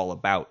was all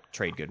about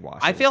trade good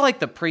washes. I feel like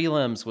the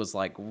prelims was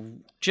like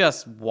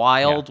just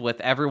wild with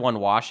everyone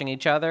washing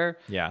each other.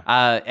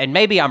 Yeah. And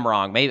maybe I'm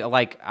wrong.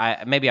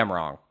 Maybe I'm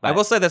wrong. But I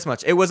will say this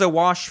much: it was a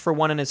wash for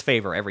one in his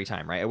favor every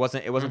time, right? It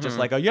wasn't just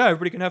like, oh yeah,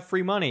 everybody can have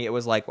free money. It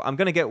was like, I'm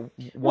gonna get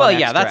one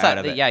extra out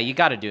of it. Yeah, you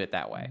got to do it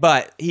that way.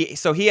 But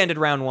he ended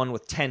round one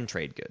with 10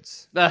 trade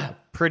goods.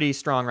 Pretty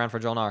strong round for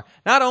Jolnar.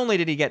 Not only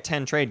did he get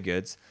 10 trade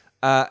goods,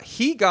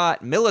 he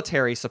got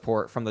military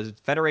support from the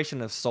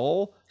Federation of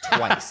Seoul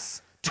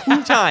twice.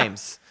 2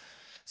 times.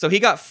 So he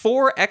got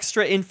 4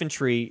 extra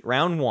infantry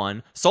round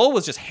 1. Seoul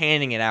was just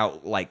handing it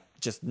out like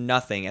just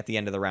nothing at the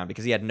end of the round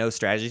because he had no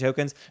strategy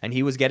tokens and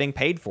he was getting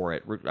paid for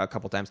it a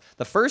couple times.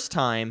 The first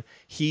time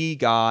he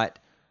got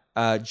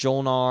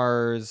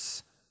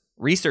Jolnar's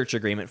research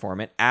agreement for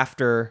him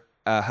after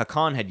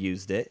Hakan had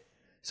used it.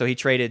 So he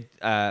traded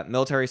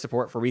military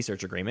support for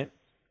research agreement.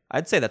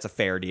 I'd say that's a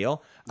fair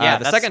deal. Yeah,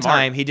 the that's second smart.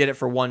 time he did it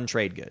for 1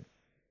 trade good.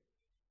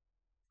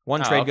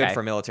 One trade good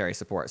for military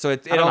support. So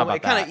it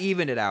kind of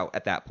evened it out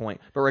at that point.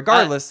 But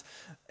regardless,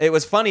 it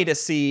was funny to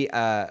see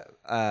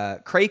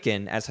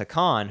Kraken as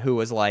Hakan, who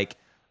was like,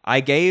 I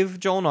gave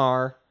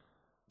Jolnar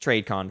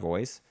trade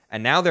convoys,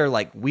 and now they're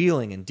like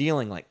wheeling and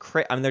dealing like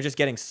I mean, they're just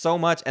getting so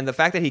much. And the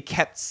fact that he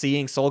kept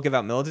seeing Seoul give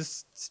out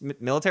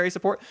military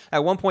support,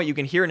 at one point you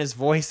can hear in his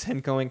voice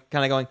him kind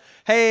of going,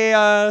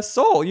 hey,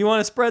 Seoul, you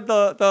want to spread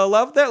the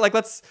love there? Like,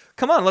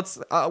 come on,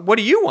 what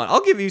do you want?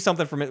 I'll give you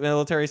something for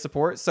military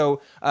support.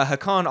 So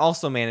Hakan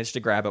also managed to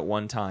grab at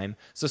one time.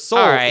 So Seoul,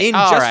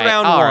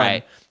 round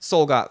one,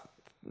 Seoul got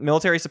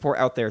military support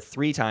out there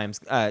 3 times,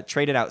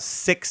 traded out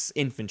 6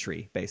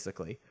 infantry,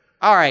 basically.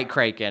 All right,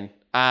 Kraken.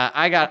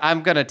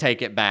 I'm gonna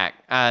take it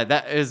back.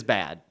 That is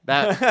bad.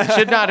 That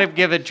should not have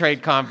given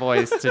trade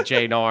convoys to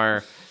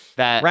Jolnar.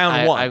 That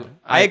round 1.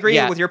 I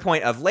agree with your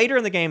point of later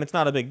in the game. It's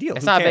not a big deal.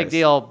 It's not a big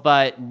deal,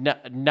 but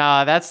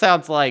nah, that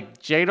sounds like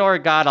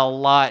Jolnar got a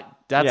lot.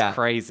 That's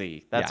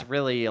crazy. That's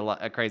really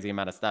a crazy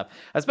amount of stuff,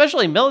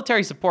 especially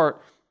military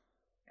support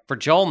for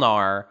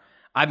Jolnar.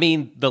 I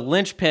mean, the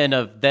linchpin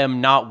of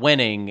them not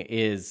winning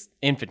is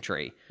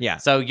infantry. Yeah.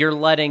 So you're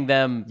letting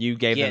them... You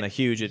gave them a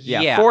huge...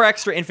 Yeah. 4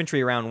 extra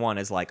infantry round 1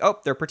 is like, oh,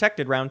 they're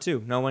protected round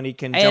 2. Nobody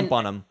can jump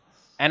on them.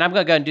 And I'm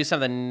going to go and do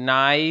something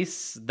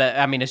nice.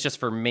 It's just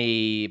for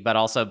me, but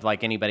also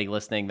like anybody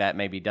listening that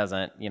maybe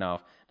doesn't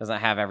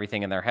have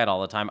everything in their head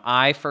all the time.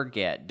 I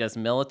forget. Is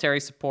military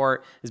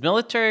support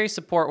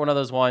one of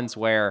those ones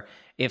where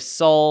if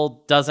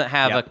Seoul doesn't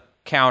have a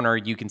counter,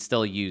 you can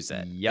still use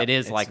it? Yep. It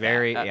is it's like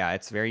very that.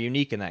 it's very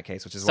unique in that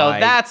case, which is so why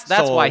that's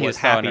Seoul why he was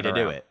happy to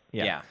do it.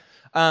 Yeah.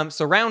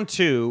 So round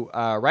 2,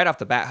 right off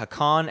the bat,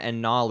 Hakan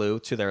and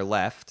Nalu to their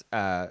left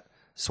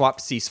swapped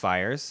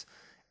ceasefires,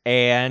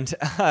 and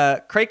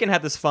Kraken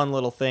had this fun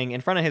little thing in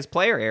front of his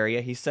player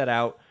area. He set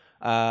out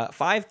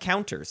 5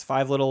 counters,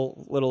 5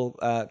 little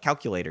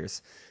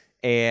calculators,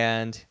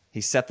 and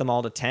he set them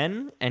all to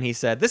 10. And he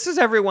said, "This is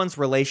everyone's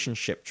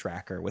relationship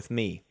tracker with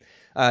me.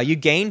 You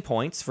gain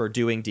points for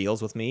doing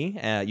deals with me.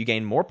 You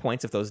gain more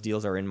points if those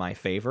deals are in my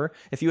favor.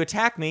 If you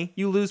attack me,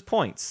 you lose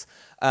points.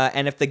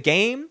 And if the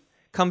game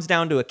comes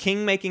down to a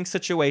king-making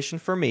situation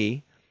for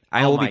me,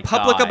 I will be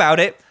public about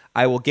it.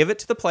 I will give it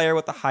to the player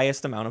with the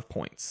highest amount of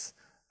points.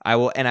 I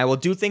will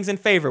do things in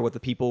favor with the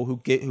people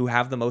who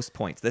have the most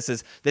points. This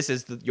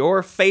is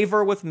your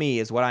favor with me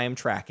is what I am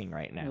tracking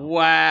right now."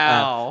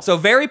 Wow. So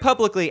very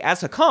publicly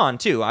as Hakan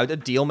too,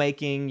 deal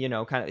making,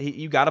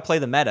 you got to play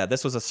the meta.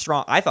 This was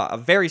a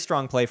very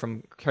strong play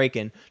from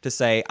Kraken to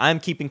say, I'm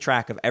keeping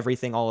track of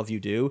everything all of you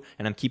do,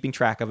 and I'm keeping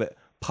track of it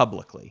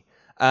publicly.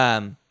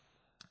 And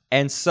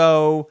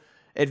so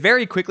it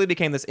very quickly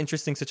became this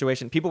interesting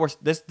situation.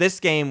 This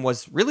game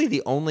was really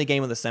the only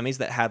game of the semis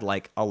that had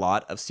like a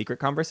lot of secret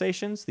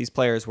conversations. These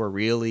players were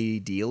really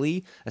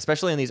dealy,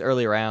 especially in these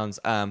early rounds.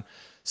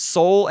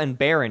 Seoul and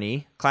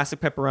Barony, Classic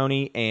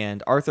Pepperoni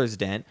and Arthur's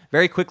Dent,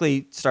 very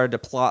quickly started to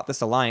plot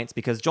this alliance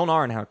because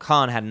Jolnar and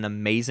Hakan had an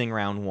amazing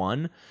round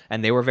 1,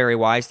 and they were very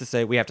wise to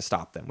say, we have to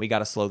stop them. We got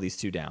to slow these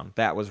 2 down.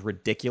 That was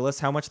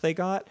ridiculous how much they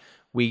got.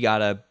 We got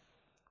to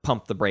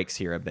pump the brakes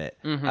here a bit.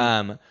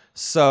 Mm-hmm.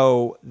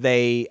 So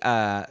they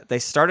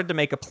started to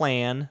make a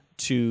plan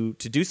to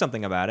do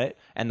something about it,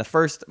 and the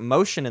first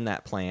motion in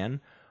that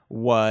plan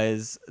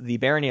was the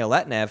Barony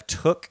Aletnev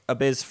took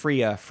Abyss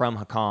Freya from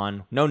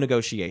Hakan. No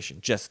negotiation,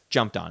 just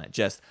jumped on it.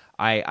 Just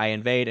I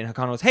invade, and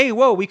Hakan was, hey,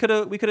 whoa, we could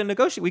have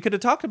negotiated, we could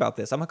have talked about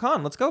this. I'm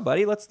Hakan, let's go,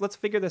 buddy, let's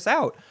figure this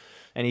out.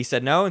 And he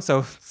said no, and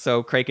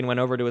so Kraken went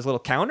over to his little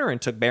counter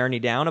and took Barony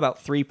down about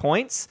 3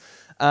 points.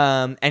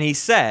 And he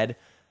said,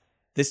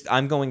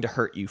 I'm going to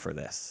hurt you for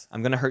this.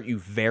 I'm going to hurt you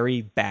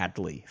very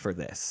badly for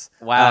this.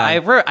 Wow,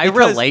 I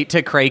relate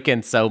to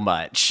Kraken so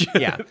much.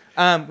 Yeah.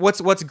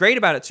 What's great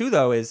about it too,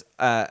 though, is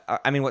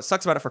what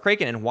sucks about it for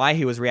Kraken and why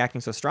he was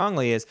reacting so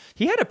strongly is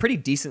he had a pretty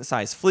decent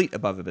sized fleet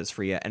above Abyss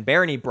Freya, and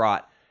Barony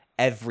brought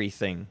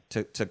everything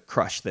to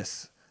crush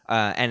this.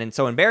 And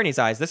so in Barony's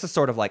eyes, this is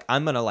sort of like,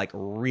 I'm going to like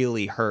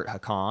really hurt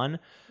Hakan.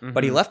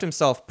 But he left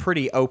himself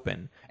pretty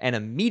open. And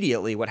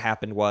immediately what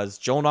happened was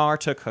Jolnar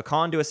took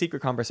Hakan to a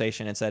secret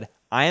conversation and said,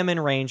 I am in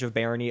range of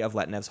Barony of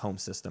Letnev's home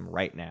system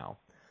right now.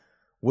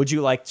 Would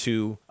you like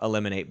to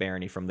eliminate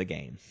Barony from the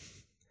game?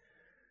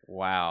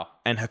 Wow.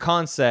 And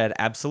Hakan said,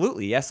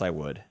 absolutely, yes, I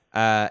would.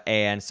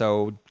 And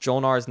so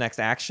Jolnar's next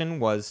action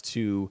was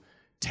to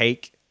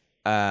take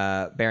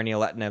Barony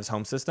of Letnev's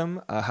home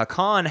system.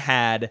 Hakan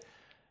had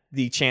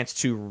the chance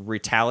to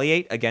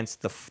retaliate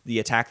against the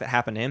attack that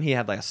happened to him. He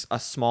had like a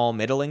small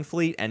middling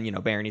fleet,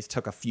 and Barony's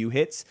took a few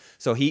hits,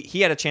 so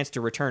he had a chance to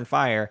return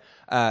fire.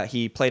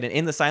 He played an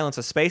In the Silence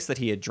of Space that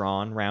he had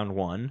drawn round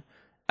 1,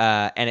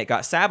 and it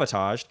got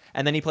sabotaged,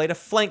 and then he played a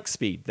flank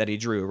speed that he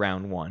drew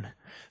round 1.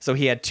 So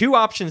he had 2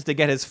 options to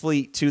get his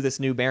fleet to this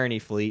new Barony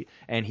fleet,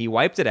 and he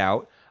wiped it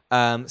out.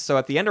 So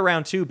at the end of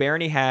round 2,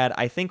 Barony had,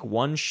 I think,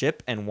 1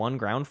 ship and 1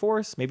 ground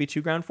force, maybe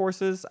 2 ground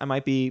forces. I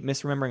might be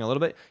misremembering a little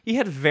bit. He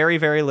had very,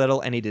 very little,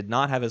 and he did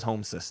not have his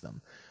home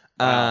system.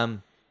 Wow.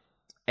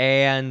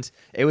 And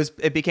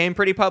it became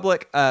pretty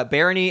public.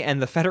 Barony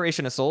and the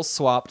Federation of Souls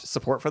swapped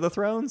support for the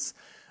thrones,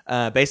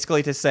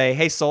 basically to say,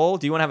 hey, Soul,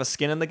 do you want to have a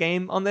skin in the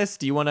game on this?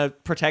 Do you want to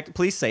protect?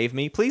 Please save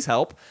me. Please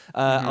help.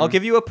 I'll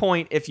give you a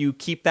point if you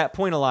keep that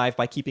point alive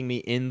by keeping me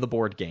in the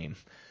board game.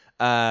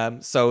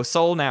 So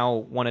Soul now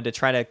wanted to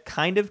try to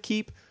kind of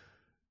keep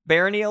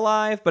Barony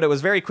alive, but it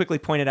was very quickly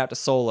pointed out to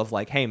Soul of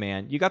like, hey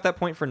man, you got that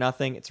point for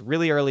nothing. It's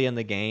really early in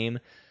the game.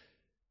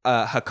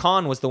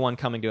 Hakan was the one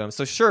coming to him.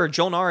 So sure,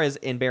 Jolnar is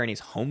in Barony's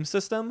home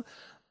system,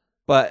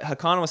 but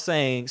Hakan was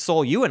saying,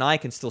 Soul, you and I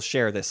can still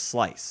share this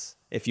slice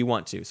if you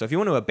want to. So if you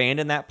want to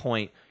abandon that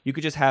point, you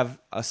could just have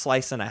a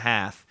slice and a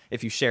half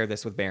if you share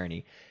this with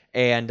Barony.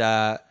 And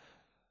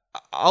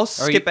I'll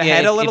skip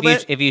ahead a little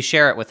bit. If you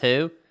share it with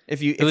who? Who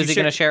is he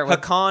going to share it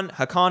with?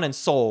 Hakan and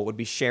Soul would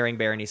be sharing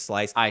Barony's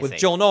slice, with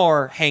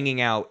Jolnar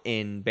hanging out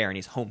in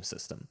Barony's home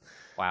system.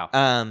 Wow.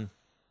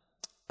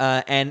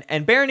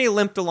 And Barony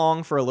limped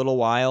along for a little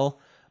while,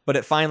 but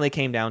it finally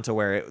came down to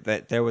where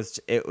it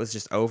was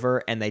just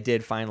over, and they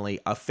did finally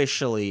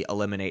officially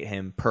eliminate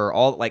him per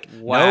all, like,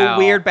 no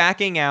weird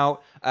backing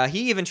out.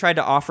 He even tried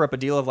to offer up a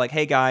deal of like,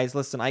 hey guys,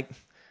 listen,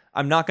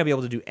 I'm not going to be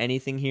able to do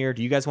anything here.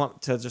 Do you guys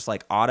want to just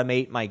like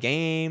automate my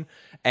game?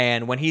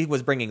 And when he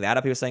was bringing that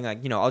up, he was saying like,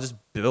 I'll just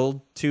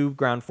build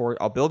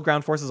I'll build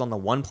ground forces on the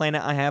 1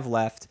 planet I have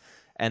left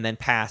and then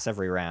pass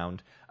every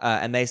round.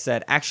 And they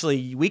said,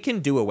 actually, we can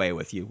do away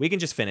with you. We can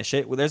just finish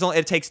it.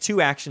 It takes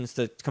 2 actions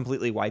to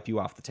completely wipe you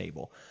off the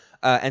table.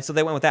 And so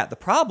they went with that. The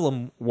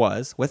problem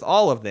was, with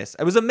all of this,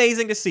 it was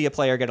amazing to see a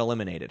player get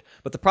eliminated.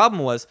 But the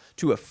problem was,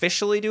 to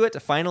officially do it, to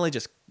finally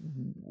just,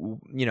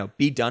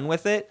 be done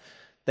with it,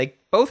 they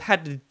both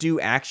had to do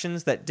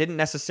actions that didn't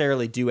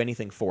necessarily do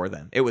anything for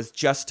them. It was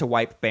just to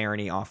wipe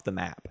Barony off the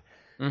map.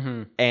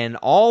 Mm-hmm. And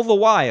all the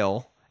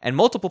while, and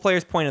multiple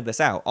players pointed this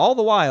out, all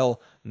the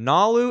while,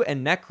 Naalu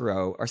and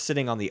Necro are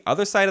sitting on the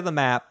other side of the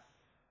map,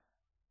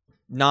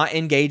 not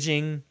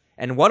engaging.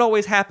 And what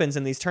always happens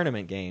in these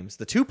tournament games,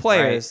 the 2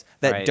 players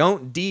that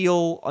don't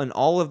deal on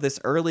all of this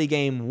early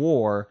game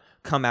war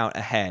come out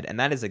ahead. And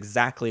that is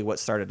exactly what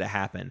started to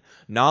happen.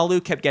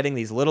 Naalu kept getting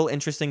these little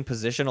interesting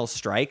positional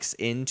strikes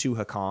into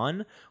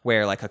Hakan,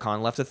 where like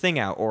Hakan left a thing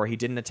out, or he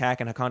didn't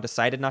attack and Hakan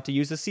decided not to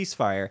use a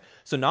ceasefire.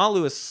 So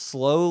Naalu is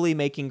slowly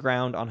making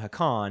ground on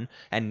Hakan,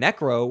 and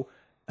Necro,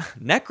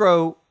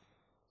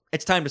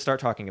 it's time to start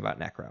talking about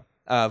Necro.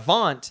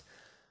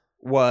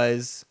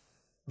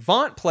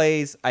 Vaunt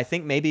plays, I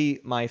think,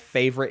 maybe my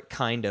favorite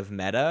kind of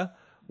meta,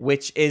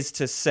 which is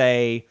to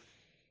say,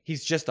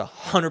 he's just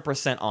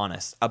 100%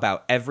 honest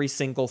about every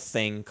single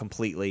thing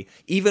completely.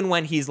 Even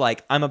when he's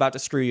like, I'm about to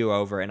screw you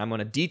over and I'm going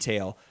to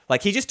detail.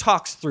 Like, he just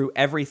talks through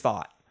every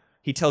thought.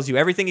 He tells you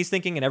everything he's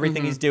thinking and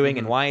everything he's doing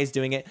and why he's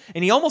doing it.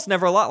 And he almost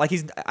never lies. Like,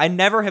 I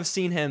never have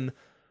seen him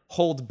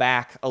hold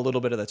back a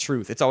little bit of the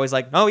truth. It's always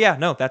like, oh yeah,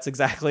 no, that's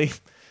exactly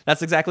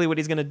what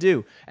he's going to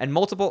do. And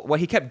what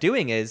he kept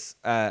doing is,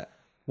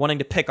 wanting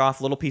to pick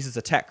off little pieces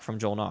of tech from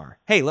Jolnar.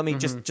 Hey, let me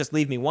just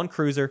leave me 1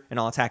 cruiser and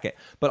I'll attack it.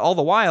 But all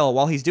the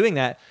while he's doing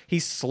that,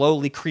 he's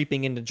slowly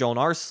creeping into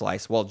Jolnar's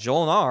slice, while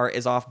Jolnar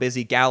is off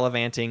busy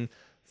gallivanting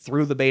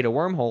through the beta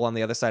wormhole on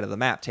the other side of the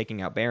map,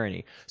 taking out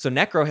Barony. So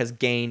Necro has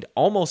gained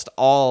almost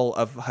all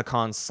of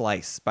Hakan's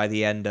slice by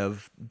the end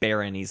of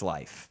Barony's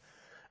life.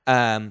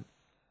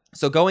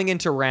 So going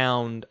into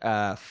round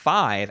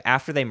 5,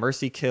 after they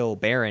mercy kill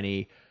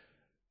Barony,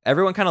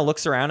 everyone kind of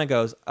looks around and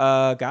goes,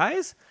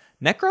 guys,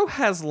 Necro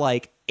has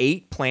like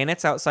 8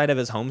 planets outside of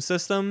his home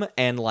system,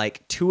 and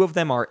like 2 of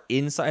them are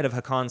inside of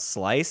Hakan's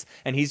slice,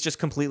 and he's just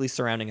completely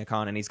surrounding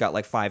Hakan, and he's got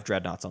like 5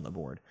 dreadnoughts on the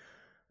board.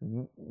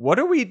 What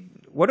are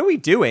we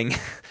doing?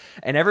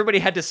 And everybody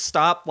had to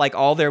stop like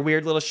all their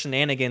weird little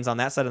shenanigans on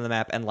that side of the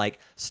map and like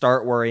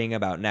start worrying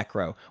about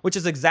Necro, which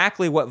is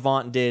exactly what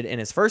Vaunt did in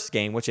his first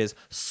game, which is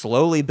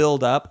slowly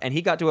build up, and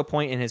he got to a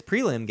point in his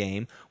prelim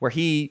game where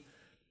he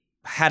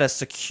had a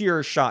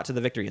secure shot to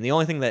the victory. And the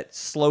only thing that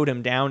slowed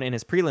him down in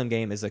his prelim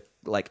game is a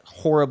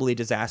horribly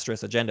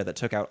disastrous agenda that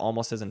took out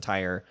almost his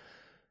entire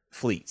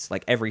fleets,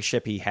 like every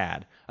ship he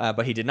had.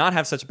 But he did not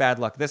have such bad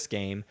luck this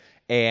game,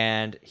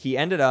 and he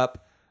ended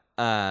up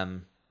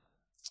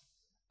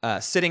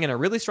sitting in a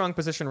really strong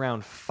position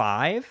round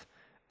 5,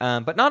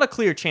 but not a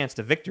clear chance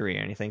to victory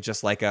or anything,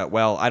 just like,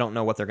 I don't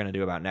know what they're going to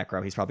do about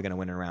Necro. He's probably going to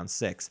win in round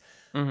 6.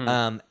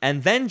 Mm-hmm.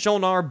 And then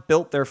Jolnar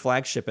built their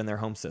flagship in their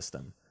home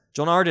system.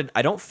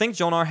 I don't think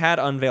Jolnar had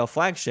Unveil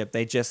flagship.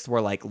 They just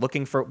were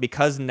looking for,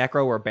 because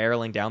Necro were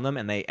barreling down them,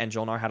 and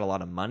Jolnar had a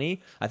lot of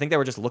money. I think they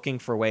were just looking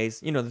for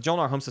ways. The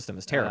Jolnar home system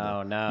is terrible.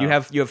 Oh no. You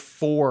have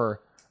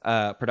 4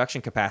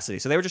 production capacity,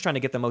 so they were just trying to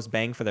get the most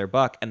bang for their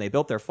buck, and they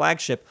built their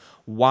flagship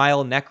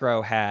while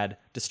Necro had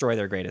destroy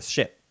their greatest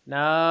ship.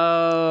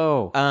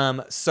 No.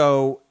 And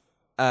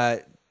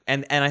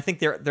I think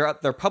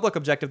their public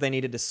objective they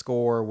needed to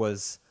score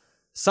was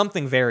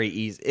something very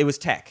easy. It was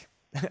tech.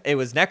 It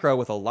was Necro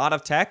with a lot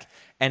of tech,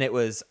 and it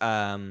was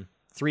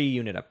 3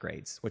 unit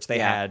upgrades, which they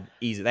had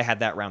easy. They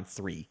had that round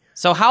 3.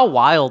 So how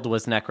wild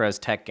was Necro's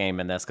tech game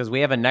in this? Because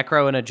we have a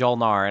Necro and a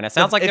Jolnar, and it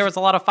sounds like there was a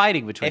lot of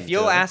fighting between. If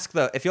you'll ask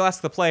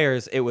the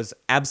players, it was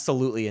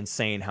absolutely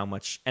insane how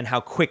much tech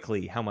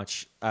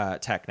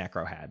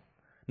Necro had.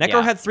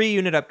 Necro had 3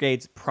 unit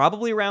upgrades,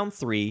 probably round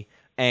 3.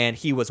 And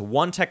he was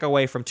 1 tech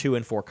away from 2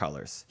 and 4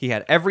 colors. He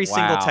had every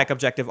single tech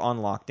objective on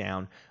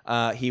lockdown.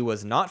 He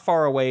was not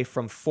far away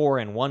from 4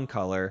 and 1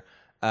 color,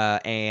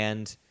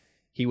 and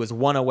he was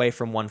 1 away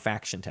from 1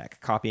 faction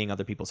tech, copying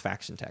other people's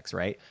faction techs,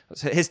 right?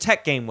 So his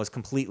tech game was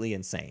completely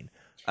insane.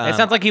 It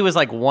sounds like he was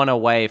 1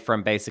 away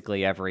from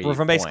basically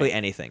basically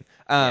anything.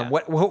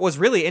 What was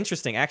really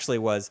interesting actually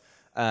was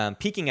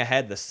peeking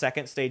ahead. The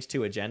second stage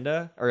 2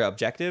 agenda or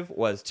objective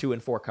was 2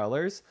 and 4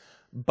 colors,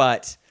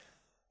 but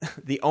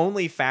the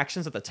only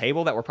factions at the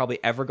table that were probably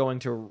ever going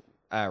to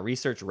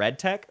research red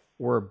tech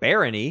were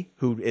Barony,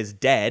 who is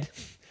dead,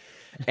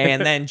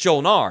 and then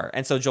Jolnar.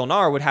 And so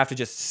Jolnar would have to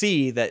just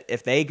see that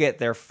if they get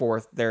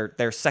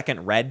their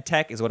second red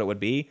tech is what it would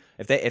be.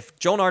 If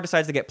Jolnar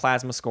decides to get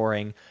plasma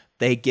scoring,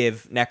 they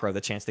give Necro the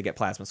chance to get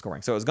plasma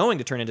scoring. So it was going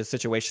to turn into a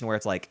situation where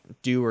it's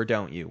do or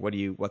don't you?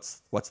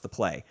 What's the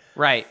play?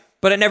 Right.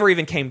 But it never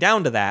even came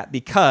down to that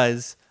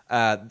because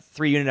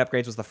 3 unit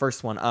upgrades was the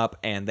first one up,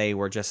 and they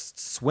were just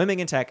swimming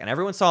in tech, and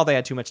everyone saw they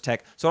had too much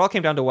tech. So it all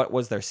came down to what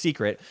was their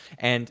secret.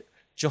 And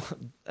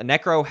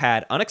Necro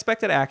had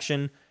unexpected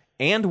action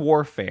and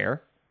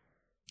warfare,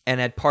 and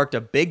had parked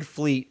a big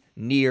fleet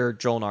near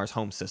Jolnar's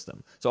home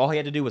system. So all he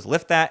had to do was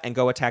lift that and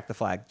go attack the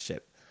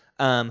flagship.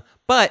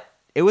 But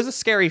it was a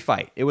scary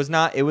fight. We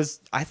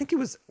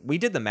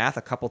did the math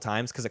a couple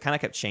times because it kind of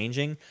kept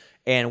changing.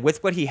 And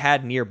with what he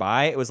had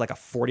nearby, it was a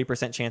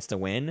 40% chance to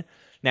win.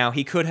 Now,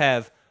 he could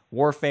have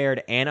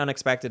warfared and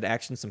unexpected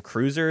action some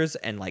cruisers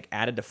and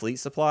added to fleet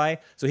supply.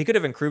 So he could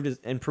have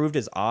improved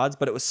his odds,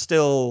 but it was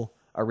still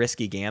a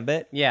risky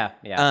gambit. Yeah.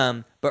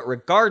 But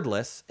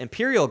regardless,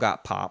 Imperial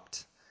got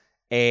popped,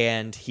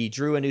 and he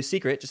drew a new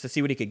secret just to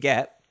see what he could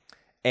get.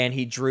 And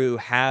he drew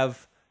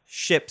have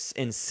ships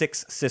in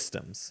 6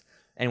 systems.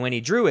 And when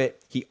he drew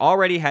it, he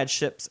already had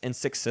ships in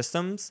 6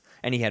 systems,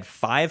 and he had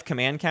 5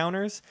 command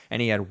counters,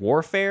 and he had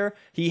warfare.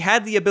 He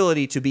had the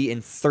ability to be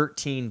in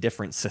 13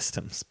 different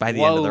systems by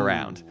the end of the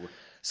round.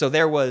 So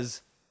there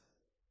was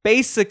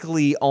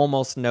basically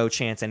almost no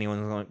chance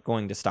anyone was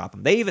going to stop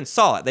him. They even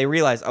saw it. They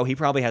realized,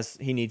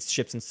 he needs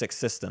ships in 6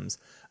 systems.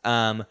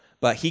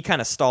 But he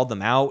kind of stalled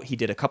them out. He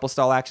did a couple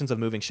stall actions of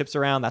moving ships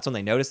around. That's when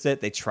they noticed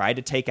it. They tried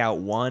to take out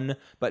one,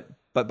 but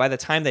by the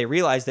time they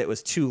realized it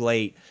was too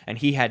late, and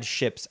he had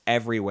ships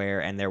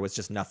everywhere, and there was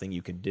just nothing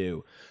you could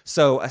do.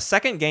 So a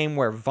second game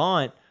where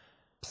Vaunt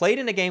played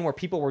in a game where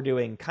people were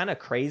doing kind of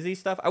crazy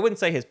stuff. I wouldn't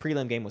say his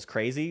prelim game was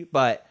crazy,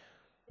 but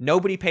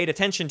nobody paid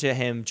attention to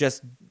him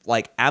just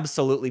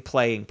absolutely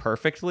playing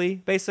perfectly,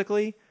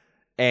 basically.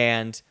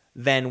 And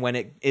then when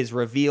it is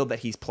revealed that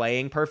he's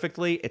playing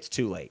perfectly, it's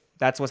too late.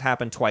 That's what's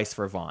happened twice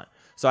for Vaunt.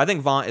 So I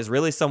think Vaunt is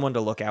really someone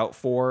to look out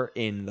for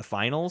in the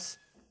finals.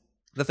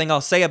 The thing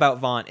I'll say about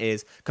Vaunt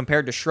is,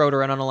 compared to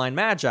Schroeder and Unaligned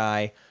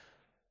Magi,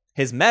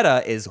 his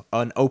meta is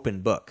an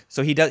open book.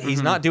 So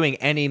he's not doing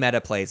any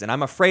meta plays, and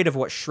I'm afraid of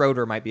what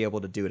Schroeder might be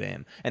able to do to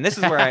him. And this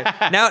is where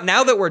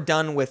now that we're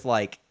done with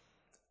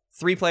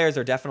 3 players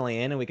are definitely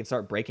in, and we can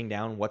start breaking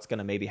down what's going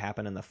to maybe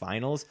happen in the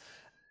finals.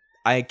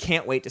 I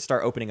can't wait to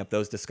start opening up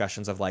those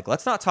discussions of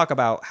let's not talk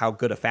about how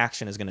good a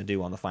faction is going to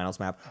do on the finals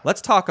map.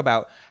 Let's talk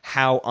about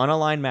how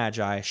Unaligned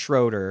Magi,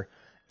 Schroeder,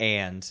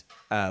 and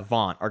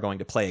Vaunt are going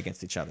to play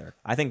against each other.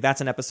 I think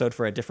that's an episode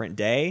for a different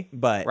day,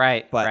 but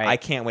I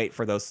can't wait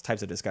for those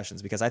types of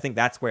discussions because I think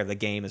that's where the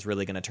game is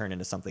really going to turn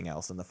into something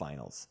else in the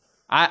finals.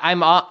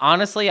 I'm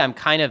honestly, I'm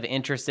kind of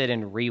interested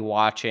in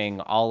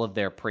rewatching all of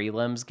their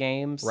prelims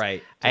games,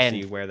 right? To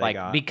see where they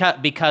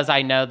got because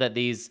I know that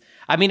these.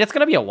 I mean, it's going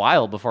to be a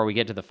while before we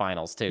get to the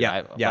finals too.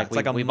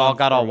 We've all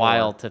got a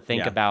while to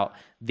think about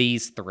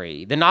these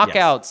 3. The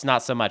knockouts,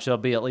 not so much. There'll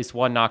be at least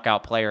one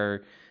knockout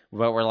player,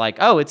 but we're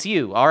oh, it's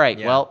you. All right,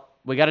 well,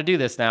 we got to do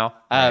this now.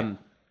 Right.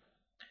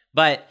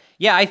 But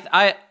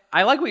yeah,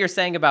 I like what you're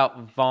saying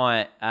about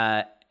Vaunt.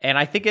 And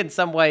I think in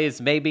some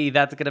ways, maybe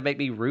that's going to make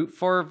me root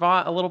for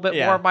Vaunt a little bit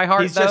more in my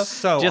heart. He's though. just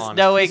so just honest.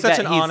 knowing he's such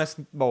that an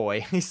honest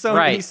boy. He's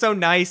so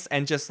nice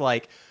and just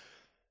like,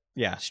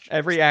 yeah.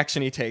 Every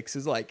action he takes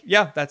is like,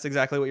 yeah, that's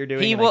exactly what you're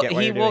doing. He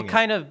will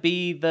kind of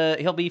be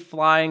he'll be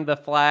flying the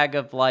flag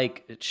of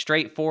like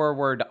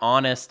straightforward,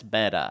 honest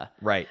meta.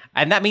 Right.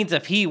 And that means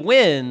if he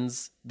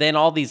wins, then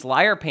all these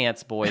liar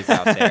pants boys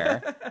out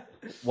there,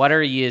 what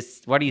are you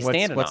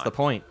standing on? What's the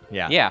point?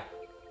 Yeah. Yeah.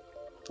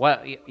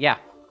 Well, yeah.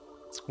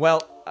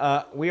 Well,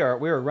 we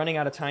are running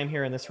out of time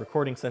here in this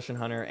recording session,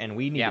 Hunter, and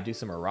we need to do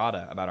some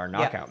errata about our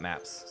knockout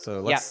maps.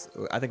 So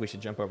I think we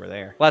should jump over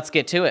there. Let's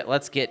get to it.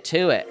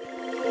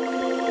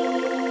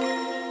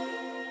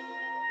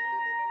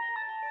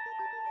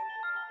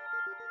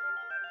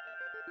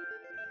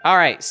 All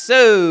right,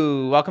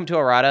 so welcome to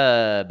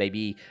errata,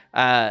 baby.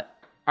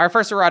 Our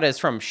first errata is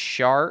from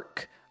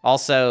Shark,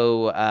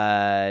 also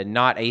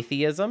not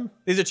atheism.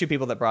 These are two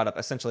people that brought up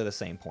essentially the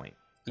same point.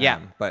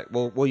 Yeah. But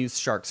we'll use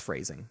Shark's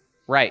phrasing.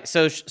 Right.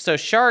 So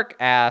Shark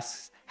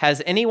asks,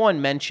 has anyone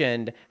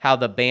mentioned how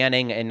the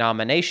banning and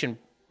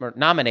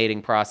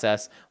nominating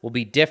process will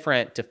be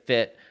different to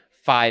fit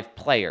 5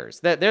 players?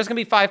 There's going to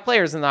be 5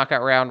 players in the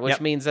knockout round,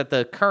 which means that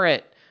the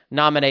current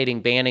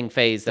nominating banning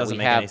phase that we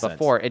have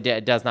before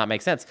it does not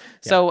make sense.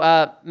 Yeah.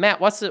 So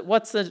Matt, what's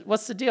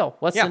the deal?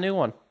 What's the new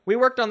one? We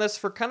worked on this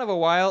for kind of a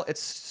while.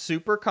 It's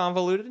super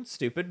convoluted and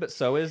stupid, but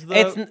so is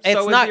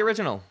the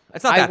original.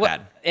 It's not that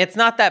bad. It's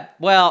not that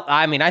well.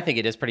 I mean, I think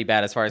it is pretty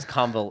bad as far as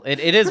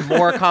it is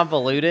more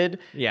convoluted.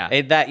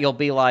 Yeah. That you'll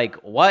be like,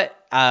 what?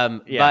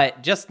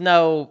 But just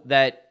know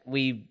that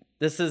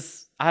this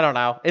is. I don't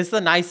know. It's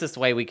the nicest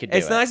way we could do it.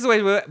 It's the nicest way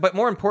to do it, but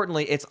more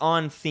importantly, it's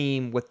on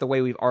theme with the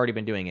way we've already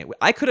been doing it.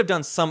 I could have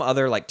done some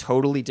other like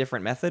totally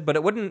different method, but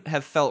it wouldn't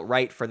have felt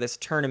right for this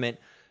tournament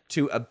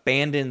to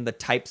abandon the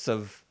types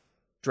of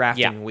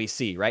drafting we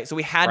see, right? So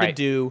we had to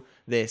do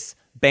this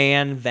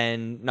ban,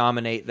 then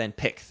nominate, then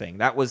pick thing.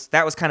 That was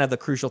kind of the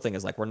crucial thing,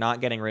 is like we're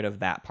not getting rid of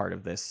that part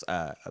of this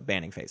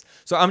banning phase.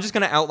 So I'm just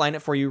going to outline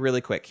it for you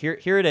really quick.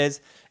 Here it is,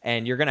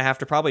 and you're going to have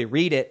to probably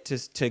read it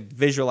to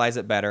visualize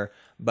it better,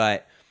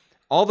 but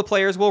all the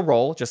players will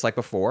roll just like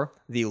before.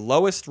 The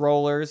lowest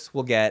rollers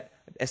will get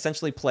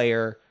essentially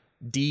player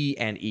D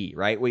and E,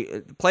 right?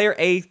 Player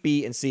A,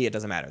 B, and C, it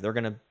doesn't matter. They're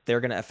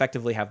gonna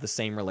effectively have the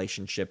same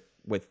relationship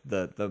with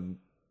the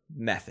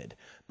method.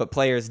 But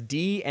players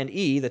D and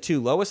E, the 2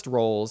 lowest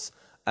rolls,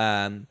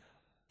 in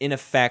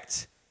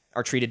effect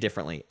are treated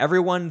differently.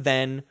 Everyone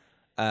then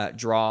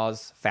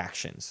draws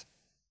factions.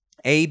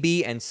 A,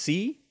 B, and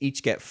C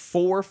each get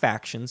 4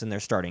 factions in their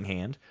starting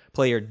hand.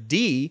 Player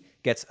D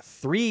gets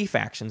 3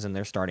 factions in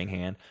their starting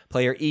hand.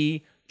 Player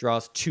E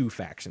draws 2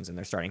 factions in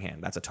their starting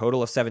hand. That's a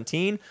total of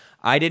 17.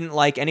 I didn't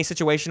like any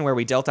situation where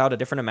we dealt out a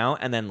different amount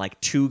and then like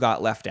 2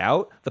 got left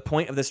out. The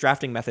point of this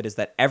drafting method is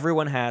that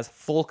everyone has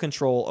full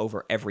control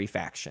over every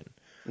faction.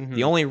 Mm-hmm.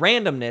 The only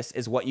randomness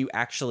is what you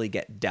actually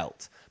get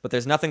dealt. But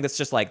there's nothing that's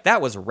just like,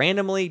 that was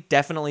randomly,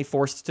 definitely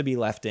forced to be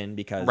left in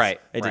because it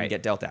didn't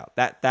get dealt out.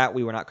 That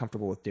we were not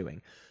comfortable with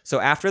doing. So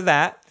after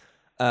that,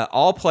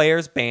 all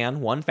players ban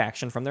 1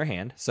 faction from their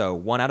hand. So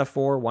 1 out of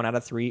 4, 1 out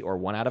of 3, or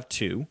 1 out of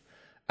 2.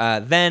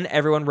 Then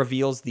everyone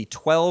reveals the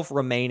 12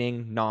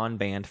 remaining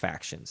non-banned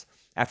factions.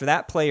 After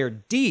that, player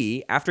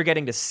D, after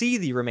getting to see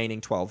the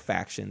remaining 12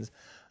 factions,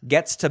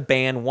 gets to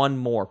ban 1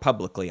 more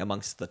publicly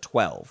amongst the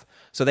 12.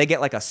 So they get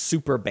like a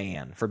super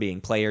ban for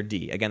being player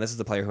D. Again, this is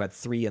the player who had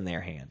 3 in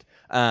their hand.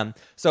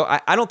 So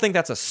I don't think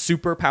that's a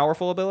super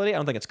powerful ability. I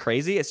don't think it's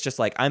crazy. It's just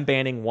like I'm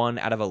banning 1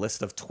 out of a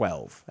list of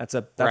 12. That's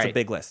a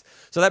big list.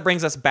 So that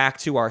brings us back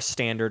to our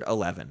standard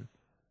 11.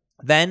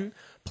 Then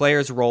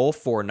players roll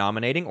for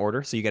nominating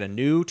order. So you get a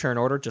new turn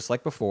order just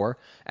like before.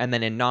 And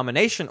then in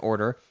nomination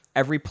order,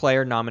 every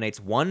player nominates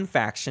 1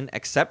 faction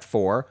except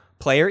for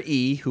player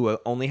E, who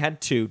only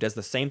had 2, does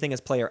the same thing as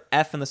player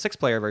F in the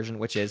 6-player version,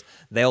 which is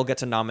they'll get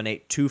to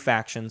nominate 2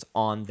 factions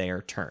on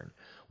their turn,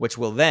 which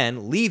will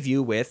then leave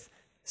you with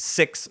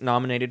 6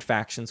 nominated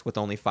factions with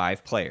only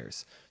 5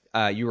 players.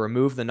 You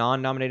remove the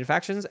non-nominated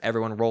factions.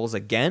 Everyone rolls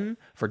again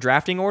for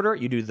drafting order.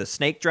 You do the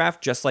snake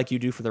draft just like you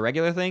do for the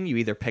regular thing. You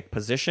either pick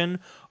position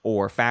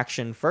or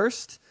faction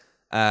first.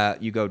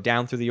 You go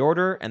down through the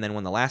order, and then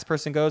when the last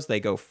person goes,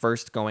 they go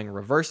first going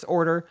reverse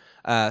order.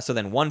 So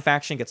then 1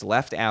 faction gets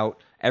left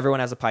out.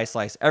 Everyone has a pie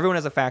slice. Everyone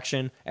has a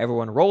faction.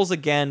 Everyone rolls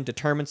again,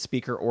 determines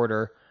speaker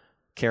order,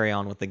 carry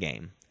on with the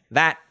game.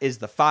 That is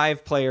the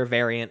 5-player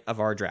variant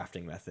of our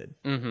drafting method.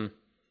 Mm-hmm.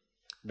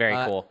 Very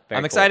cool.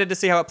 I'm excited to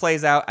see how it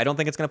plays out. I don't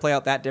think it's going to play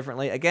out that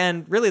differently.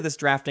 Again, really this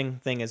drafting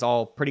thing is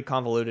all pretty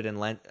convoluted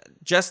and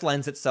just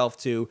lends itself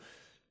to,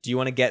 do you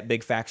want to get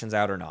big factions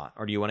out or not?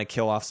 Or do you want to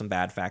kill off some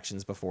bad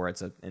factions before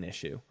it's an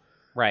issue?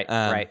 Right,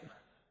 right.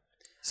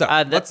 So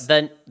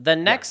the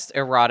next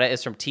errata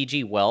is from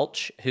TG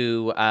Welch,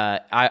 who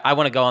I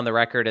want to go on the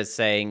record as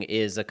saying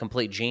is a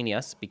complete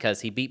genius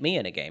because he beat me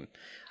in a game.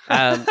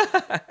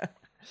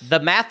 The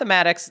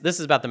mathematics, this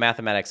is about the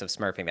mathematics of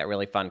smurfing, that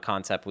really fun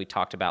concept we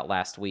talked about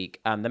last week.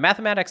 The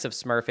mathematics of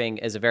smurfing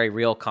is a very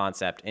real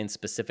concept in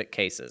specific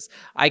cases.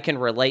 I can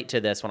relate to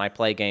this when I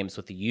play games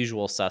with the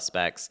usual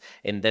suspects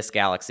in this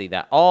galaxy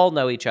that all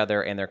know each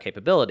other and their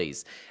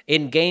capabilities.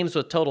 In games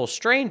with total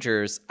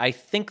strangers, I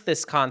think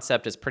this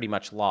concept is pretty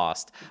much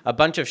lost. A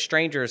bunch of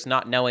strangers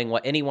not knowing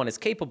what anyone is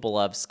capable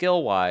of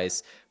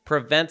skill-wise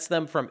prevents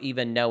them from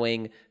even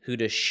knowing who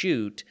to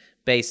shoot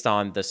based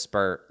on the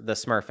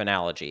Smurf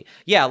analogy.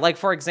 Yeah, like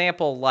for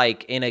example,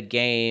 like in a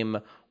game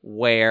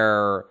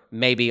where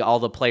maybe all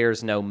the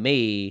players know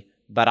me,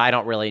 but I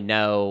don't really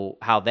know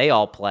how they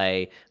all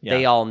play. Yeah.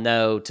 They all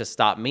know to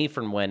stop me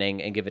from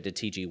winning and give it to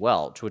TG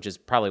Welch, which is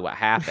probably what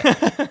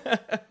happened.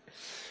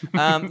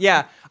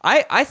 Yeah,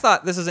 I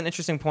thought this is an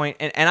interesting point,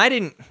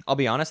 and I'll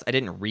be honest, I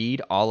didn't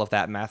read all of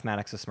that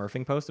Mathematics of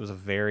Smurfing post. It was a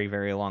very,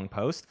 very long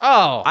post.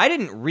 Oh. I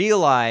didn't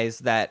realize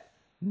that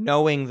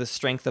knowing the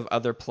strength of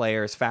other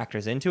players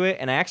factors into it,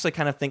 and I actually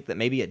kind of think that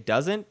maybe it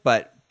doesn't,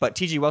 but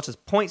T.G. Welch's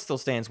point still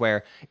stands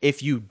where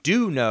if you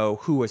do know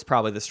who is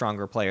probably the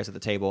stronger players at the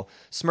table,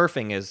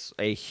 smurfing is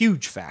a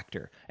huge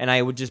factor. And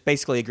I would just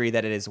basically agree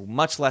that it is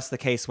much less the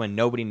case when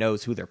nobody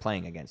knows who they're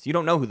playing against. You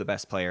don't know who the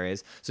best player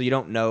is, so you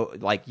don't know,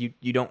 like,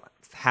 you don't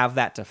have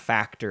that to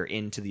factor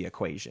into the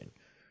equation.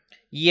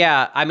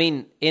 Yeah, I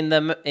mean, in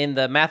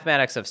the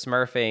mathematics of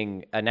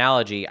smurfing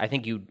analogy, I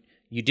think you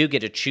do get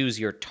to choose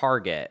your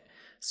target.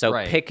 So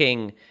right.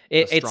 Picking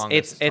it's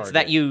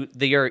that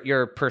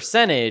your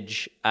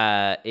percentage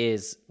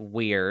is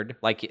weird.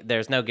 Like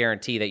there's no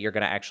guarantee that you're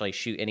going to actually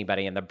shoot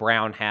anybody, and the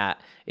brown hat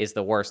is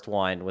the worst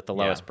one with the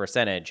lowest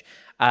percentage.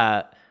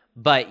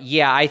 But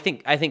yeah, I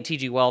think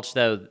T.G. Welch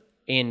though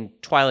in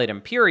Twilight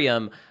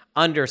Imperium,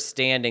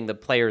 understanding the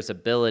player's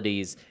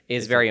abilities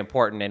is very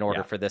important in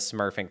order for this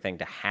smurfing thing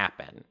to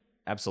happen.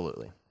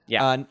 Absolutely.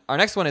 Yeah. Our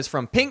next one is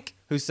from Pink,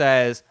 who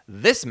says,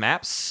 "This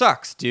map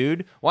sucks,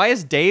 dude. Why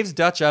is Dave's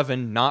Dutch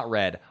oven not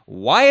red?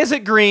 Why is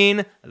it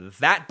green?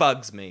 That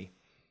bugs me."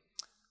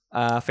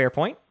 Fair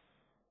point.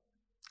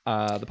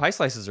 The pie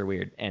slices are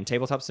weird, and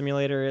Tabletop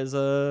Simulator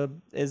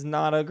is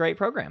not a great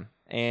program.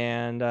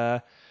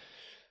 And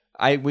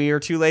we are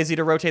too lazy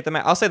to rotate the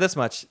map. I'll say this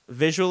much: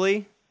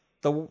 visually,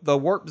 the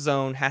warp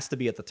zone has to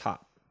be at the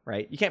top,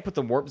 right? You can't put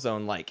the warp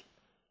zone like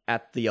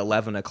at the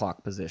 11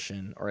 o'clock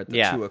position or at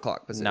the 2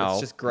 o'clock position. No,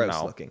 it's just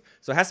gross looking.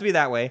 So it has to be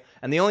that way.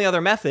 And the only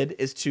other method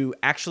is to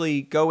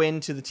actually go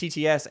into the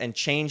TTS and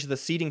change the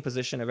seating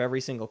position of every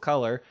single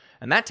color.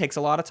 And that takes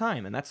a lot of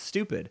time, and that's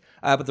stupid.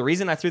 But the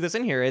reason I threw this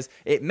in here is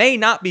it may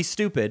not be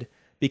stupid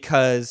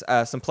because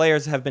some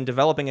players have been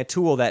developing a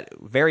tool that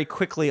very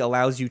quickly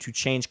allows you to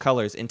change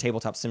colors in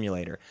Tabletop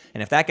Simulator.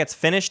 And if that gets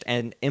finished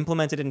and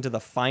implemented into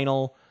the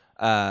final,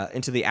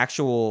 into the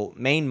actual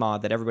main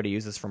mod that everybody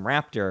uses from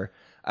Raptor,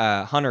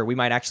 Hunter, we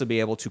might actually be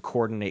able to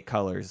coordinate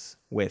colors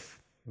with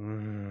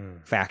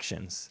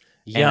factions.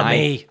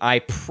 Yummy. And I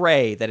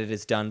pray that it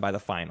is done by the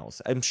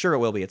finals. I'm sure it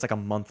will be. It's like a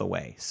month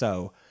away.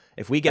 So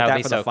if we get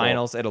that for the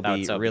finals, it'll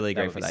be really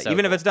great for that.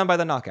 Even if it's done by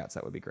the knockouts,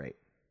 that would be great.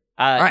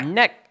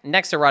 Right.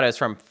 Next errata is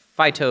from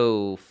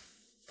Phytophoran.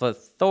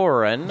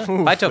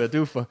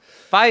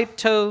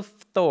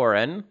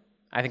 Phytophoran.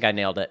 I think I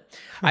nailed it.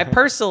 I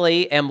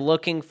personally am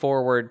looking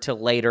forward to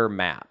later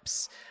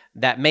maps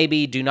that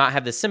maybe do not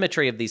have the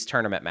symmetry of these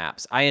tournament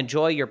maps. I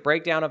enjoy your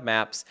breakdown of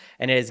maps,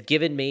 and it has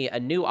given me a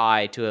new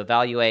eye to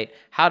evaluate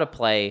how to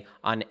play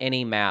on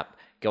any map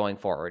going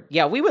forward.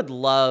 Yeah, we would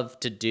love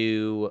to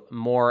do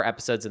more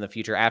episodes in the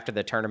future after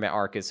the tournament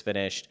arc is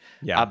finished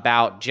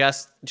about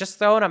just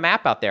throwing a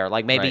map out there.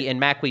 Like maybe In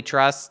Mac We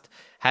Trust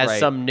has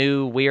some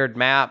new weird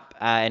map,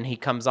 and he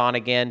comes on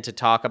again to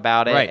talk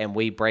about it, and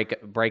we break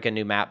a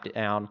new map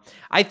down.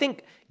 I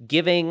think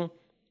giving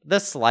the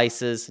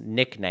slices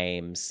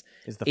nicknames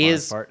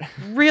is part.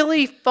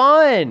 Really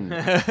fun.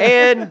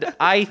 And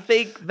I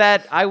think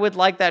that I would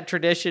like that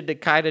tradition to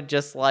kind of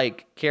just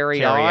like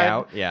carry on.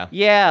 Out.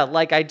 Yeah,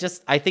 like I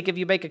think if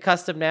you make a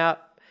custom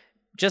map,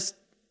 just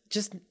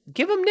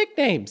give them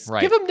nicknames.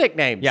 Right. Give them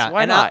nicknames. Yeah,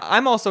 why not?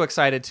 I'm also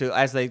excited to,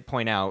 as they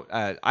point out,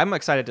 I'm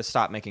excited to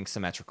stop making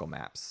symmetrical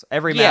maps.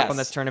 Every map on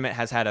this tournament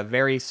has had a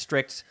very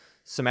strict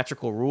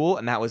symmetrical rule,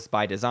 and that was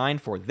by design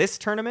for this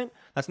tournament.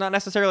 That's not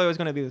necessarily always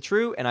going to be the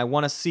true, and I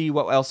want to see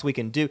what else we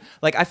can do.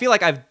 Like, I feel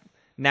like I've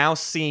now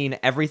seen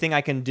everything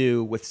I can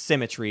do with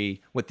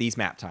symmetry with these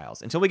map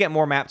tiles. Until we get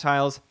more map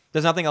tiles,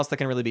 there's nothing else that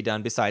can really be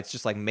done besides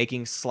just like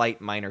making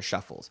slight minor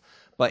shuffles.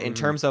 But in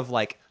terms of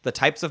like the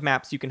types of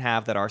maps you can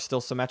have that are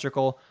still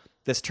symmetrical,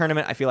 this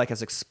tournament I feel like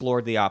has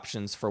explored the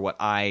options for what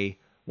I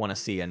want to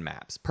see in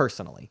maps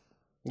personally.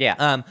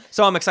 Yeah.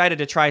 So I'm excited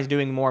to try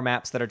doing more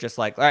maps that are just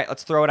like, all right,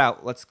 let's throw it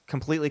out. Let's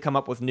completely come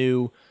up with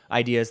new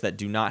ideas that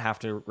do not have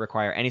to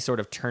require any sort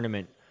of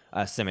tournament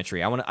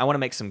symmetry. I want to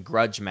make some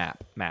grudge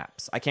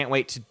maps. I can't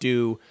wait to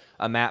do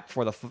a map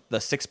for the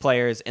 6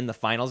 players in the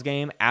finals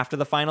game after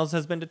the finals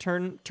has been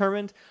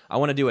determined. I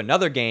want to do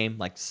another game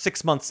like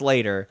 6 months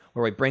later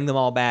where we bring them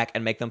all back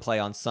and make them play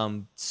on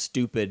some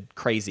stupid,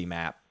 crazy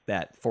map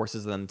that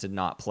forces them to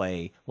not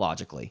play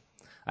logically.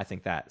 I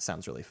think that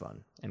sounds really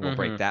fun. and we'll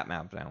break that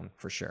map down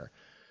for sure.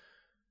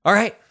 All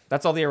right,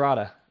 that's all the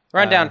errata.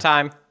 Rundown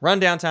time.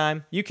 Rundown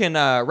time. You can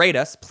rate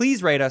us.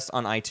 Please rate us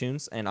on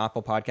iTunes and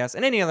Apple Podcasts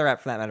and any other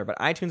app for that matter. But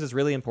iTunes is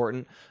really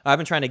important. I've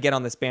been trying to get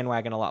on this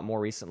bandwagon a lot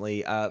more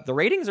recently. The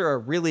ratings are a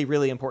really,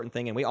 really important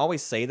thing. And we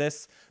always say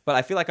this, but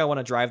I feel like I want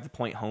to drive the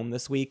point home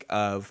this week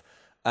of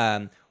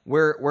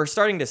we're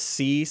starting to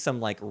see some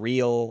like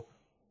real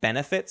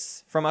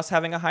benefits from us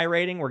having a high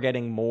rating. We're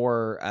getting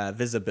more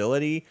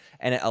visibility,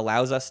 and it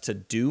allows us to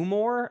do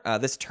more.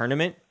 This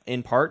tournament,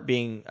 in part,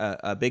 being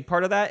a big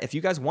part of that. If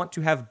you guys want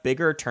to have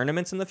bigger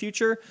tournaments in the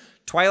future,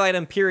 Twilight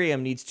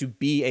Imperium needs to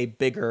be a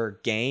bigger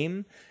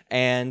game.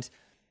 And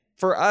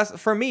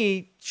for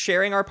me,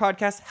 sharing our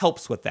podcast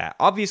helps with that.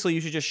 Obviously,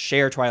 you should just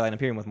share Twilight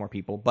Imperium with more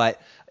people.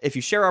 But if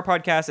you share our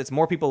podcast, it's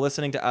more people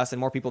listening to us and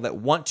more people that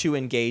want to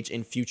engage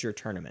in future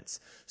tournaments.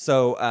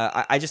 So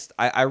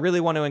I really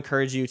want to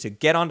encourage you to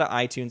get onto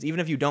iTunes. Even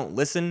if you don't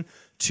listen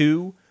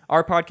to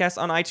our podcast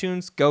on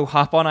iTunes, go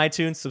hop on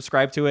iTunes,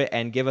 subscribe to it,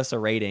 and give us a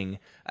rating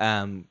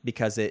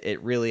because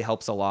it really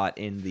helps a lot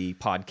in the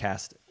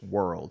podcast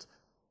world.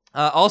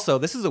 Also,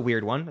 this is a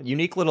weird one.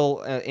 Unique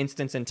little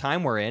instance in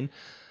time we're in.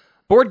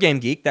 Board Game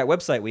Geek, that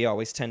website we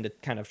always tend to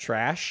kind of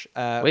trash.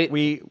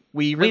 We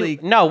really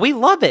we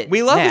love it.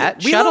 We love Matt,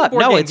 it. We shut love up.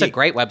 Board No, Game it's a Geek.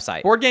 great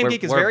website. Board Game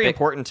Geek is very big.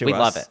 important to us. We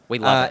love it. We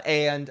love it.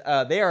 And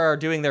they are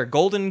doing their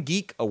Golden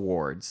Geek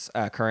Awards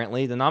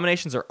currently. The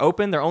nominations are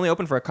open. They're only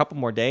open for a couple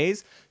more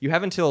days. You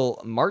have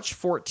until March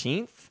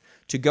 14th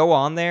to go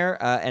on there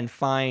and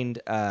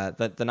find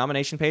the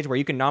nomination page where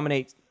you can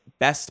nominate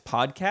Best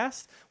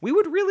Podcast. We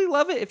would really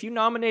love it if you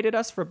nominated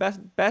us for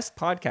best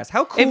podcast.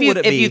 How cool would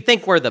it be? If you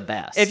think we're the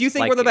best. If you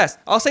think we're the best.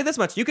 I'll say this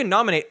much. You can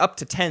nominate up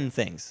to 10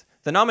 things.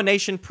 The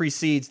nomination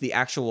precedes the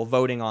actual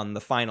voting on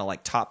the final,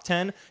 like, top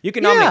 10. You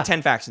can nominate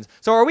 10 factions.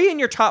 So are we in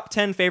your top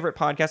 10 favorite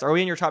podcasts? Are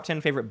we in your top 10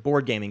 favorite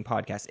board gaming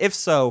podcasts? If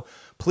so,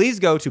 please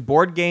go to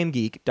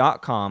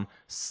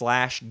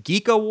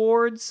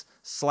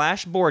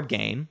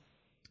boardgamegeek.com/geekawards/boardgame.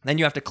 Then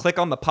you have to click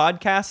on the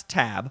podcast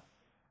tab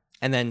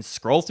and then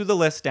scroll through the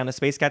list down to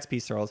Space Cats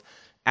Peace Turtles,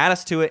 add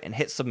us to it, and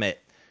hit submit.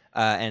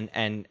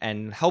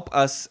 And help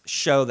us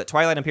show that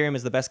Twilight Imperium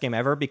is the best game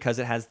ever because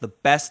it has the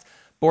best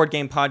board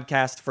game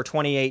podcast for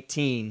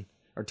 2018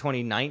 or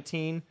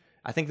 2019.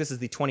 I think this is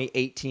the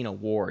 2018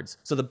 awards.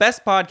 So the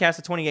best podcast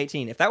of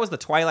 2018, if that was the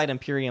Twilight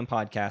Imperium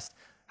podcast,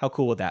 how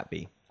cool would that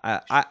be?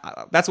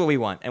 That's what we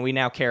want, and we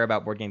now care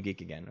about Board Game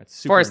Geek again. It's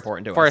super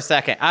important to us. For a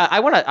second,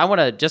 I want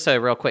to just a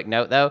real quick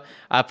note though.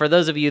 For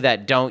those of you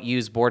that don't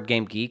use Board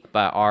Game Geek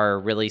but are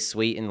really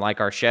sweet and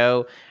like our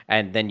show,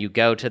 and then you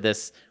go to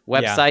this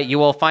website, you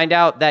will find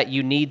out that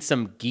you need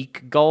some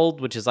Geek Gold,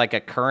 which is like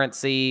a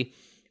currency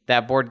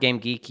that Board Game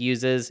Geek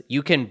uses.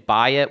 You can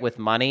buy it with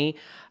money.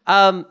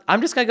 I'm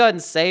just gonna go ahead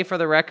and say for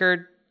the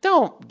record,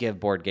 don't give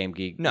Board Game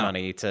Geek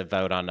money to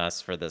vote on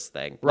us for this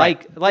thing.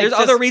 Right. Like there's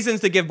other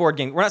reasons to give Board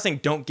Game. We're not saying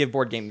don't give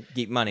Board Game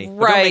Geek money.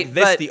 But don't make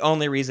this the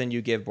only reason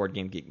you give Board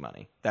Game Geek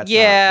money. That's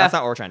not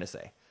what we're trying to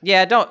say.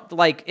 Yeah, don't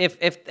like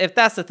if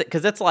that's the thing,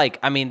 because it's like,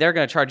 I mean, they're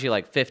gonna charge you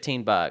like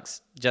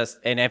 $15 just,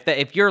 and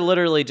if you're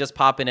literally just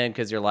popping in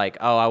because you're like,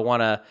 oh, I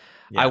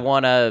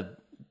wanna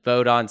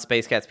vote on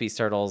Space Cats Peace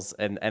Turtles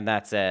and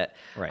that's it.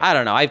 Right. I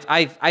don't know.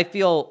 I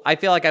feel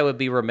like I would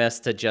be remiss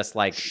to just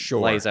like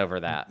glaze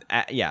over that.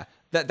 Yeah.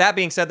 That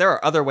being said, there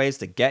are other ways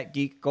to get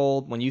Geek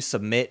Gold. When you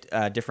submit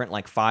different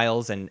like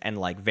files and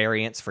like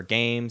variants for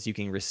games, you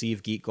can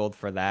receive Geek Gold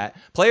for that.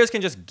 Players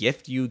can just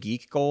gift you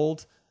Geek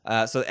Gold.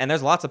 And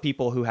there's lots of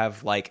people who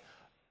have like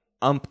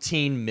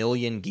umpteen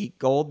million Geek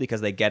Gold because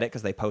they get it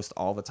because they post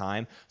all the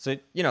time. So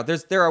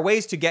there are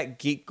ways to get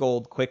Geek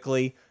Gold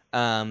quickly.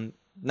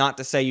 Not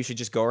to say you should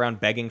just go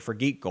around begging for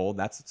Geek Gold.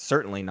 That's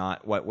certainly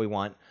not what we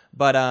want.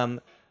 But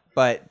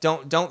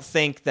don't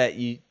think that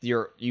you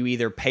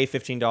either pay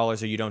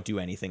 $15 or you don't do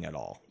anything at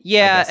all.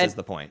 Yeah, I guess is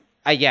the point.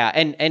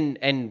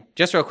 And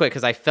just real quick,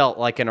 because I felt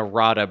like an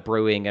errata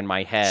brewing in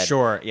my head.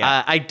 Sure,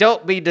 yeah. I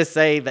don't mean to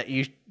say that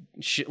you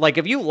like,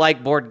 if you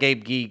like Board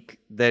Game Geek,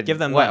 then give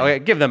them money.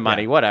 Give them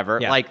money, whatever.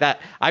 Yeah. Like that.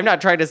 I'm not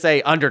trying to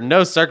say under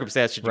no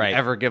circumstance should you Right.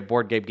 ever give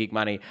Board Game Geek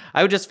money.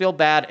 I would just feel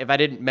bad if I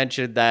didn't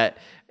mention that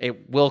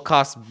it will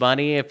cost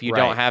money if you Right.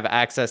 don't have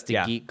access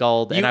to Geek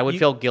Gold, and I would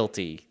feel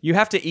guilty. You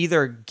have to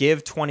either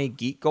give 20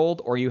 Geek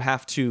Gold or you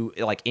have to,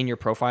 like, in your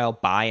profile,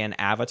 buy an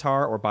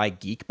avatar or buy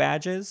Geek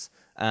badges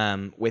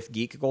with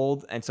Geek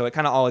Gold. And so it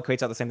kind of all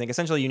equates out the same thing.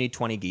 Essentially, you need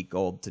 20 Geek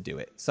Gold to do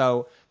it.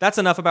 So that's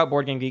enough about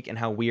Board Game Geek and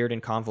how weird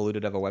and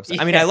convoluted of a website.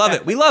 I mean, I love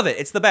it. We love it.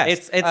 It's the best.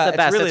 It's the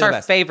best. Really it's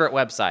our favorite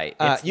website.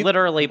 It's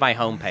literally my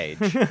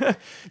homepage.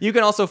 You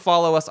can also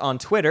follow us on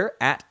Twitter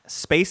at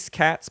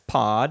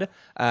SpaceCatsPod.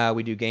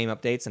 We do game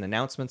updates and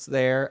announcements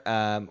there.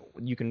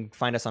 You can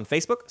find us on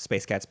Facebook,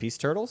 Space Cats Peace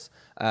Turtles.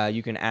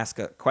 You can ask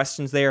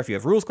questions there. If you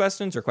have rules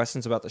questions or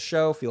questions about the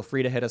show, feel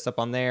free to hit us up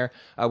on there.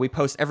 We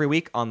post every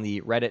week on the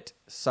Reddit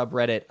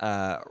subreddit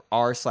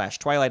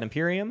r/Twilight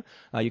Imperium.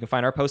 You can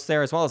find our posts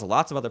there as well as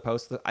lots of other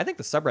posts. I think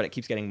the subreddit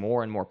keeps getting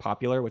more and more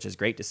popular, which is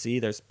great to see.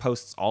 There's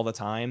posts all the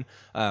time,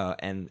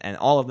 and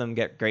all of them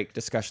get great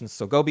discussions.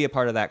 So go be a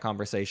part of that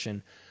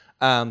conversation.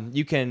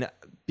 You can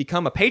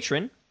become a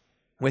patron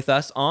with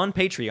us on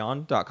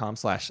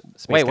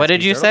patreon.com/spacecatspeaceturtles. Wait, what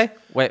did you say?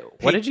 Wait,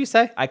 what did you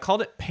say? I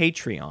called it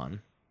Patreon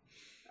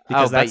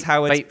because that's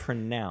how it's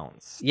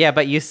pronounced. Yeah,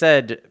 but you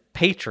said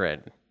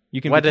patron.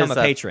 You can become a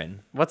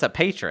patron. What's a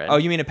patron? Oh,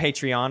 you mean a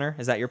Patreoner?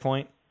 Is that your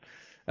point?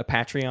 A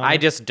Patreon? I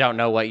just don't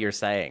know what you're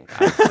saying.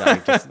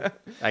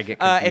 I get confused.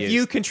 If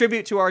you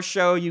contribute to our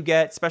show, you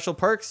get special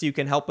perks. You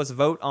can help us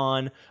vote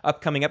on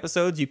upcoming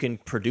episodes. You can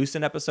produce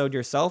an episode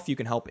yourself. You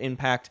can help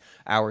impact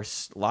our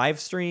live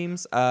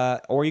streams,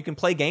 or you can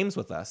play games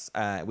with us.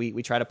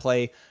 We try to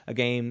play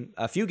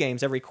a few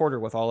games every quarter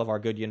with all of our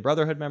Good Yin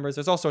Brotherhood members.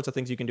 There's all sorts of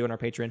things you can do in our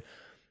Patreon.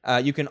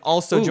 You can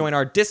also join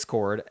our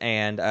Discord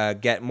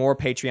and get more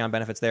Patreon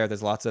benefits there.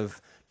 There's lots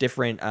of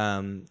different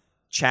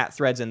chat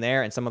threads in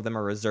there, and some of them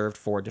are reserved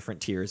for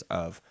different tiers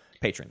of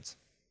patrons.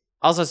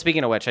 Also,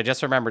 speaking of which, I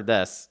just remembered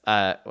this.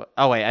 Wait,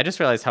 I just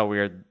realized how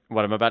weird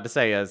what I'm about to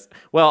say is.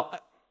 Well,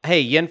 hey,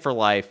 Yin for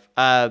Life.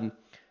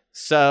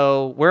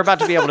 So we're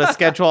about to be able to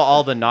schedule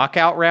all the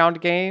knockout round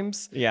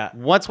games. Yeah.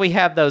 Once we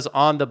have those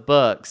on the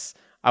books,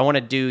 I want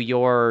to do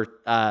your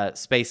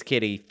Space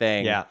Kitty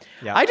thing. Yeah.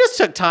 I just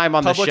took time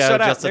on Public the show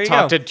shutout. just There to you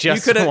talk go. to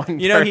just you one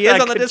You know, he is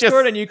person. on the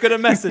Discord, and you could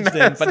have messaged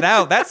him, but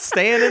now that's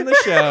staying in the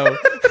show.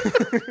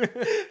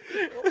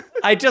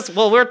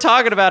 We're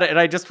talking about it, and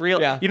I just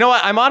realized. Yeah. You know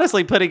what? I'm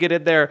honestly putting it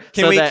in there.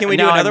 Can we do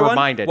now another I'm one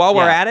reminded. while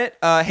we're Yeah. at it?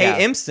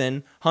 Hey,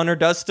 Imson, Hunter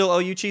does still owe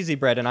you cheesy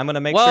bread, and I'm going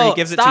to make sure he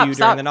gives it to you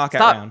during the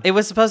knockout round. It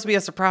was supposed to be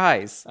a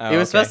surprise. It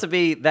was supposed to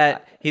be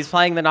that he's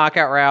playing the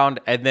knockout round,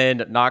 and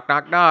then knock,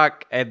 knock,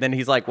 knock, and then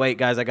he's like, "Wait,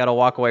 guys, I got to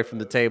walk away from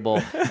the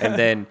table," and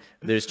then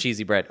there's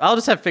cheesy bread. I'll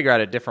just have to figure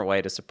out a different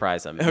way to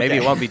surprise him. Maybe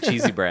it won't be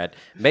cheesy bread.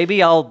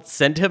 Maybe I'll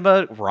send him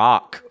a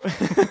rock.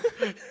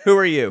 Who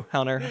are you,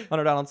 Hunter?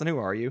 Hunter Donaldson. Who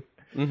are you?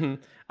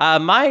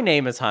 My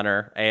name is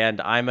Hunter,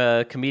 and I'm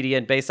a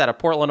comedian based out of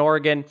Portland,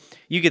 Oregon.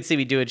 You can see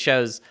me doing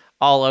shows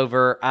all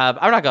over.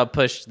 I'm not going to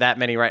push that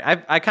many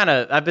right.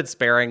 I've been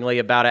sparingly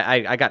about it.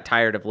 I got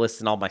tired of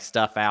listing all my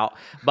stuff out,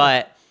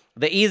 but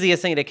the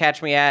easiest thing to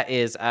catch me at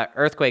is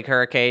Earthquake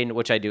Hurricane,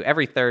 which I do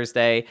every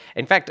Thursday.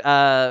 In fact,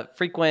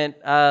 frequent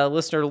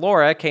listener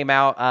Laura came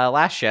out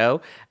last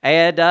show,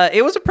 and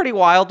it was a pretty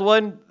wild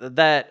one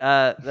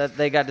that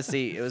they got to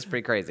see. It was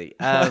pretty crazy.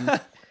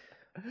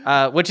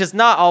 Which is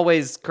not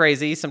always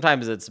crazy.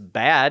 Sometimes it's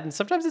bad, and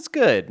sometimes it's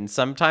good, and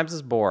sometimes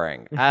it's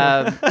boring,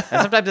 and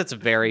sometimes it's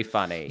very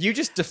funny. You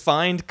just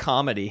defined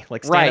comedy,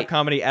 like stand-up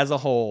comedy as a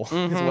whole,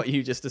 is what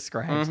you just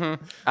described.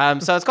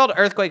 So it's called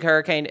Earthquake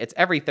Hurricane. It's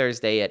every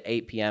Thursday at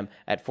 8 p.m.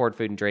 at Ford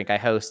Food and Drink. I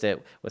host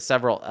it with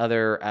several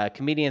other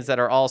comedians that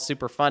are all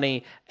super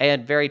funny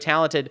and very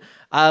talented.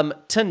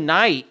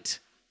 Tonight,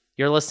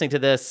 you're listening to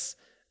this,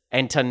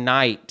 and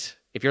tonight,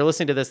 if you're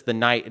listening to this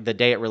the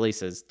day it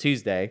releases,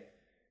 Tuesday.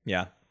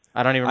 Yeah.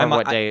 I don't even remember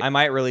what day. I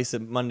might release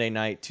it Monday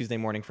night, Tuesday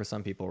morning for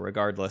some people,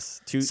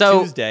 regardless.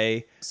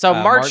 Tuesday. So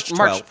March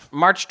 12th.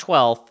 March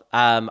 12th,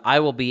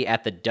 I will be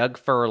at the Doug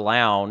Fir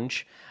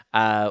Lounge,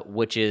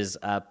 which is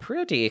a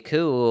pretty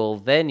cool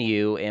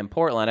venue in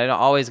Portland. I don't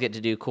always get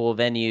to do cool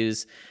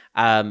venues.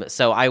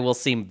 So I will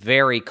seem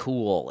very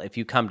cool if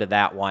you come to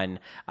that one.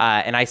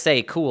 And I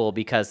say cool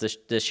because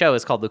the show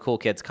is called The Cool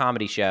Kids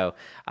Comedy Show,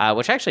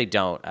 which I actually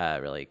don't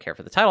really care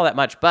for the title that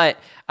much, but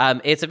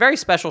it's a very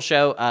special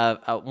show.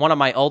 One of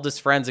my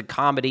oldest friends in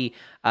comedy,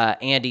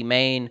 Andy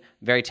Main,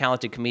 very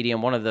talented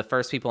comedian, one of the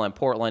first people in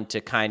Portland to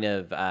kind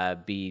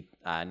of be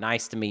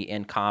nice to me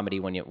in comedy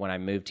when I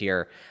moved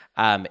here,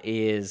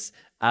 is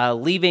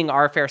leaving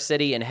our fair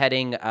city and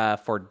heading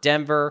for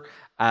Denver.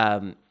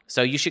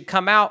 So you should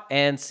come out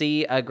and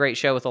see a great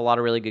show with a lot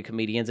of really good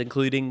comedians,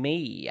 including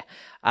me.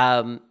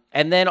 And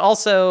then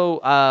also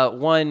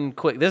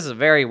this is a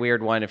very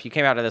weird one. If you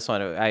came out to this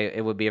one,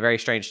 it would be a very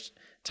strange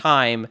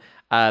time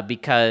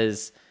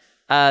because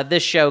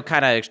this show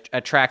kind of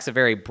attracts a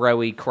very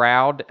bro-y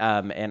crowd,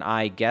 and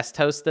I guest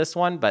host this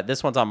one. But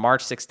this one's on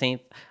March 16th,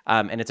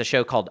 and it's a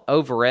show called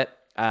Over It.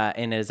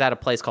 And it is at a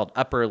place called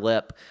Upper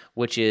Lip,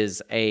 which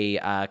is a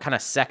kind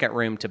of second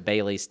room to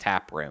Bailey's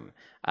Tap Room.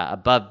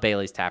 Above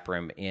Bailey's Tap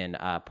Room in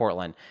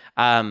Portland.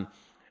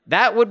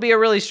 That would be a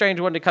really strange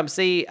one to come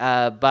see,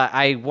 but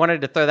I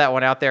wanted to throw that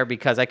one out there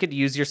because I could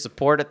use your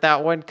support at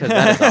that one because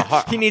that is a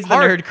hard... He needs the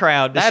nerd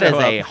crowd to That show is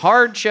up. a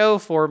hard show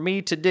for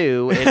me to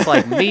do. It's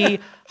like me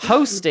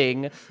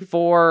hosting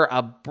for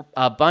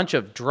a bunch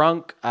of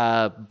drunk,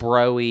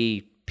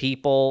 bro-y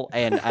people,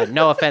 and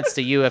no offense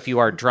to you if you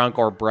are drunk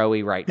or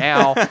bro-y right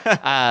now.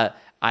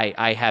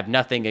 I have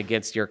nothing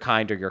against your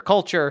kind or your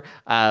culture.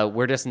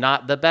 We're just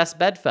not the best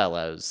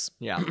bedfellows.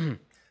 Yeah.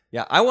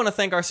 Yeah. I want to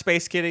thank our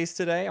Space Kitties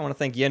today. I want to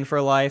thank Yin for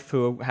Life,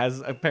 who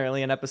has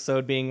apparently an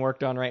episode being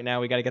worked on right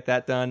now. We got to get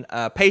that done.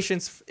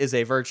 Patience is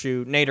a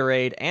Virtue,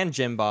 Naderade, and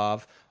Jim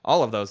Bob.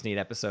 All of those need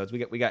episodes. We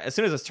got as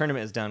soon as this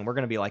tournament is done, we're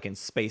going to be like in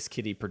Space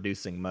Kitty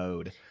producing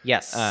mode.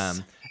 Yes.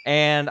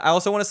 And I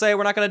also want to say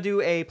we're not going to do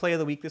a play of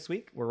the week this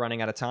week. We're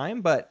running out of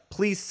time, but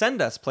please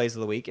send us plays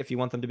of the week if you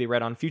want them to be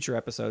read on future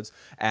episodes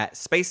at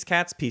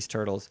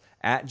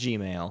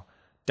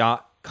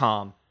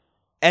spacecatspeaceturtles@gmail.com.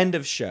 End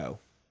of show.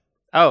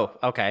 Oh,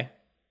 okay.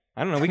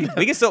 I don't know. We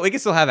can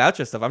still have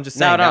outro stuff. I'm just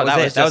saying No,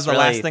 that was the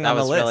last thing on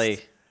the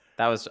list.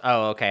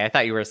 Okay. I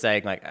thought you were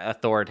saying like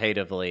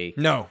authoritatively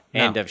No.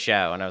 end of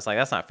show, and I was like,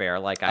 that's not fair.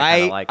 Like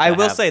I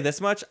will say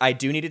this much: I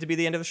do need it to be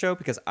the end of the show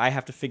because I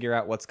have to figure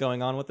out what's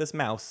going on with this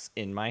mouse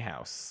in my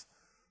house.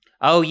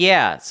 Oh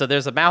yeah, so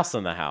there's a mouse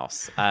in the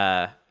house.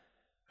 That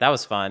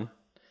was fun.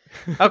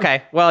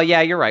 Okay, well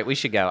yeah, you're right. We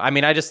should go. I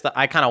mean, I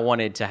kind of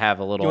wanted to have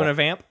a little. You want to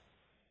vamp?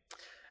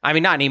 I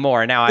mean, not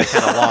anymore. Now I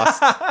kind of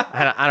lost.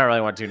 I don't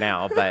really want to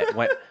now, but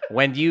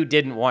when you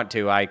didn't want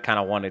to, I kind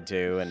of wanted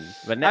to,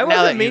 but now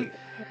that you.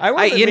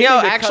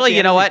 Actually,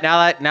 you know what?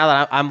 Now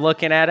that I'm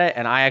looking at it,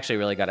 and I actually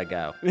really gotta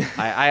go.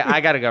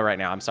 I gotta go right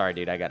now. I'm sorry,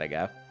 dude. I gotta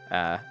go.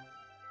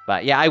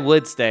 But yeah, I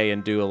would stay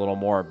and do a little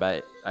more,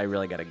 but I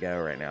really gotta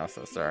go right now.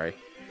 So sorry.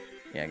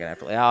 Yeah, I'm gonna have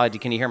to. Oh,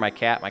 can you hear my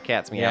cat? My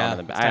cat's meowing.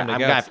 I'm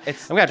gonna have to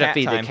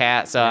feed the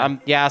cat. So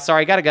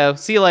sorry. Gotta go.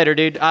 See you later,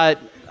 dude.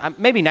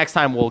 Maybe next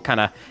time we'll kind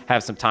of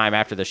have some time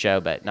after the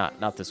show, but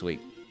not this week.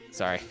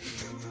 Sorry.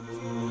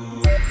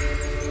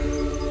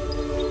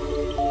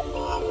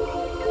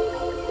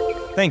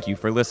 Thank you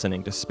for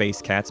listening to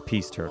Space Cats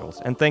Peace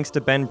Turtles, and thanks to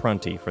Ben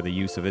Prunty for the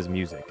use of his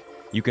music.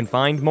 You can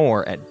find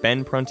more at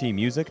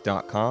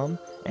benpruntymusic.com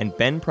and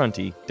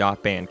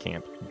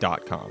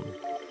benprunty.bandcamp.com.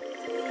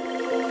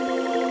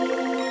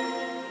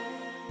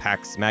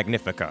 Pax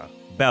Magnifica,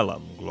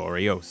 Bellum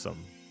Gloriosum.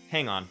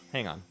 Hang on.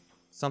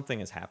 Something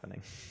is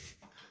happening.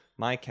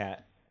 My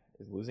cat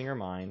is losing her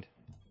mind,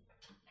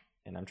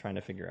 and I'm trying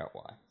to figure out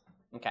why.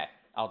 Okay,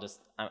 I'm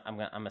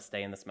gonna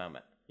stay in this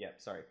moment.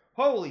 Yep, sorry.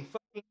 Holy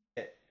fucking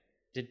shit.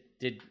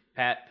 Did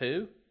Pat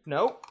poo?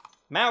 Nope.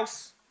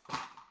 Mouse.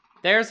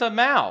 There's a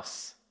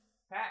mouse.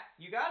 Pat,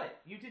 you got it.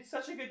 You did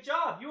such a good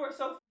job. You are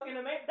so fucking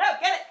amazing. No,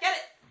 get it.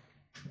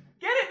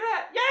 Get it,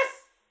 Pat. Yes.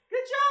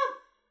 Good job.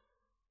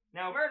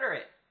 Now murder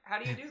it. How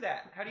do you do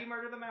that? How do you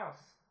murder the mouse?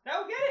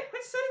 No, get it.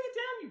 Quit setting it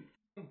down,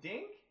 you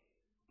dink.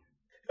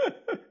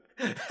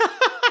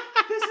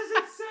 This is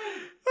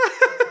insane.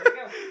 There you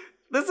go.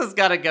 This has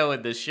got to go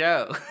in the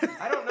show.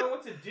 I don't know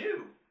what to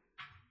do.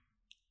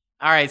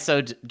 All right,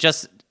 so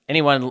just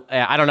anyone,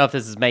 I don't know if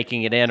this is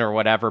making it in or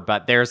whatever,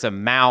 but there's a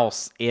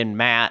mouse in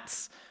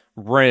Matt's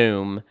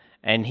room,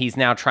 and he's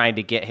now trying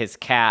to get his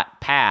cat,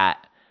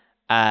 Pat,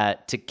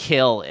 to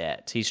kill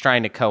it. He's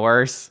trying to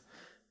coerce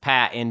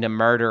Pat into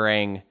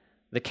murdering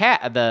the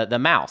cat, the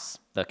mouse,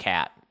 the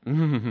cat.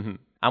 I'm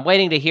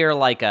waiting to hear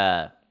like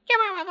the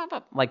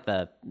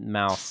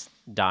mouse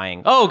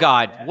dying. Oh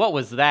God, what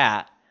was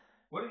that?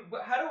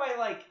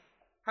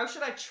 How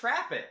should I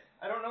trap it?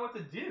 I don't know what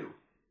to do.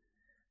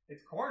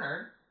 It's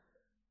cornered.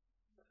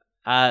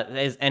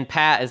 And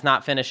Pat is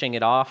not finishing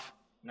it off?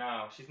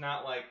 No, she's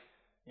not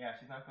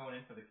she's not going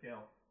in for the kill.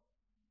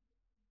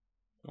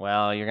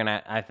 Well, you're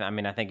gonna. I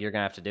think you're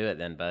gonna have to do it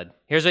then, bud.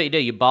 Here's what you do: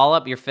 you ball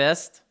up your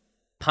fist,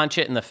 punch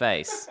it in the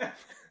face.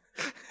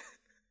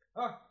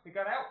 Oh, it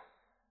got out.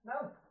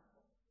 No,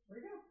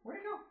 where'd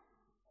it go?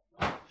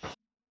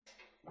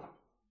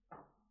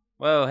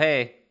 Whoa,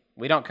 hey,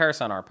 we don't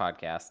curse on our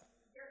podcast.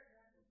 Here,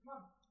 come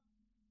on.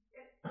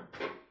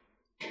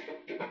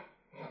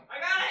 I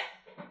got it.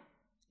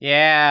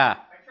 Yeah.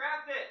 I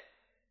trapped it.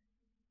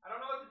 I don't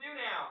know what to do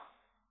now.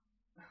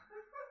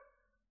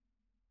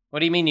 What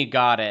do you mean you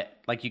got it?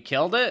 Like you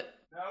killed it?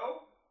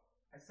 No.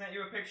 I sent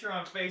you a picture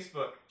on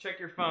Facebook. Check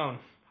your phone.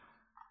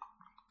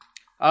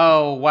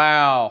 Oh,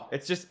 wow.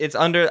 It's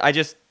under, I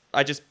just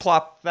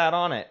plopped that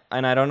on it,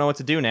 and I don't know what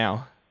to do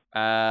now.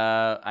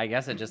 I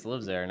guess it just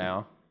lives there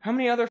now. How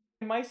many other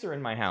mice are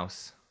in my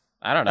house?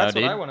 I don't know, That's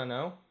dude. what I want to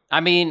know. I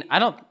mean,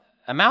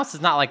 a mouse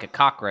is not like a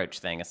cockroach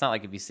thing. It's not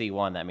like if you see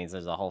one, that means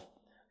there's a whole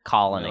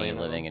colony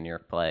living in your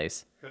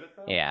place. Could it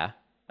though? Yeah.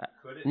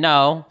 Could it?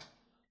 No.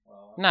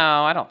 Well,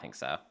 No, I don't think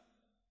so.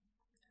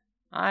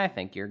 I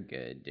think you're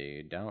good,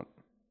 dude. Don't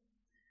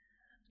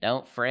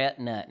fret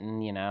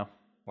nothing, you know.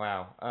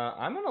 wow.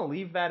 I'm going to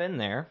leave that in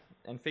there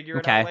and figure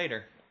it out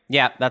later.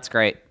 Yeah, that's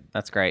great.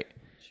 That's great.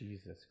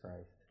 Jesus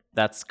Christ.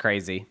 That's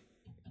crazy.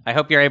 I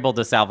hope you're able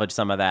to salvage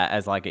some of that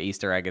as like an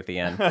Easter egg at the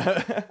end.